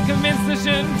wealthy have convinced us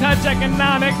shouldn't touch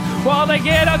economics, while they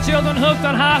get our children hooked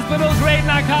on hospital-grade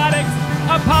narcotics.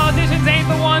 Our politicians ain't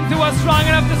the ones who are strong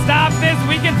enough to stop this.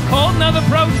 We can hold another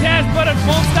protest, but it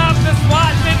won't stop the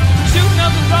SWAT bits, shooting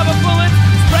up the rubber bullets,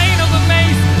 spraying of the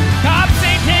mace. Cops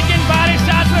ain't taking body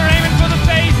shots, they're aiming for the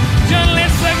face.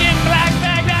 Journalists are getting black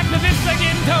bagged, activists are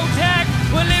getting toe tagged.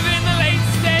 We're living in the late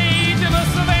stage of a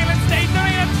surveillance state. There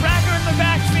ain't a tracker in the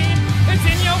vaccine. It's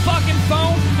in your fucking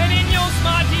phone, and in your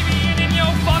smart TV, and in your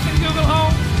fucking Google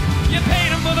Home. You paid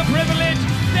them for the privilege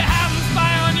to have them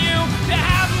spy on you, to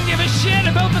have them give a shit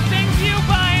about the things you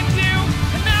buy and do.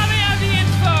 And now they have the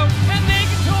info, and they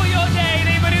control your day.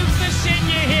 They produce the shit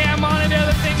you hear, monitor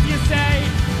the things you say.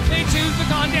 They choose the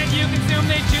content you consume,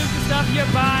 they choose the stuff you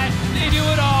buy. They do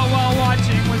it all while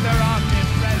watching with their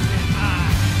omnipresent eye.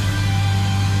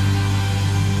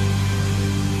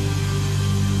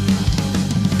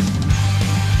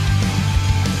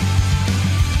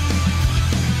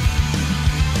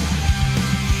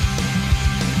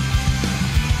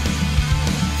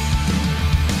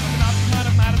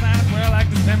 Where I like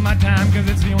to spend my time, cause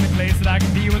it's the only place that I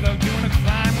can be without doing a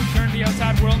crime. We turn the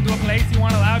outside world into a place you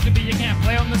aren't allowed to be. You can't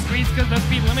play on the streets cause the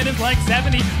speed limit is like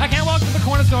 70. I can't walk to the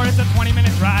corner store, it's a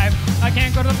 20-minute drive. I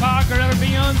can't go to the park or ever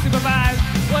be unsupervised.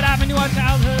 What happened to our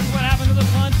childhoods? What happened to the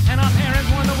fun? And our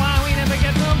parents wonder why we never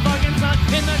get some fucking sun.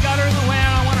 In the gutter, in the way,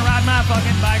 I wanna ride my my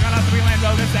fucking bike on a 3-lane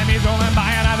road. The semis rolling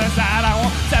by on either side. I want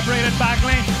separated bike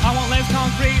lane. I want less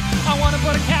concrete. I want to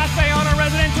put a cafe on a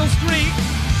residential street.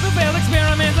 The failed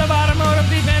experiments of automotive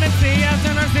dependency has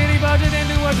turned our city budget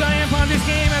into a giant Ponzi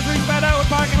scheme as we spread out with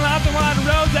parking lots and wide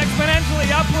roads exponentially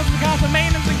upwards the cost of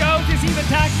maintenance and goes. You see the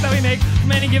taxes that we make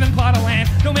from any given plot of land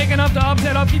don't make enough to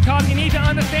offset upkeep costs. You need to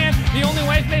understand the only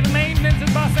way to pay the maintenance is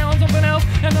by selling something else,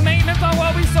 and the maintenance on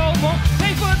what we sold won't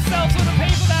pay for itself. So to pay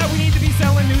for that, we need to be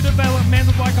selling new developments.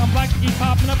 That's why complexity keeps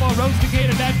popping up all roads to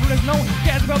cater that for us. No one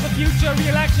cares about the future.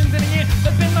 Re-elections in a year.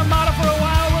 That's been the motto for a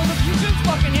while. Well, the future's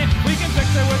fucking here. We can fix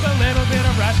it with a little bit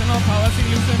of rational policy.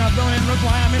 Loosen up zoning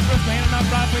requirements, restraining up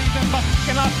right where you can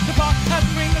fucking lock the park. That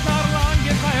green is not alarm.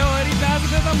 Give priority passes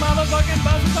to the motherfucking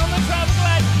buses on the traffic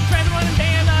light. Trains running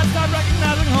day and night. Start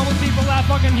recognizing homeless people have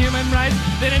fucking human rights.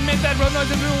 They admit that road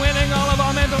noise is ruining all of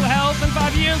our mental health. In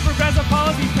 5 years, progressive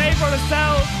policies pay for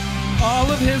itself. All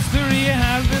of history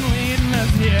has been leading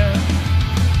us here,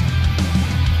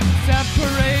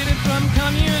 separated from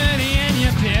community and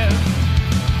your peers.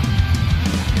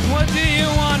 What do you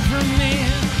want from me?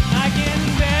 I can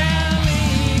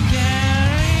barely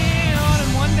carry on.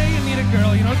 And one day you meet a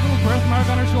girl, you know, it's a little birthmark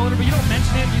on her shoulder, but you don't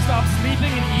mention it. You stop sleeping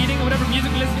and eating or whatever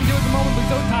music you're listening to at the moment, but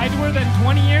so tied to her that in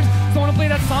 20 years, someone will play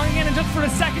that song again, and just for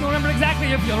a second, remember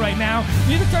exactly how you feel right now.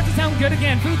 Music starts to sound good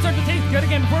again. Food starts to taste good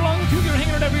again. Before long, the two of you are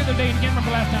hanging out every other day, and you can't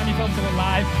remember the last time you felt so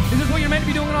alive. Is this what you're meant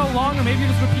to be doing all along, or maybe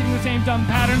you're just repeating the same dumb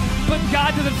pattern? But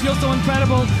God, does it feel so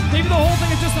incredible? Maybe the whole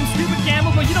thing is just some stupid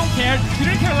gamble, but you don't care.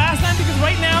 You didn't care last time because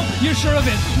right now, you're sure of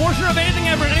it. More sure of anything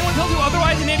ever. And anyone tells you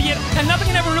otherwise, an idiot. And nothing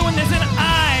can ever ruin this, and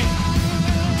I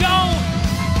don't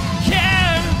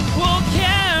care. We'll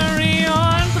carry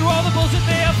on through all the bullshit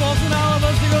they have forcing all of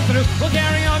us to go through. We'll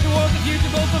carry on towards the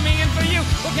future, both for me and for you.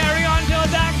 We'll carry on till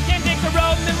Dax can't take the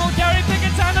road, and then we'll carry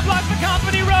pickets on to block the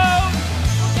company road.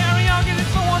 We'll carry on because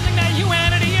it's the one thing that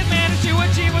humanity has managed to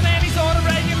achieve with any sort of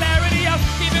regularity. I'll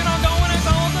keep it on going as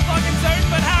almost a fucking certain,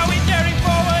 but how we carry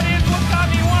forward is what's got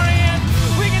me worrying.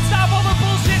 We can stop all the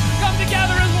bullshit, come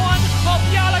together as one. Halt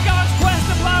the oligarch's quest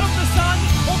to blot out the sun.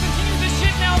 We'll continue this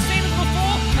shit now, same as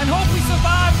before, and hope we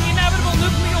survive the inevitable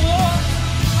nuclear war.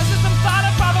 A system thought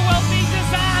up by the wealthy,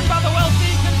 designed by the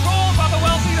wealthy, controlled by the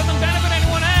wealthy, doesn't benefit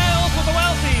anyone else but the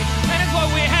wealthy. And it's what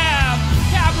we have.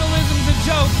 Capitalism's a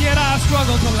joke, yet I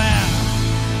struggle to laugh.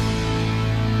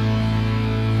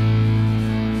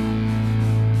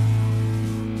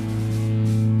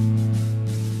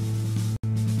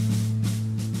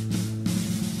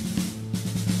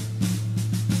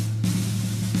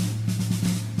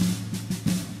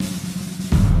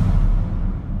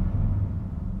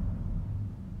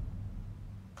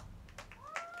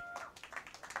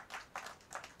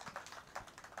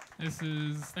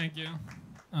 Thank you.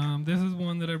 This is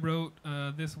one that I wrote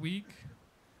this week.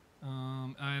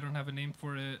 I don't have a name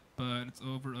for it, but it's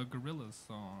over a Gorillaz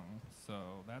song,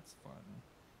 so that's fun.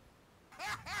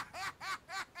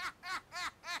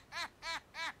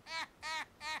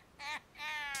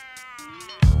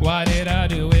 Why did I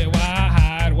do it? Why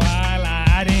hide? Why lie?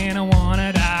 I didn't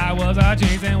wanna die. Was I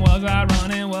chasing? Was I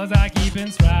running? Was I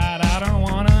keeping stride? I don't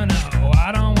wanna know.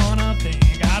 I don't wanna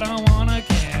think. I don't wanna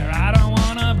care. I don't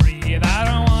wanna breathe. I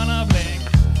don't wanna blink.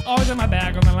 Always in my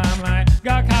back on the limelight.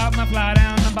 Got caught when I fly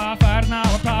down the bar fight. Now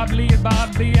I probably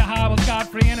about to be a high. Was scot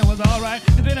free and it was alright.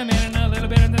 It's been a minute and a little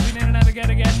bit, and then we didn't ever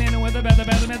getting in with the better,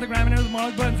 the grammar. It was more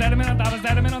like putting sediment on top of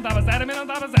sediment on top of sediment on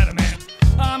top of sediment.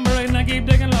 I'm buried and I keep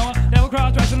digging lower. Devil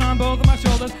cross dressing on both of my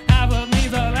shoulders. Half of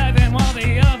me's alive and while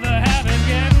the other half is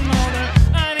getting older.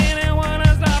 I didn't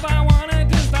wanna stop, I wanted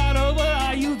to start over.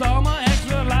 I used all my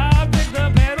extra life, picked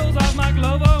the petals off my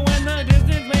clover when the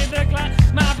distance made the climb.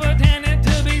 My pretending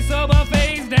to be sober,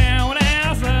 face down,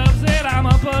 ass up, said I'm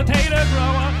a potato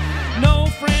grower. No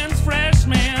friends,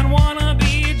 freshman, wanna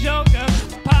be a joker.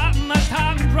 Pop my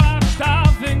top and dropped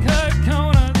off and cut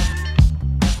corners.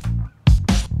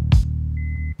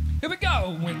 Here we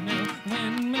go! Windmill,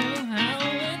 windmill, how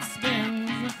it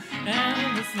spins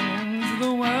ever since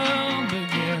the world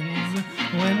begins.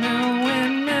 Windmill,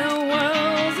 windmill,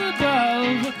 worlds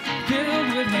above,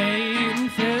 filled with hate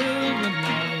and filled with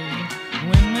love.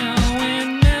 Windmill,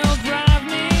 windmill, drive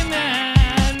me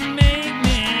mad, make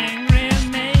me angry,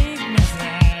 make me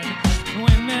sad.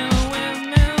 Windmill,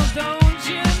 windmill, don't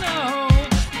you know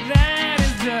that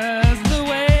is just the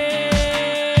way.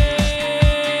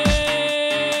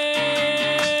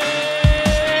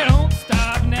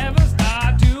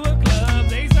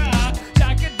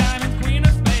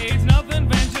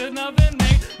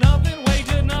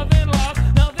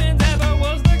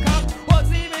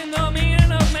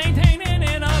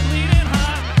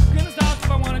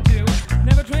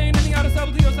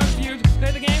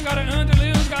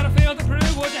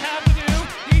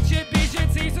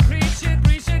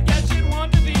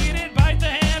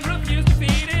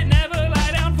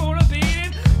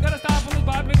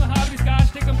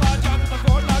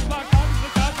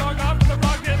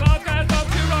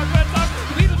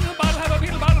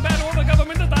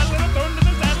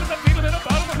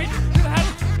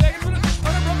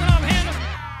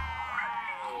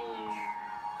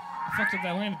 octaves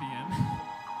I went at the end.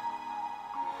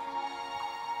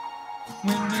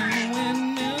 Windmill,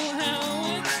 windmill,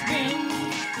 how it spins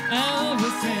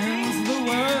ever since the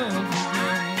world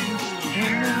began.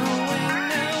 Windmill,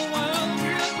 windmill, world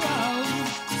of love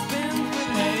spins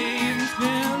with hate and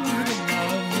spins with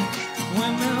love.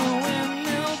 Windmill,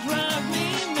 windmill, drive me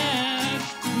mad,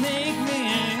 make me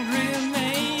angry,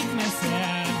 make me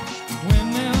sad.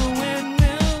 Windmill,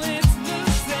 windmill, it's the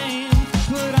same.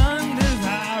 Put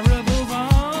undesirables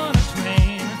on a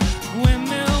train.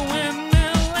 Windmill,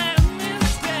 windmill, let me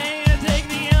stay. Take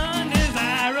the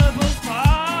undesirables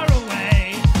far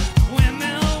away.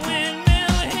 Windmill,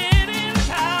 windmill, hidden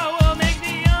power. Make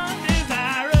the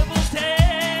undesirables stay.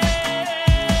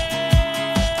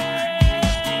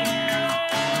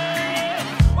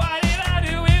 Why did I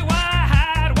do it? Why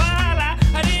hide? Why lie?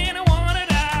 I didn't wanna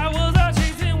die. Was I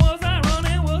chasing? Was I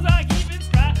running? Was I keeping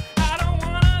stride? I don't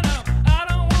wanna know. I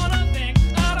don't wanna think.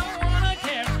 I don't wanna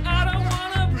care. I don't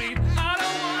wanna breathe. I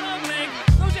don't wanna blink.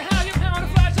 Don't you have your power to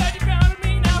flashlight? You grounded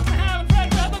me now from having fresh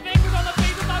breath of fingers on the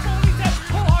faces. My only step.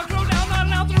 Whole hog throw down, not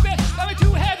an ounce of regret. Got me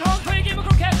two hedgehogs playing a game of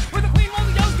croquet with the queen ones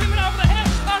and yells screaming over the head.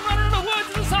 I'm running in the woods.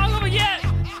 Is the song over yet?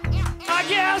 I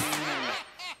guess.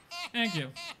 Thank you.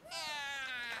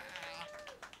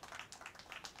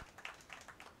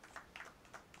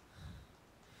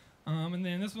 And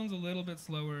then this one's a little bit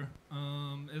slower.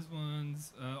 This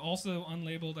one's also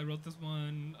unlabeled. I wrote this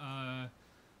one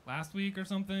last week or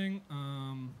something,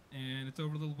 and it's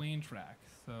over Lil Wayne track.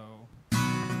 So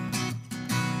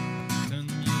turn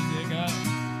the music up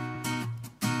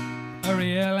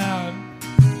real loud.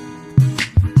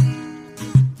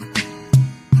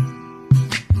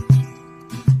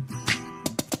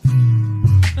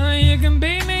 You can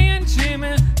beat me and cheat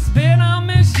me, spit on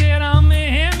me, shit on me,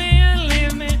 hit me and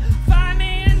leave me, fight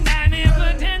me and dine me,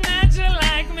 pretend that you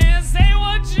like me, say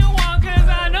what you want, 'cause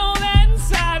I know that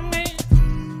inside me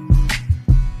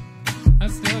I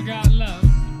still got love.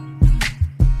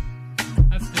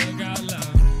 I still got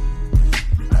love.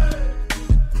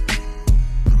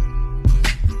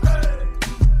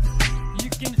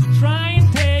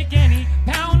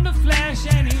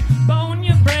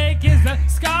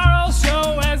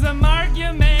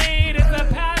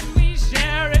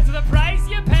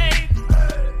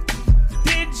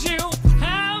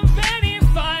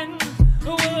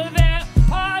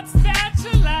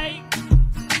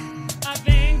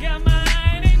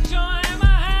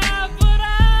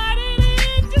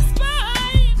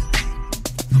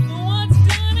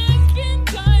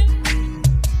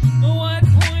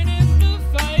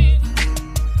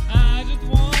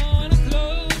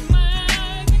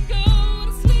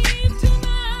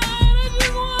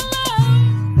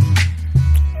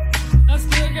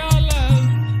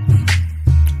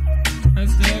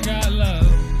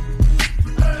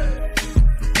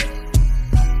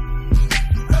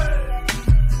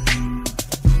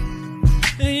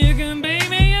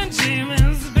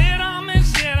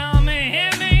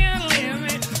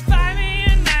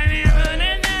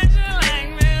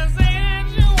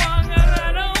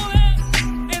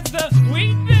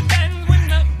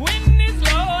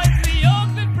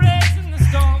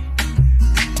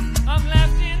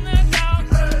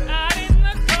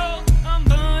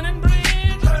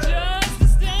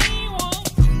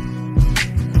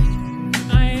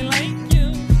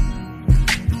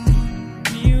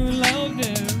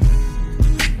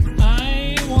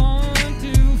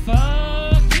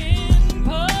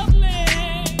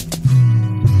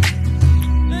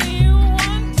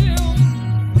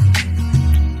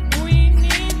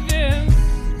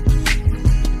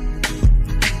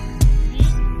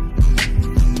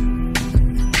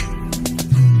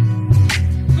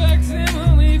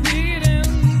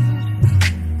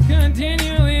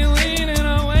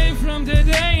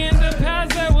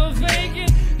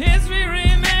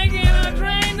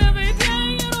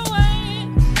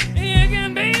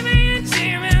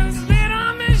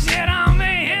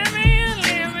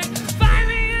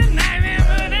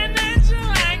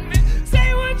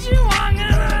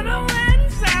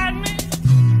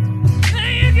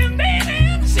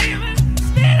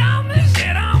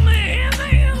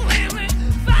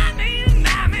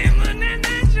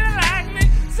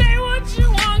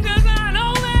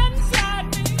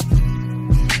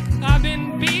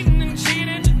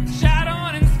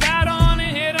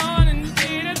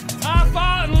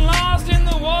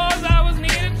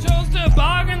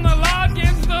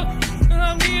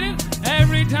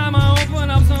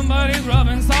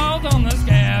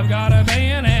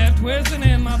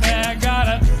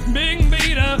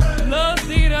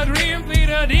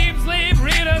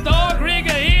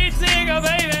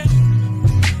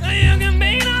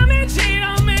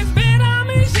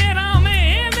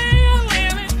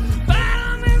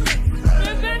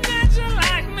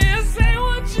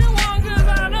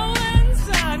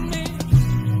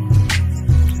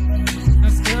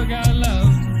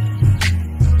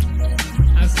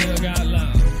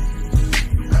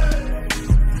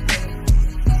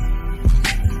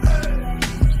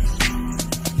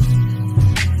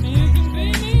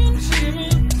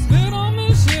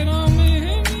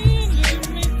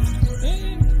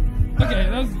 Okay,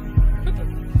 that was.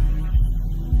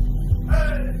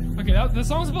 Okay, the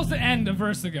song's supposed to end a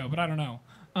verse ago, but I don't know.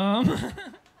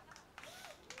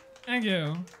 Thank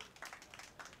you.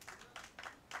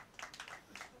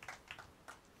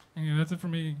 Thank you. That's it for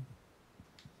me.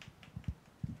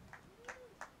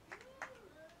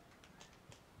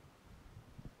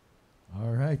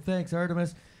 All right, thanks,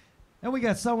 Artemis. And we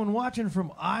got someone watching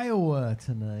from Iowa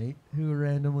tonight who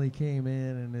randomly came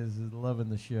in and is loving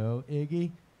the show.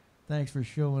 Iggy, thanks for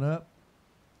showing up.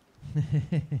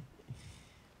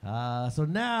 So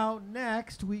now,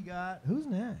 next, we got... Who's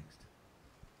next?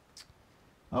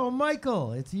 Oh,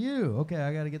 Michael, it's you. Okay,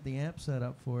 I got to get the amp set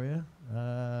up for you.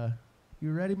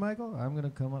 You ready, Michael? I'm going to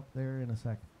come up there in a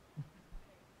second.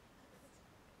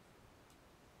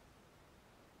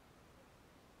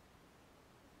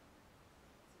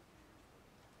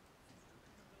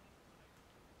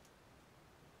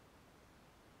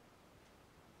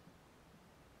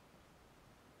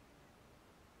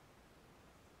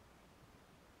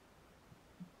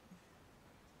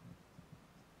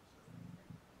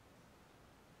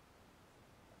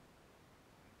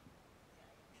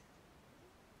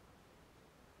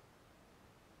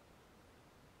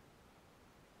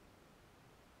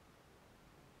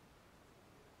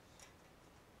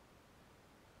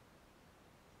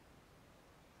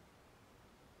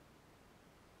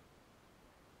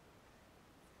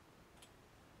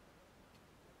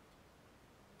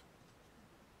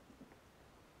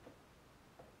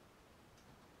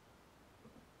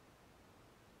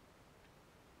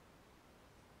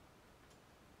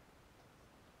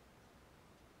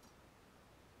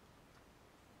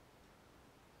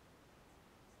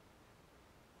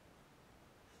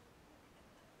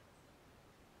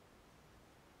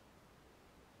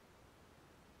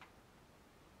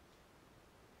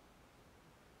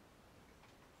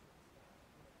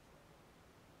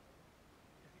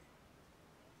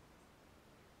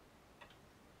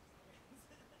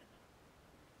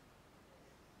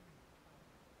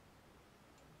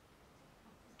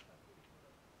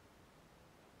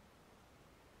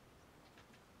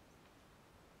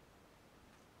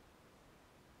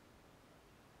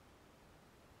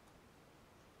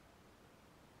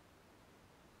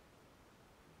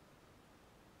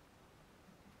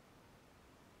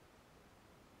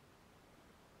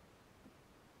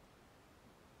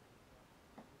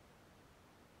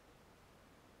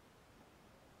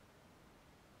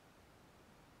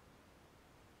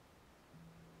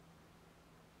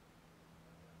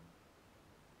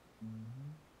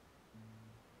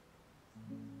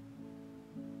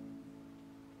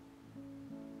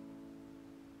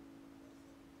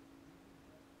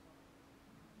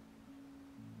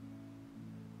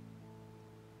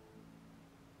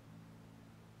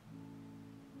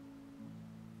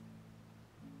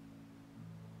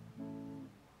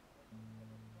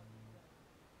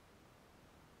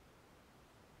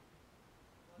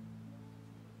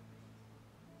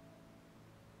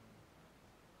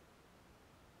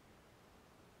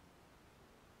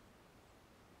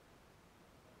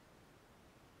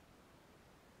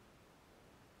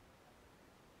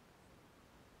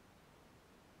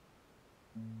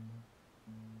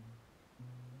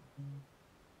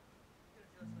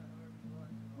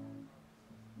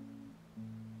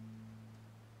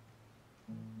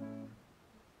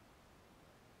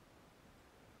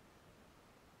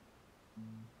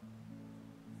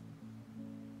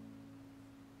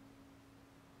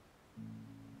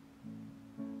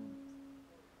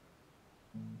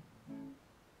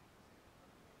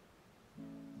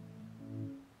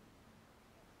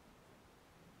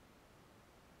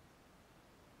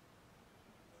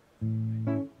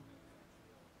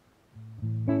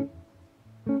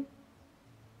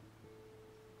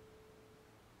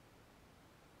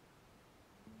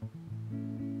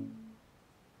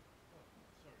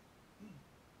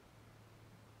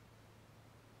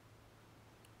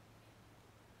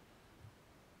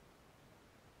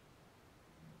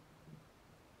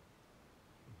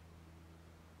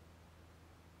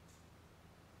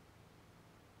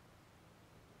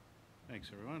 Thanks,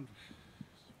 everyone.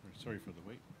 Sorry for the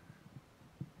wait.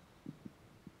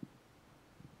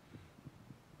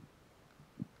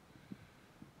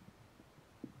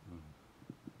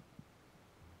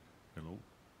 Hello.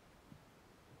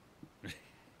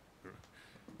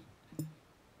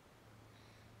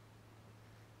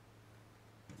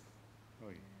 Oh,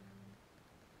 yeah.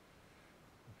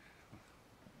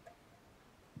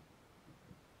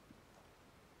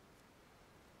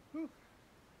 Whew.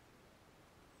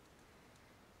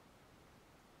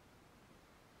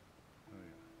 Oh,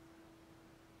 yeah.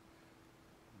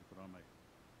 Put on my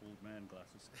old man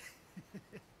glasses.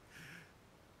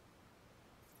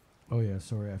 Oh yeah,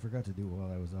 sorry, I forgot to do it while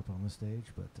I was up on the stage,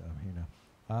 but I'm here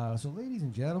now. So ladies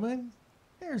and gentlemen,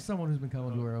 here's someone who's been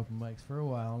coming to our open mics for a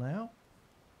while now.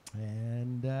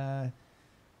 And yeah,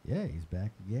 he's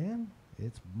back again.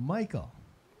 It's Michael.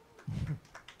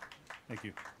 Thank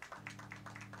you.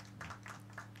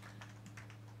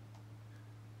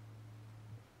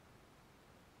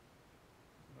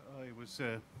 I was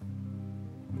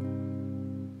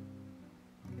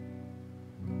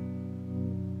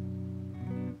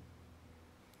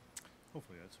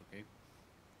hopefully that's okay.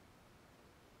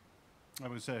 I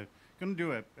was going to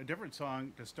do a different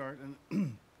song to start, and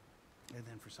and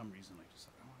then for some reason I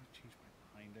decided I want to change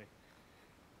my mind. I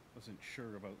wasn't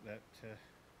sure about that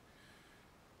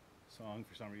song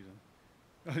for some reason.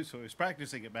 So I was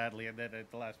practicing it badly, and then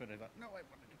at the last minute I thought, no, I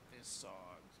want to do this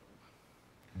song.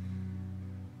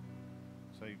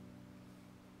 So it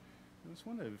was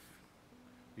one of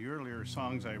the earlier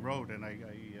songs I wrote, and I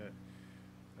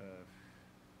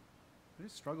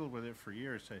just struggled with it for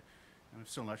years. I'm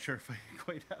still not sure if I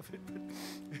quite have it, but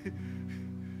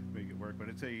make it work. But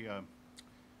it's a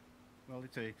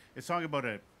it's a song about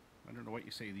I don't know what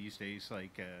you say these days,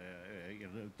 like you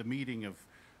know, the meeting of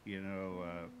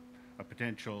a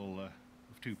potential of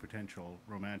two potential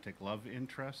romantic love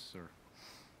interests, or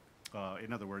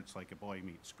in other words, like a boy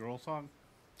meets girl song,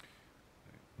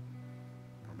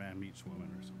 or man meets woman,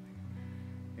 or something.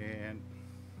 And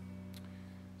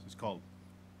so it's called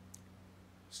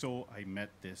 "So I Met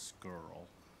This Girl."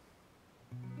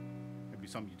 Maybe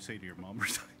something you'd say to your mom or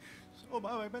something. "So,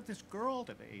 Mom, I met this girl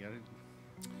today,"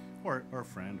 or a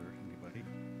friend or anybody.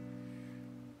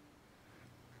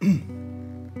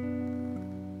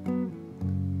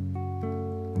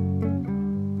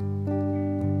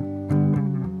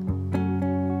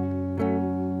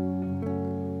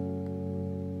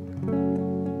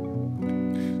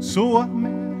 So I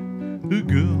met a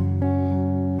girl.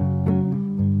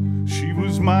 She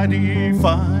was mighty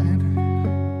fine,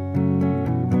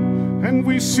 and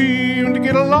we seemed to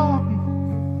get along.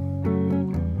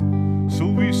 So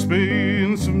we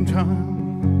spent some time,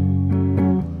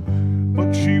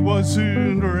 but she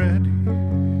wasn't ready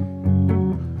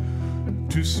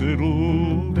to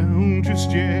settle down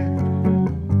just yet.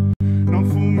 Not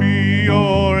for me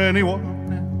or anyone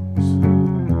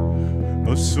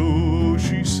else, so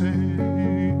she said.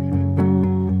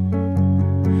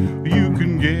 You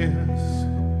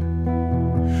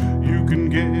can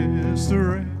guess the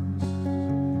rest.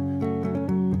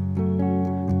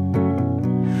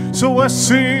 So I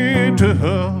said to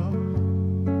her,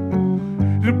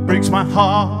 it breaks my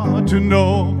heart to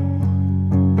know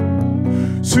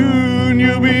soon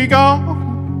you'll be gone,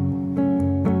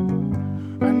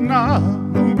 and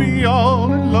I'll be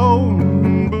all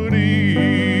alone. But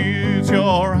it's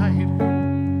your right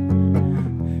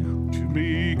to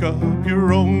make up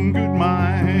your own good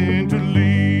mind, to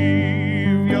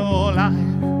live your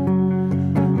life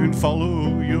and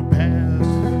follow your path.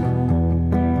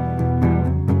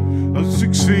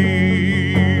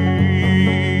 Succeed,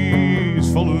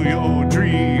 follow your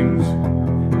dreams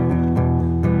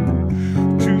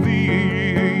to the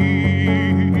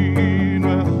end.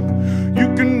 Well, you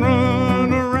can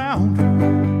run around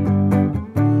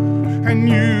and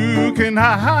you can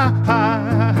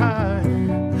hide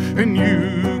and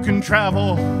you can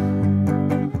travel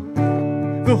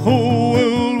the whole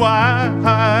world wide.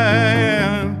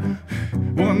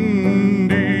 One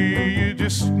day you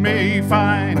just may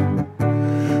find,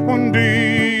 one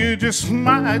day you just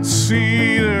might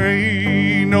see there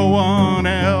ain't no one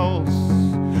else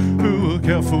who will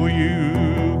care for you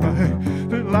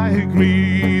like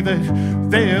me, that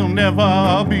there'll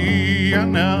never be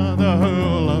another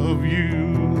love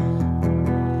you.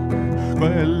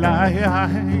 Well,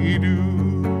 I do,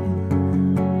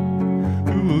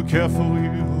 who will care for you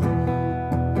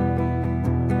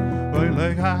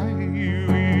like I do.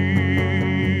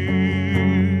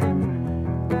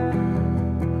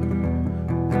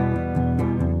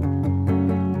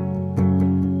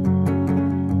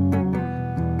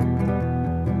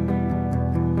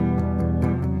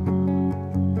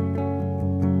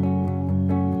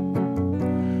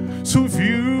 So if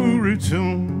you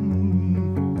return,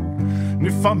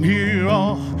 if I'm here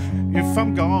or if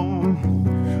I'm gone,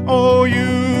 or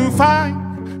you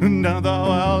find another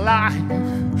life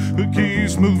that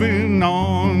keeps moving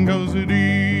on, 'cause it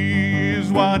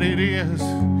is what it is,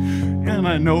 and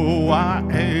I know I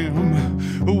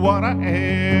am what I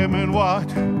am, and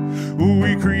what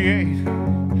we create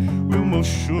will most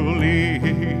surely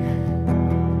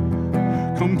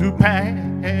come to pass.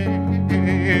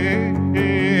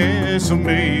 So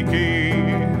make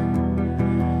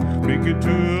it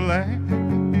to last.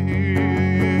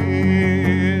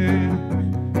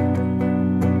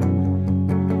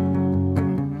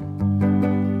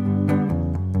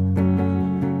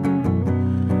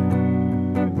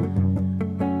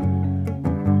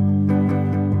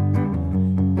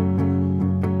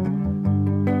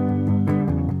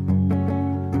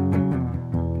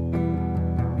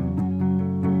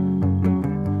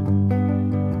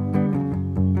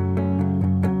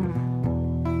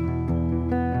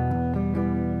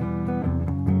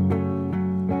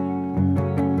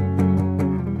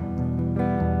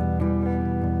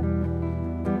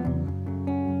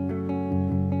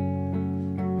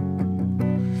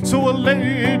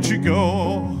 let you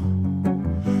go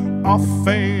off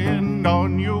and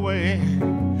on your way.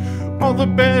 All the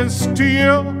best to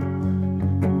you.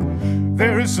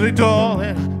 There is little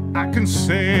that I can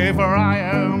say, for I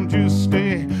am just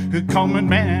a common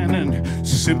man, and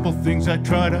simple things I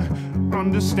try to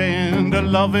understand. A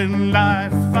loving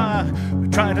life I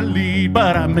try to lead,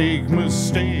 but I make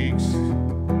mistakes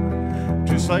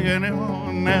just like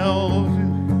anyone else.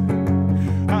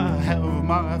 I have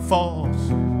my faults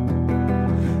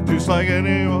just like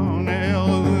anyone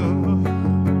else.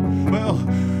 Well,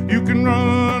 you can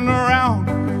run around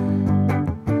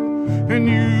and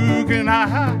you can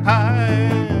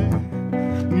hide,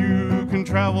 you can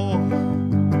travel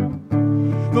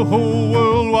the whole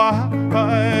world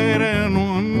wide, and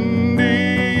one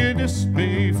day you just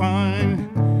may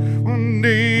find, one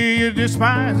day you just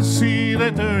might see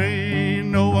that there ain't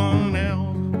no one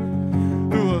else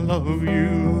who will love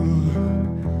you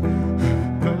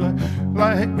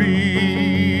like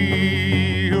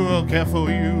me, who will care for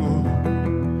you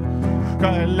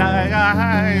like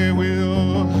I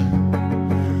will,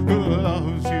 who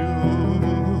loves you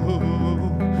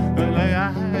like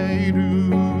I do.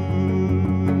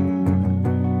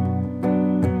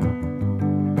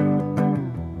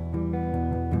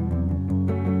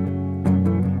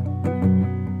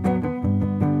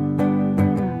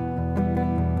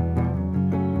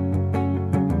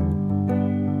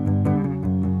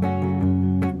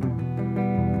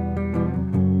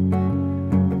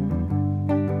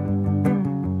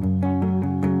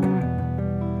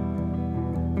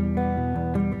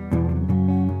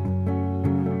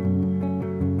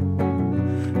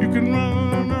 You can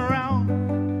run around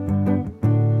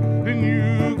and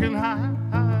you can hide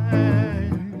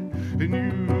and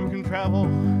you can travel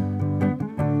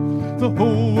the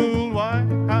whole world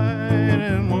wide,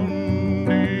 and one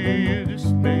day you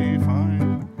just may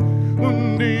find,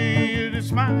 one day you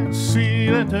just might see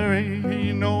that there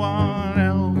ain't no one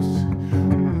else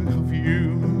of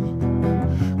you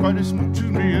quite as much as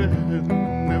me.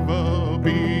 There'll never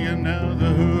be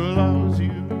another who loves you.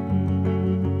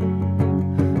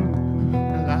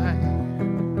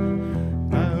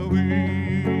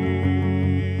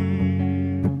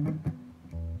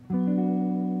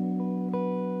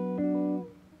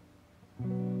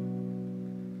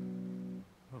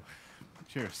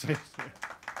 Cheers.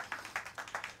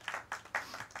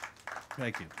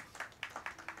 Thank you.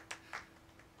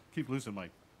 Keep losing my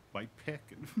pick.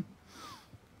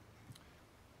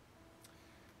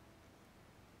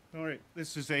 All right,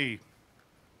 this is a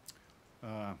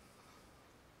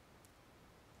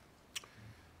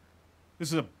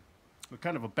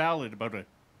kind of a ballad about a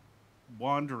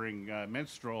wandering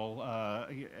minstrel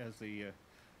as they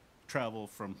travel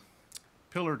from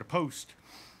pillar to post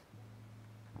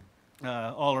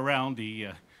all around the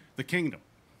kingdom,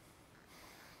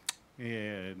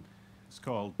 and it's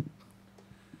called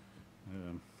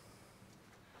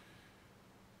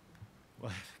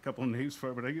well, a couple of names for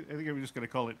it, but I think I'm just going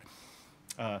to call it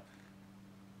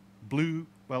Blue.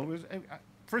 Well, it was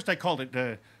first I called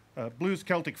it Blues,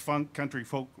 Celtic, Funk, Country,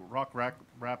 Folk, Rock,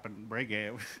 Rap, and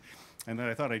Reggae, and then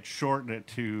I thought I'd shorten it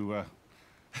to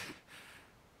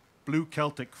Blue,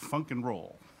 Celtic, Funk, and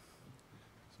Roll.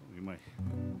 So we might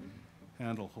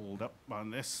handle hold up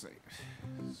on this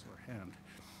sore hand.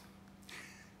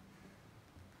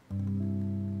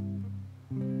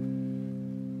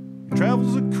 He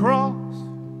travels across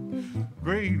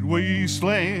great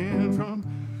wasteland from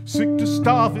sick to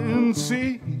starving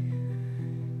sea,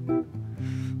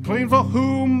 playing for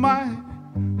whom I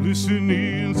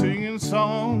listening, singing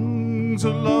songs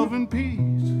of love and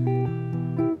peace,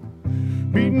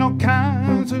 meeting all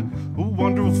kinds of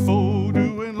wonderful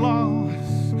doing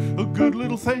lots of good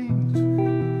little things.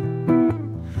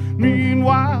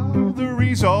 Meanwhile, the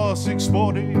resource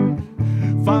exported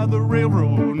via the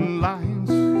railroad lines,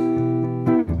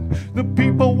 the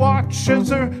people watch as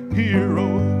their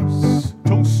heroes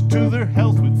toast to their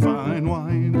health with fine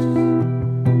wines.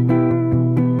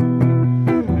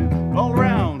 And all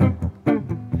around, we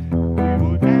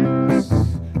would dance,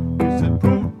 it's a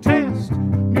protest,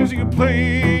 music would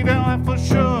play down for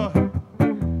sure.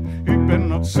 He better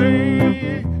not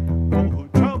say, oh,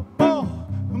 trouble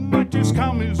might just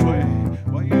come his way.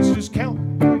 Why, it's just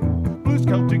blues,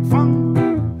 Celtic, funk,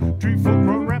 tree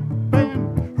folk, rap,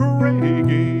 and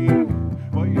reggae.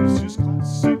 Why, it's just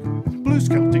classic blues,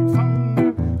 Celtic,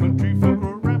 funk, country folk,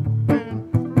 rap,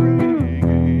 and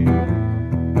reggae.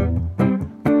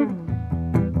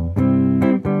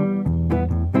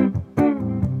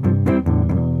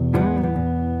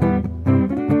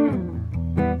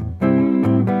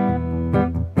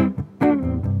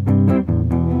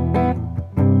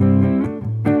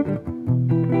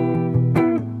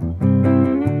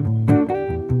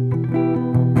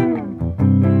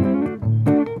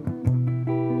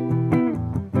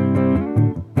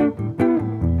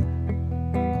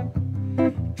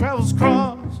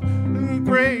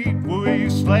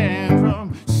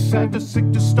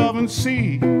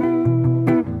 sea.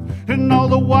 And all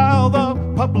the while the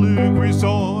public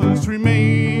resource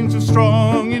remains a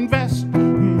strong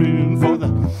investment for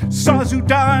the stars who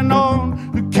dine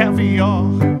on the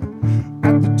caviar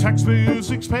at the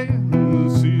taxpayers'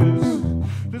 expenses.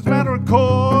 As a matter of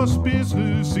course,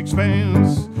 business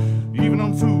expands, even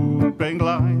on food bank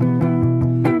line.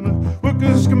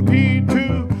 Workers compete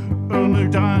to earn their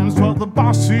dimes while the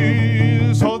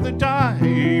bosses hold the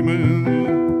diamond.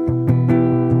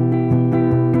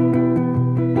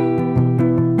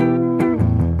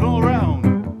 All around,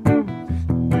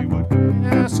 they would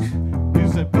ask,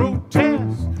 is that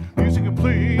protest music a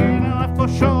play? Now for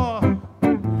sure,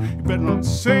 you better not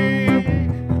say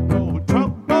no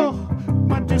trouble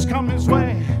might just come his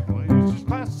way. Well, it's just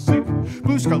classic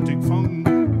blues Celtic funk,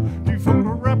 folk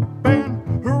rap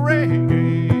and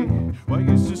reggae. Why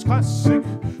is this classic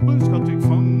blues Celtic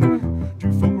funk,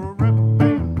 folk rap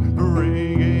and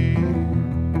reggae?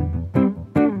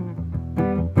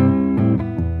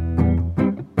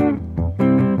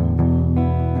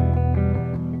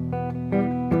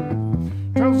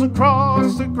 Trails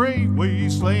across the great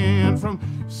wasteland from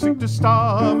sick to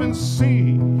starving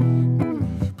sea,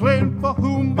 playing for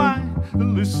whom I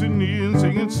listen in,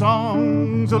 singing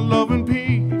songs of love and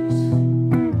peace.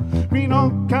 Mean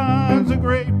all kinds of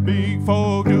great big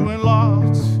folk doing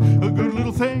lots of good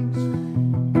little things.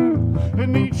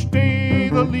 And each day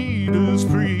the leaders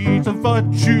preach the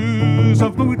virtues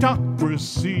of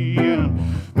plutocracy. And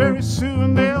very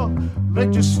soon they'll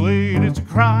legislate it's a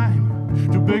crime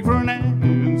to beg for an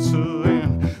answer.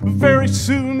 And very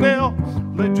soon they'll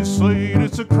legislate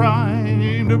it's a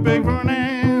crime to beg for an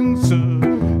answer.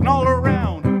 And all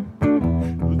around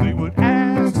they would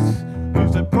ask,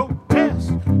 is that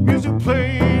protest music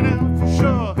playing? And for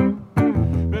sure,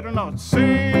 better not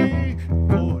say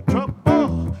more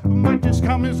trouble might just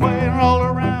come his way. And all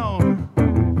around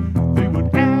they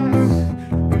would ask,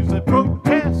 is that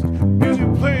protest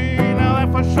music playing? Now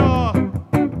that for sure,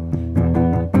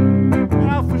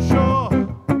 now for sure,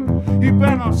 you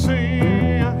better not say.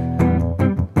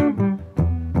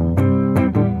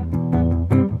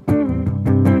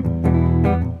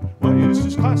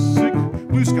 Classic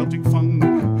blues Celtic funk,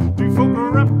 do folk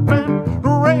rap and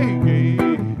reggae.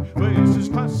 Well, this is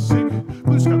classic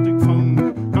blues Celtic funk,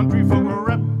 country folk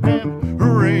rap and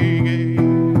reggae.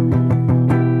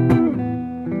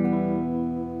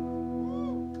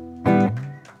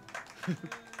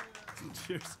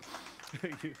 Cheers.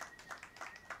 Thank you.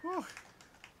 Whew.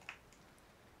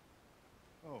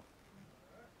 Oh,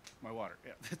 my water.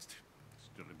 Yeah, that's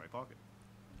still in my pocket.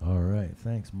 All right.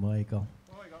 Thanks, Michael.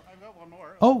 I've got one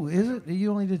more. Oh, is it?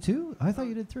 You only did two? I thought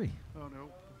you did three. Oh, no.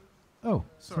 Oh,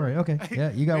 sorry. Okay.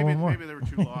 Yeah, you got maybe, one more. Maybe they were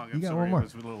too long. You I'm got sorry, one more. It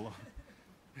was a little long.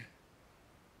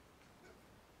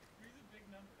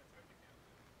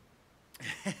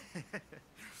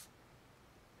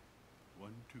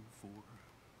 One, two, four.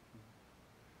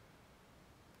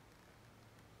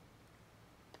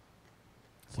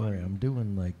 Sorry, I'm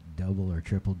doing like double or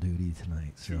triple duty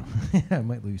tonight, so I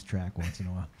might lose track once in a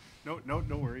while. No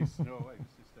worries. No,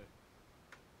 it's just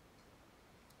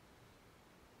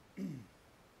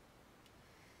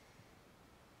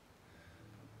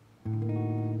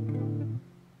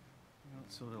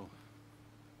it's a little.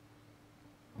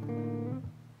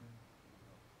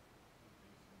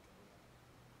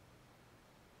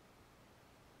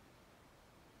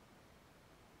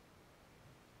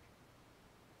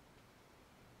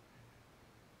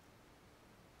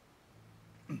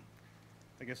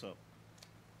 I guess I'll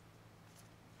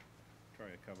try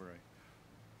a cover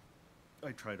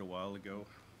I tried a while ago.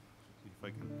 See if I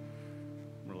can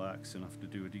relax enough to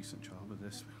do a decent job of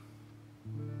this.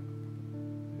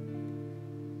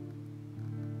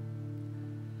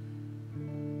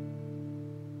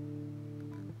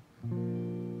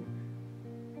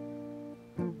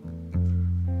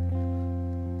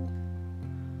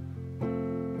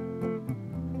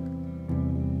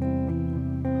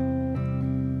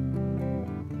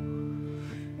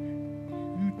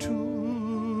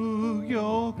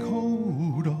 Your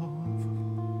coat off,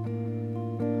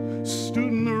 stood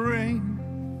in the rain.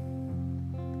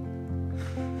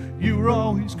 You were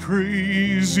always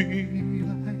crazy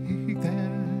like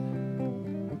that,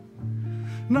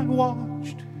 and I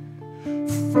watched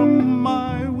from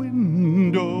my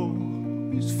window.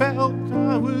 Always felt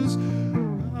I was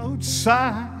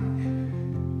outside,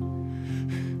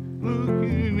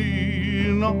 looking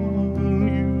in on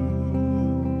you.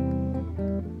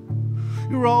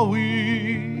 You're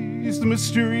always the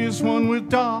mysterious one with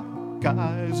dark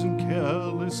eyes and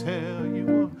careless hair. You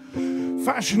were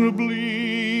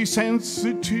fashionably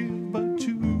sensitive but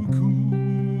too cool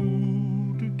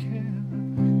to care.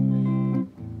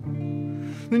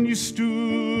 Then you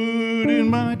stood in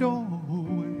my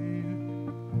doorway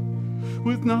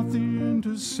with nothing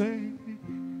to say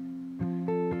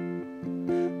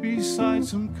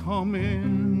besides some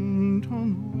comment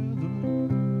on the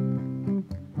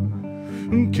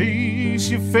weather. In case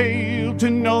you failed to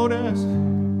notice,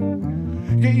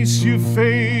 in case you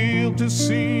failed to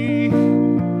see,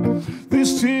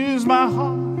 this is my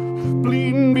heart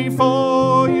bleeding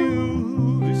before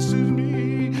you. This is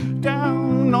me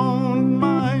down on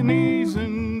my knees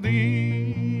in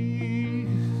these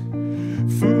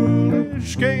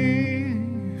foolish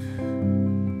games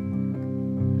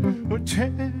are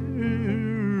tearing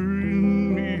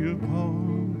me apart.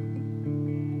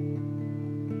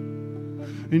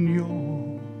 In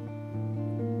your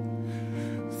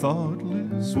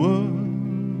thoughtless words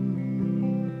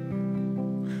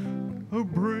are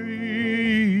breaking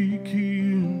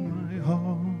my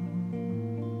heart.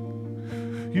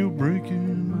 You're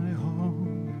breaking my heart.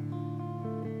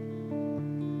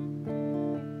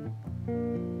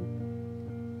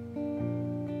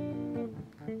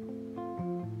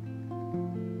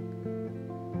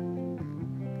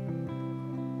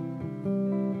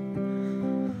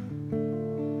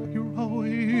 You're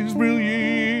always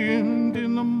brilliant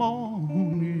in the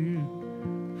morning,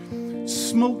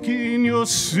 smoking your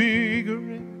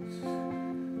cigarettes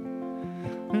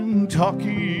and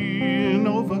talking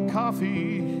over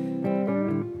coffee.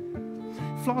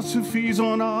 Philosophies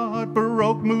on art,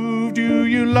 Baroque moved you.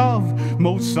 You love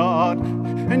Mozart,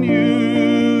 and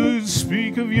you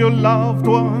speak of your loved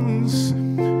ones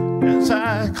as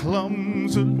I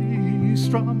clumsily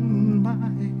strum my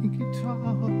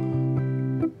guitar.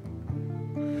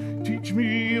 Teach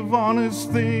me of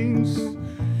honest things,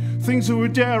 things that were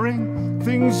daring,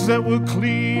 things that were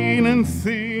clean, and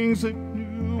things that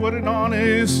knew what an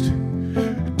honest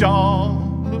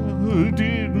dollar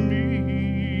did mean.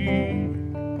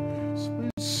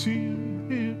 Seal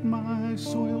hit my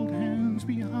soiled hands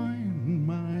behind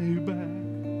my back.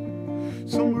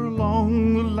 Somewhere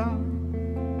along the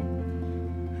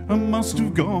line, I must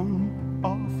have gone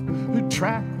off the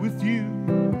track with you.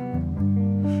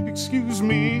 Excuse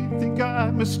me, think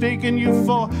I've mistaken you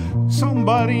for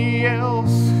somebody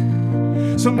else,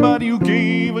 somebody who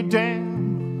gave a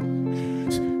damn,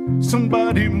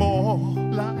 somebody more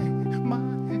like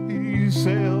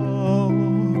myself.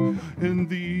 And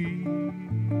these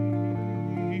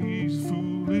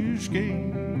foolish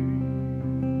games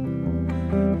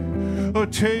are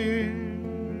tearing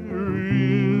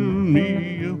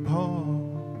me apart.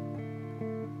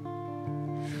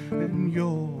 And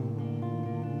your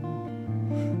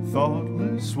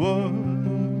thoughtless words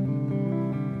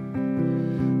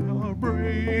are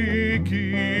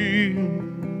breaking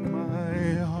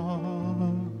my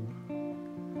heart.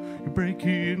 You're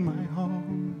breaking my heart.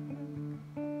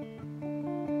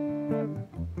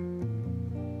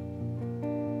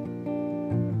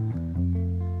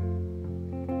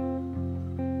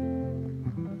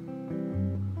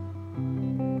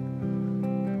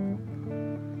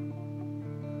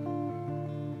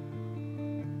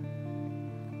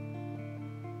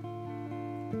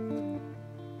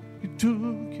 You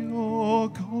took your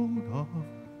coat off,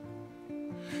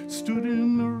 stood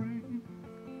in the rain.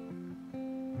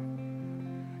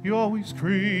 You're always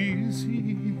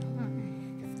crazy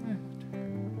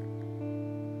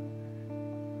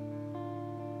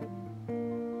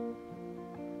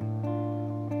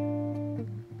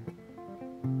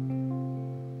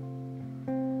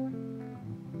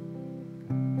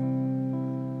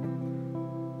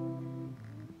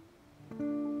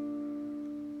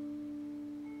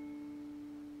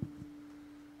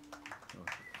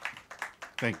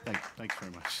like that. Thanks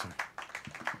very much, sir.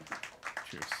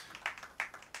 Cheers.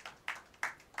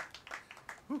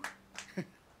 Whew.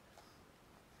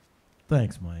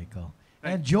 Thanks, Michael.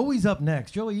 And Joey's up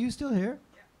next. Joey, you still here?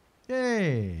 Yeah.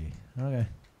 Yay. Okay.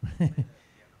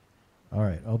 All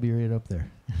right, I'll be right up there.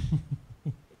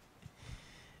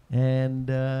 And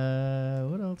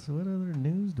what else? What other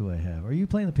news do I have? Are you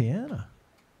playing the piano?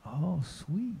 Oh,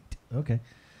 sweet. Okay.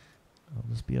 I'll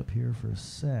just be up here for a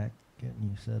sec, getting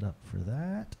you set up for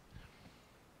that.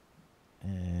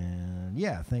 And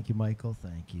yeah, thank you, Michael.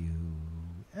 Thank you,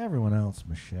 everyone else,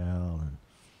 Michelle and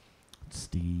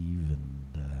Steve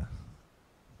and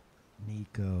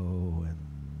Nico and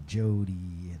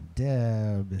Jody and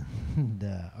Deb and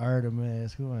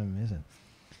Artemis. Who am I missing?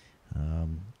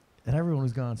 And everyone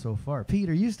who's gone so far. Pete,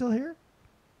 are you still here?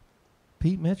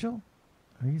 Pete Mitchell?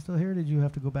 Are you still here? Or did you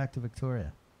have to go back to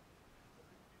Victoria?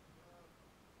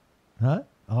 Huh?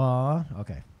 Oh,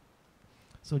 okay.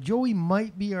 So Joey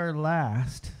might be our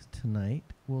last tonight.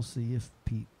 We'll see if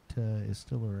Pete is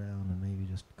still around and maybe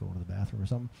just going to the bathroom or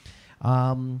something.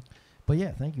 But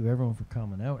yeah, thank you everyone for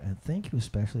coming out, and thank you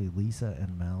especially Lisa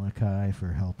and Malachi for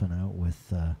helping out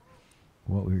with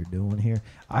what we were doing here.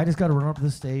 I just got to run up to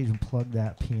the stage and plug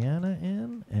that piano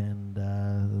in, and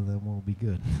then we'll be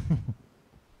good.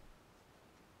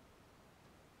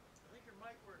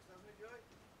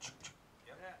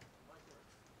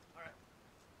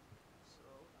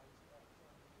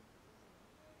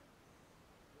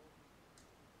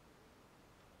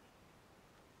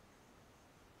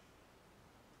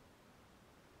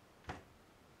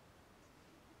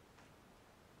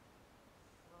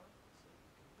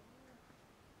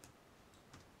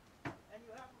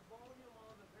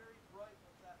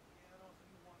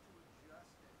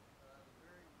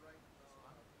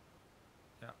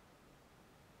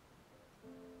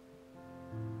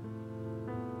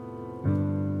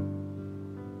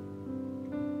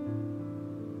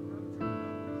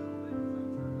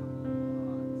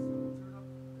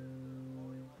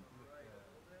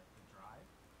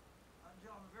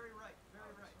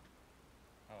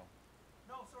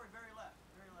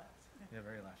 Yeah,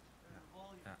 very left.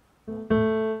 Yeah.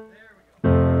 There we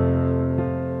go.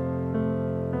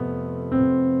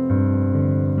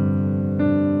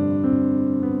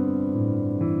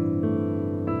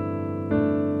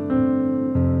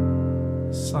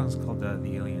 This song's called The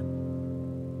Alien.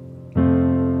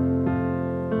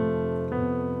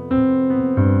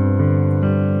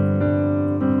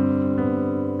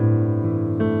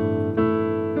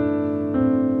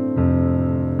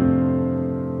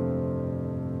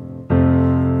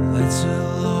 Lights are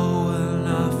low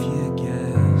enough, you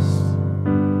guessed.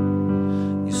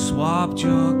 You swapped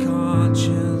your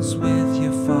conscience with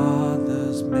your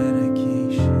father's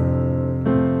medication.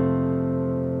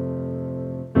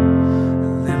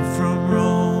 And then from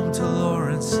Rome to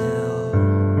Lawrence Hill,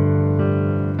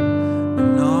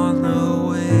 and on the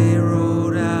way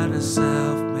wrote out a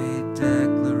self-made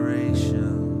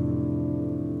declaration.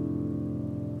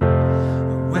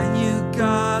 When you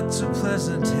got to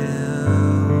Pleasant Hill,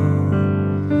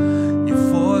 you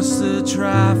forced the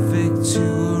traffic to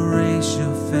erase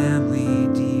your family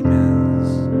demons,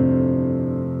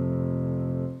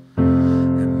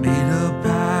 and made a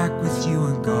pact with you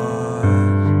and God.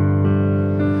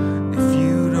 If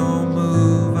you don't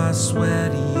move, I swear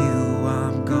to you,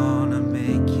 I'm gonna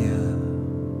make you.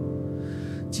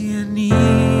 Do you need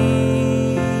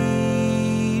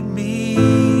me?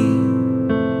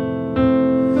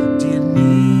 Do you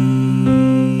need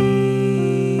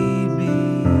me?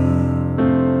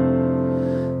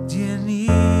 Do you need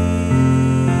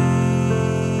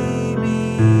me?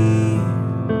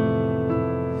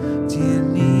 Do you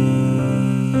need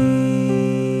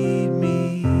me?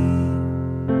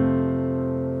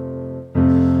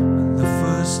 When the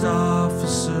first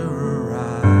officer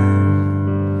arrived,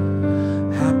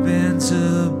 happened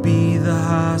to be the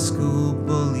high school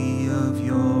bully of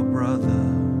your brother.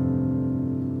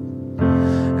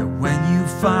 And when you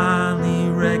finally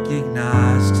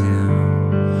recognized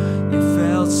him, you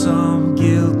felt some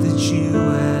guilt that you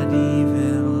had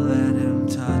even let him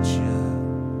touch you.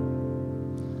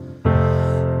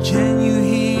 Can you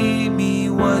hear me?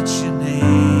 What's your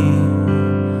name?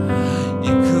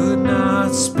 You could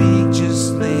not speak,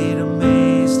 just laid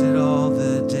amazed at all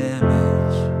the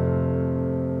damage.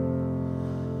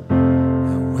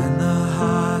 And when the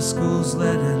high school's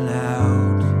letting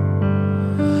out,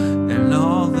 and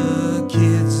all the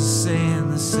kids are saying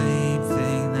the same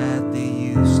thing that they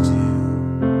used to.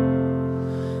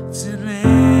 It's an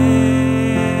alien.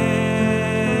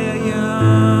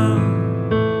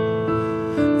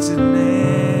 It's an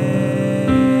alien.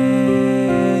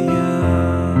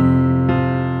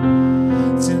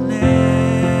 It's an alien.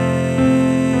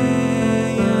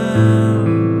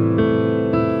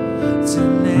 It's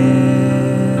an alien.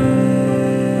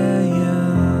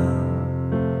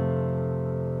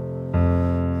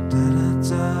 Da da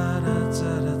da da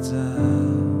da da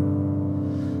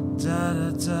da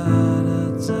da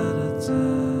da da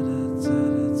da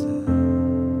da.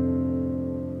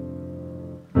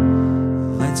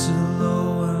 Lights are low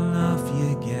enough,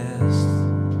 you guessed.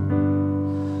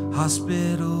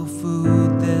 Hospital food,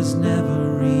 there's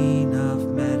never enough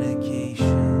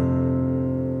medication.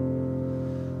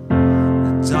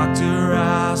 The doctor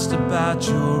asked about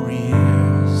your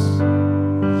ears.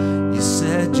 You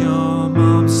said your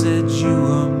mom said you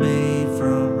were made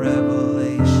from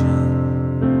revelation.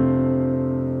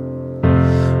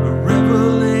 But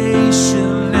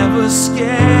revelation never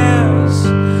scares.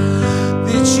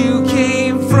 That you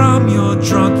came from your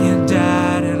drunken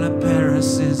dad and a pair of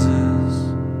scissors.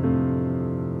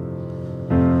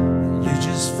 You're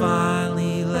just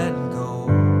finally letting go.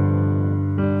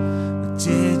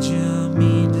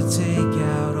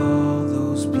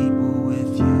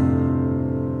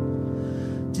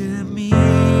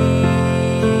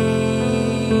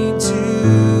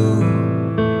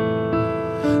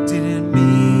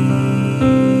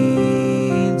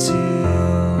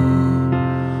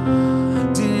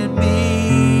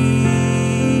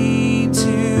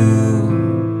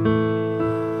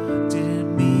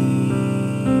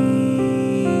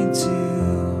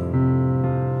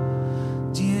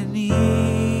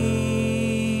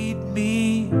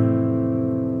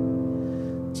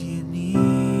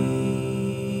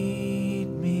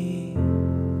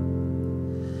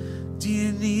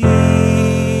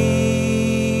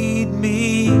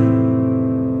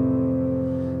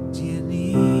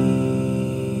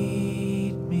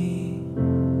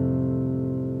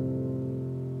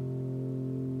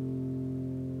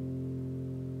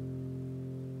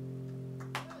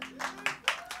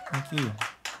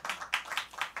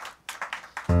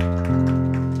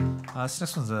 This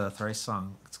next one's a thrice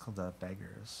song. It's called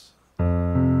Beggars.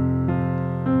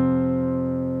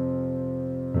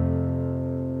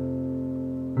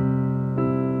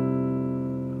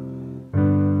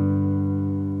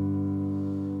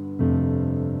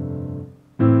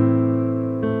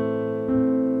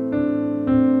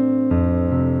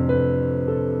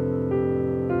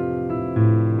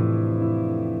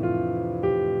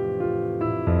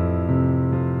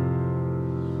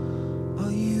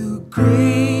 Are you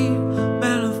great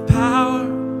men of power,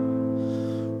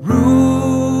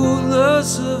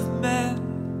 rulers of men,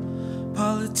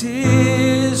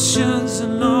 politicians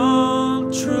and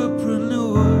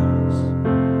entrepreneurs?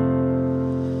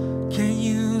 Can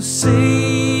you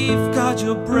safeguard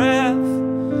your breath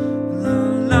in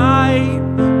the night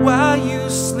while you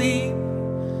sleep?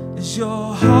 Is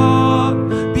your heart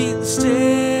beating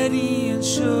steady and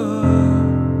sure?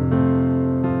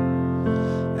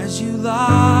 As you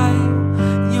lie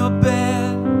in your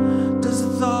bed, does a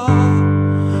thought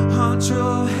haunt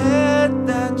your head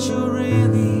that you're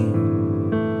really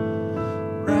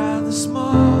rather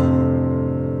small?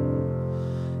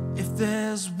 If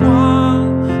there's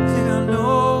one thing I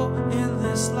know in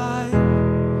this life,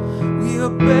 we are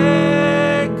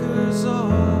beggars all.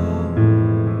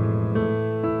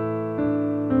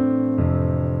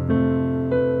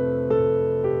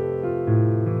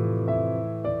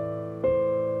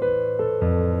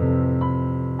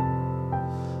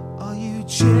 Are you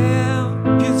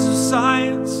champions of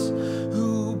science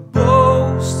who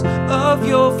boast of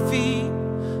your feet?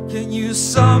 Can you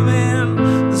summon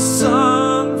the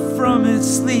sun from its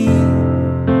sleep?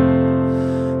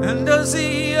 And does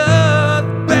the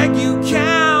earth beg you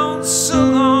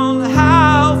counsel on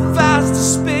how fast to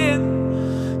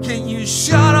spin? Can you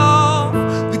shut off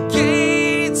the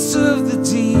gates of the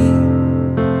deep?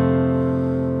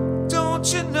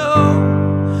 Don't you know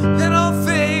that all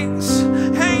things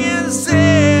hang as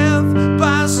if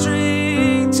by a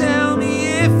string? Tell me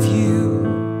if you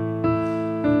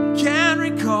can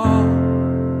recall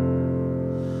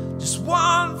just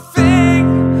one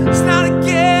thing. It's not a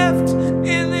gift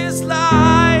in this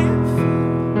life.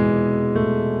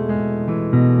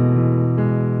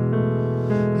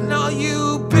 And all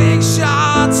you big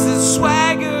shots that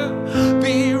swagger,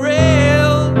 be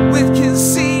railed with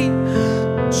conceit,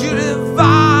 you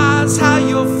devise how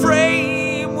your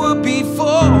frame would be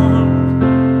formed.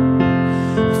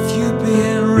 If you've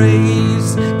been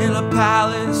raised in a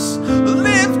palace,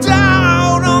 lived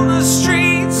out on the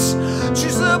streets,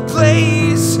 choose the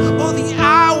place or the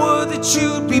hour that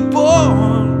you'd be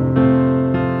born.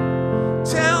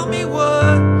 Tell me,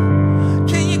 what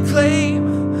can you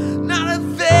claim? Not a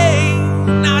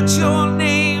thing, not your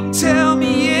name. Tell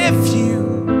me if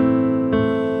you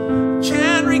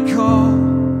can recall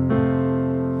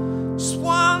just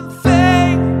one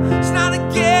thing. It's not a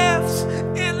gift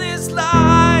in this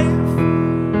life.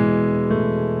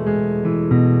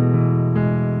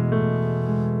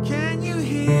 Can you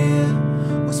hear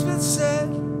what's been said?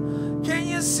 Can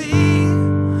you see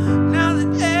now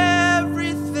that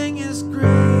everything is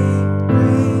great,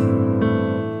 great?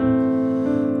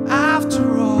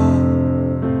 After all,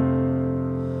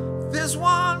 there's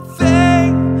one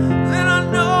thing that I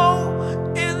know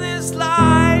in this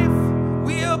life,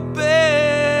 we are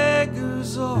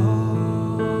beggars all.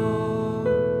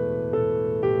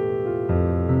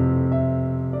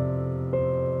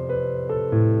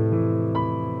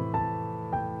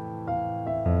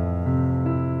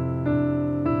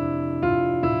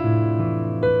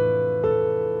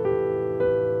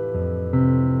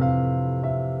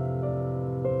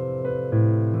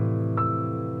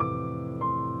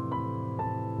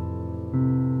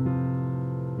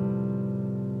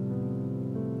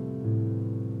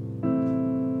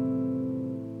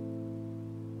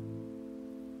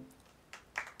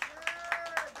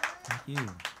 Thank you.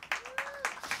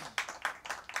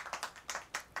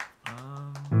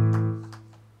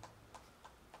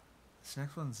 This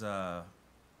next one's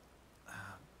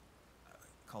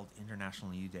called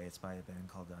International U Day. It's by a band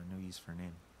called No Use for a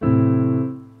Name.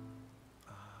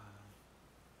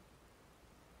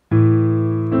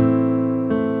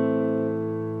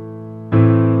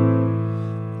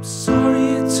 I'm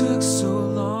sorry it took so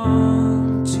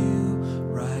long to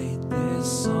write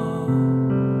this song,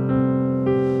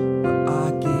 but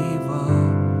I gave up.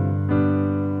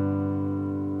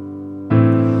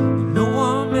 And no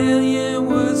 1,000,000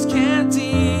 words can't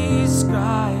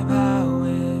describe how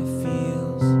it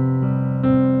feels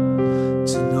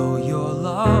to know you're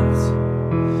loved.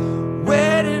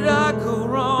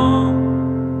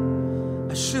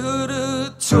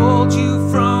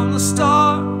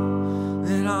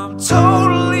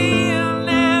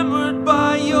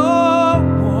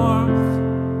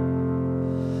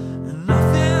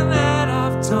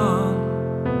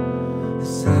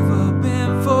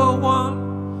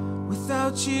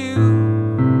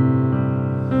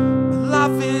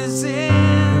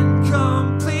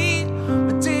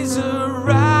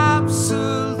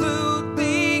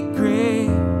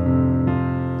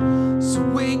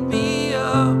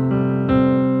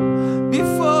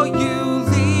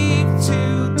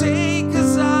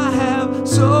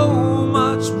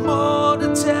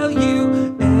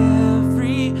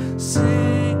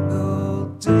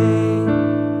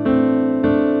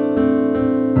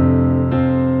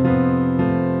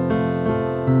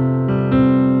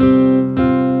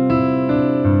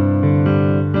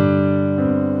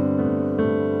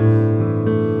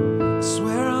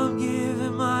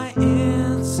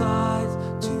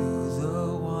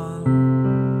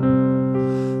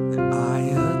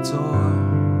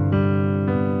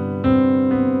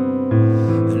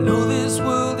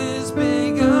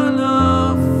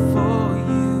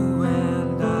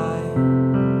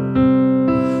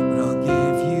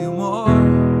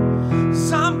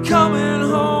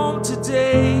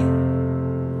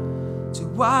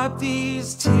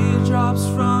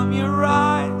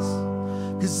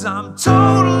 'cause I'm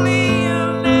totally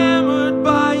enamored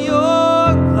by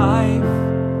your life.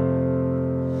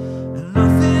 And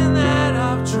nothing that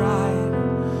I've tried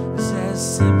is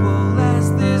as simple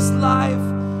as this life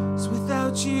is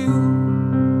without you.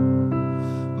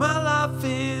 My life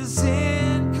is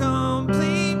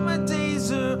incomplete, my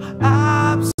days are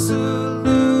absolutely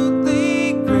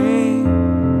gray.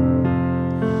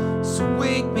 So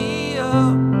wake me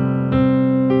up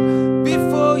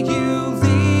before you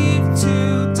leave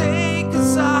today,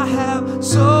 'cause I have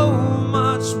so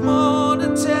much more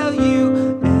to tell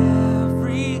you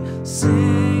every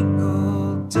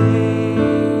single day.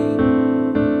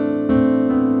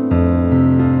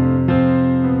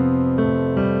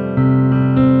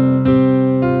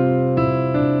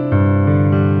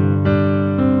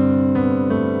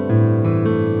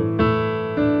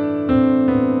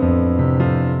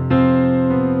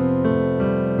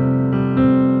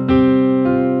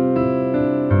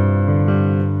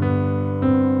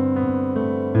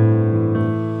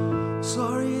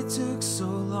 Sorry it took so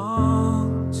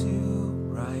long to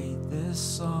write this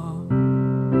song,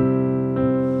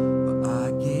 but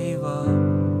I gave up.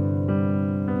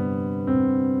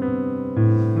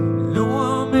 No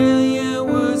 1,000,000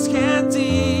 words can't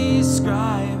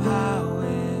describe how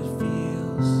it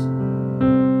feels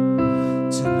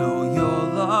to know you're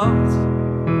loved.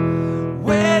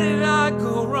 Where did I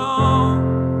go wrong?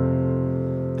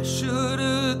 I should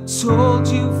have told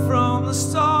you from the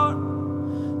start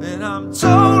that I'm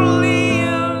totally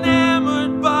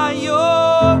enamored by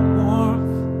your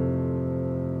warmth.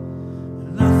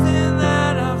 Nothing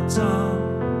that I've done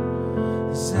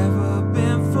has ever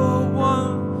been for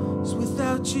once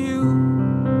without you.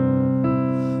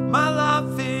 My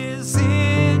life is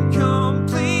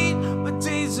incomplete, my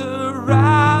days are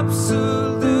absolutely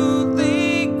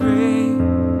gray.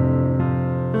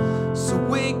 So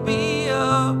wake me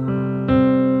up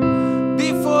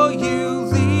before you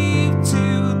leave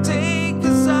today,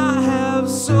 'cause I have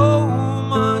so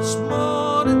much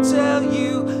more to tell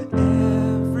you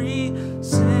every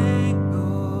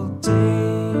single day.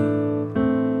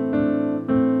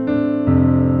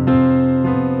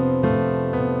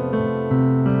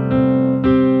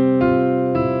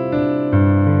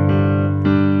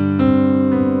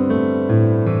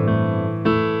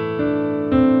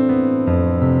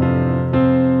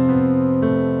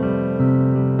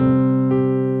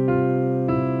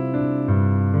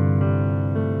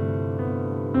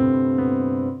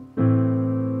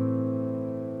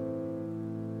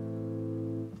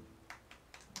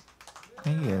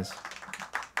 He is.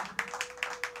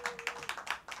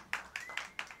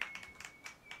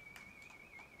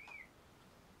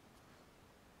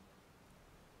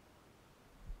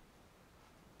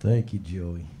 Thank you,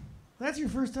 Joey. That's your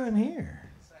first time here.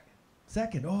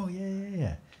 Second. Oh,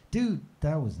 yeah. Dude,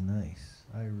 that was nice.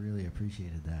 I really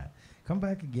appreciated that. Come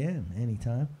back again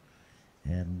anytime.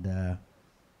 And,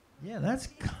 yeah, that's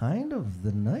kind of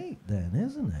the night then,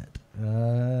 isn't it?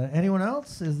 Anyone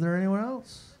else? Is there anyone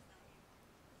else?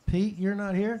 Pete, you're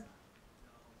not here?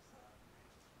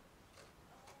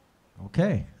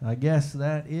 Okay, I guess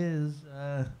that is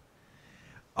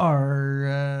our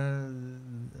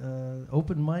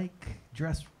open mic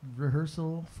dress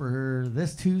rehearsal for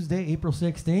this Tuesday, April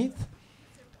 16th.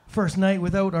 First night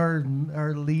without our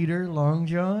leader, Long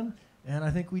John, and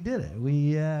I think we did it.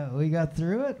 We got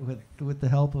through it with the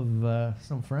help of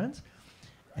some friends.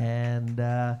 And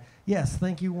yes,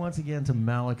 thank you once again to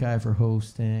Malachi for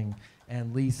hosting,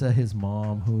 and Lisa, his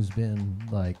mom, who's been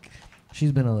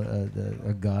she's been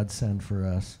a godsend for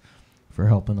us, for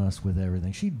helping us with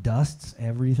everything. She dusts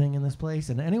everything in this place,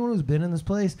 and anyone who's been in this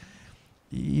place,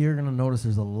 you're going to notice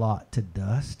there's a lot to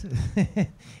dust.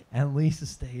 And Lisa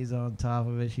stays on top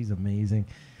of it. She's amazing.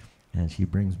 And she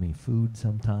brings me food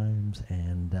sometimes.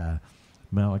 And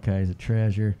Malachi is a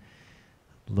treasure,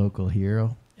 local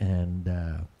hero. And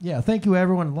yeah, thank you,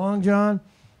 everyone. Long John,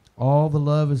 all the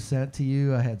love is sent to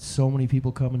you. I had so many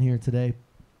people coming here today,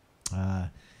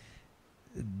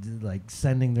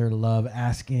 sending their love,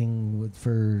 asking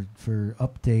for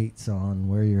updates on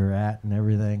where you're at and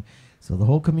everything. So the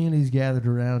whole community's gathered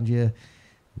around you.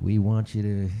 We want you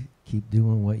to keep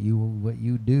doing what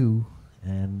you do.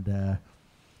 And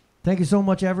thank you so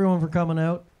much, everyone, for coming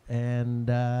out. And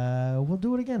we'll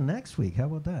do it again next week. How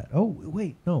about that? Oh,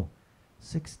 wait, no.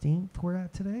 16th we're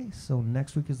at today. So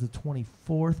next week is the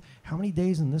 24th. How many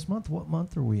days in this month? What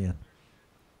month are we in?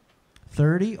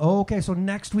 30? Oh, okay, so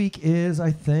next week is,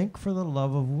 I think, For the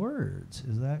Love of Words.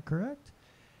 Is that correct?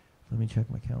 Let me check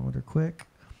my calendar quick.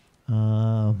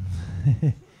 No,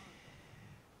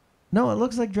 it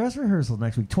looks like dress rehearsal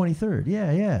next week, 23rd.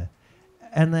 Yeah.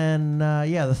 And then, the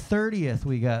 30th,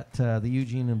 we got the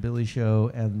Eugene and Billy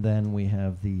show, and then we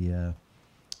have the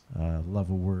Love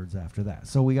of Words after that.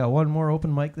 So we got one more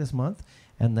open mic this month,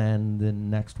 and then the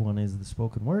next one is the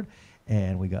spoken word,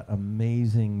 and we got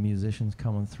amazing musicians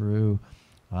coming through.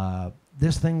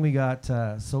 This thing we got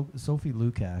Sophie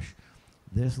Lukash.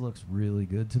 This looks really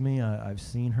good to me. I've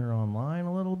seen her online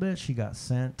a little bit. She got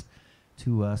sent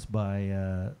to us by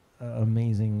an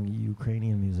amazing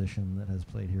Ukrainian musician that has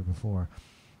played here before.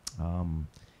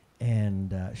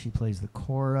 And she plays the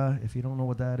kora. If you don't know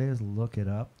what that is, look it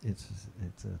up. It's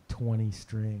a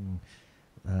 20-string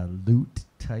lute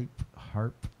type,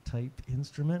 harp type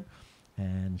instrument.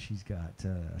 And she's got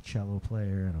a cello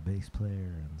player and a bass player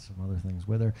and some other things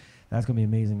with her. That's going to be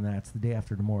amazing. That's the day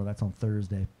after tomorrow. That's on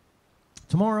Thursday.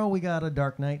 Tomorrow we got a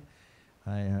dark night.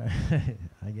 I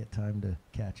get time to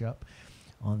catch up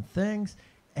on things.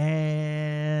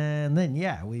 And then,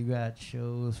 we've got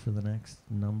shows for the next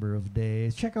number of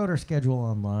days. Check out our schedule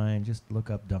online. Just look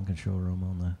up Duncan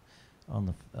Showroom on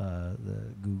the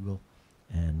Google.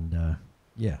 And,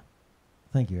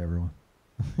 thank you, everyone.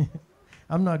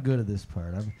 I'm not good at this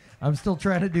part. I'm still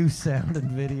trying to do sound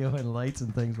and video and lights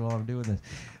and things while I'm doing this.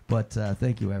 But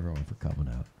thank you, everyone, for coming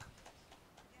out.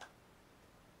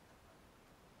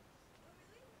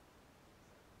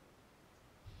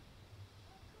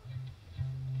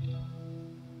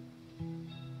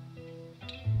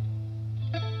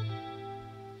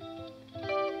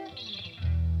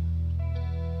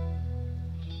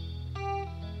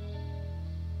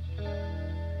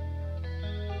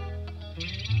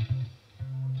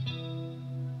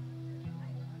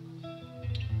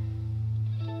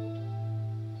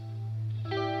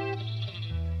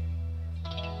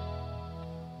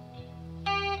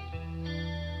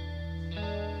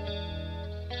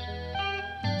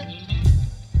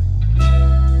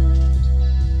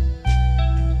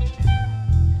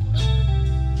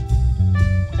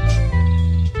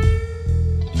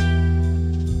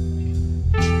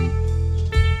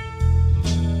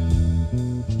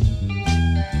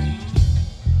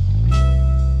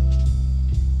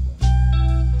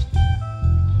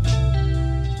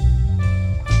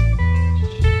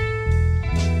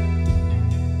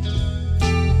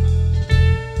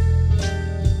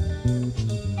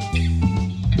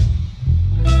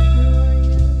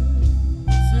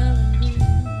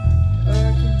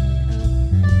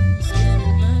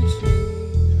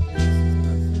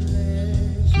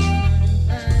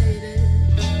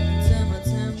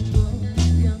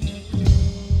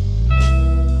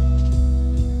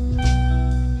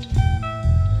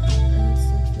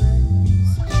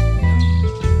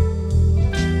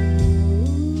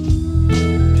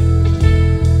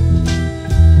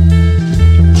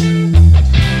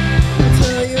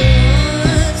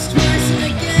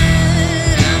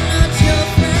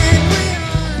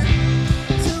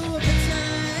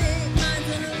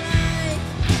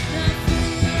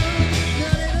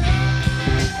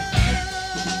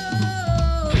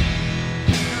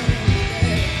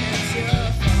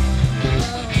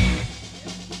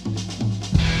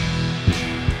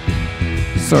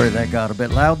 Sorry, that got a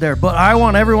bit loud there, but I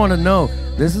want everyone to know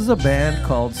this is a band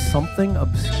called Something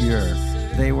Obscure.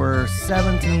 They were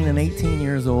 17 and 18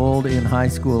 years old in high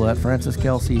school at Francis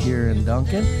Kelsey here in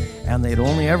Duncan, and they'd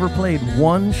only ever played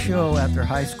one show at their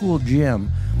high school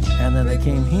gym, and then they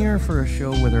came here for a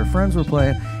show where their friends were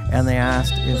playing, and they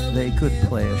asked if they could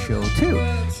play a show too.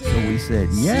 So we said,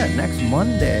 yeah, next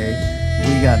Monday,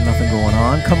 we got nothing going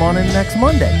on, come on in next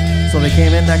Monday. So they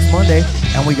came in next Monday,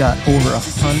 and we got over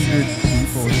 100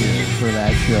 people here for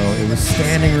that show. It was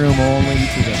standing room only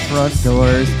to the front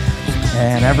doors,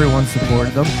 and everyone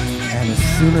supported them. And as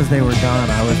soon as they were done,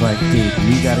 I was like, dude,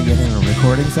 we got to get in a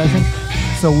recording session.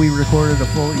 So we recorded a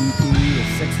full EP, a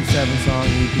 6 or 7 song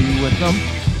EP with them.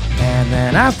 And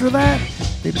then after that,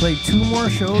 they played 2 more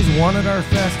shows, one at our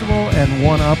festival and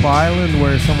one up island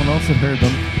where someone else had heard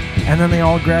them. And then they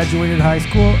all graduated high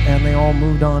school and they all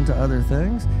moved on to other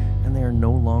things, and they are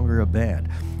no longer a band.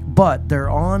 But they're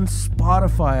on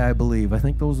Spotify, I believe. I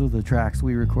think those are the tracks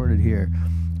we recorded here.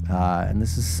 And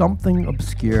this is Something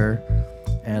Obscure,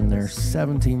 and they're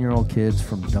 17-year-old kids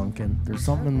from Duncan. There's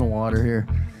something in the water here.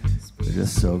 They're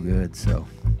just so good, so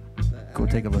go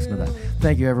take a listen to that.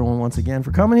 Thank you, everyone, once again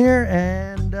for coming here,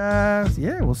 and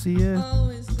yeah, we'll see you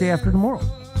the day after tomorrow.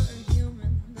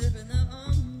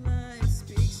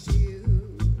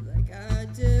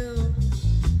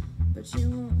 But you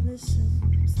won't listen.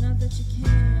 It's not that you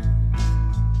can't,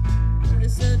 but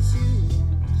it's that you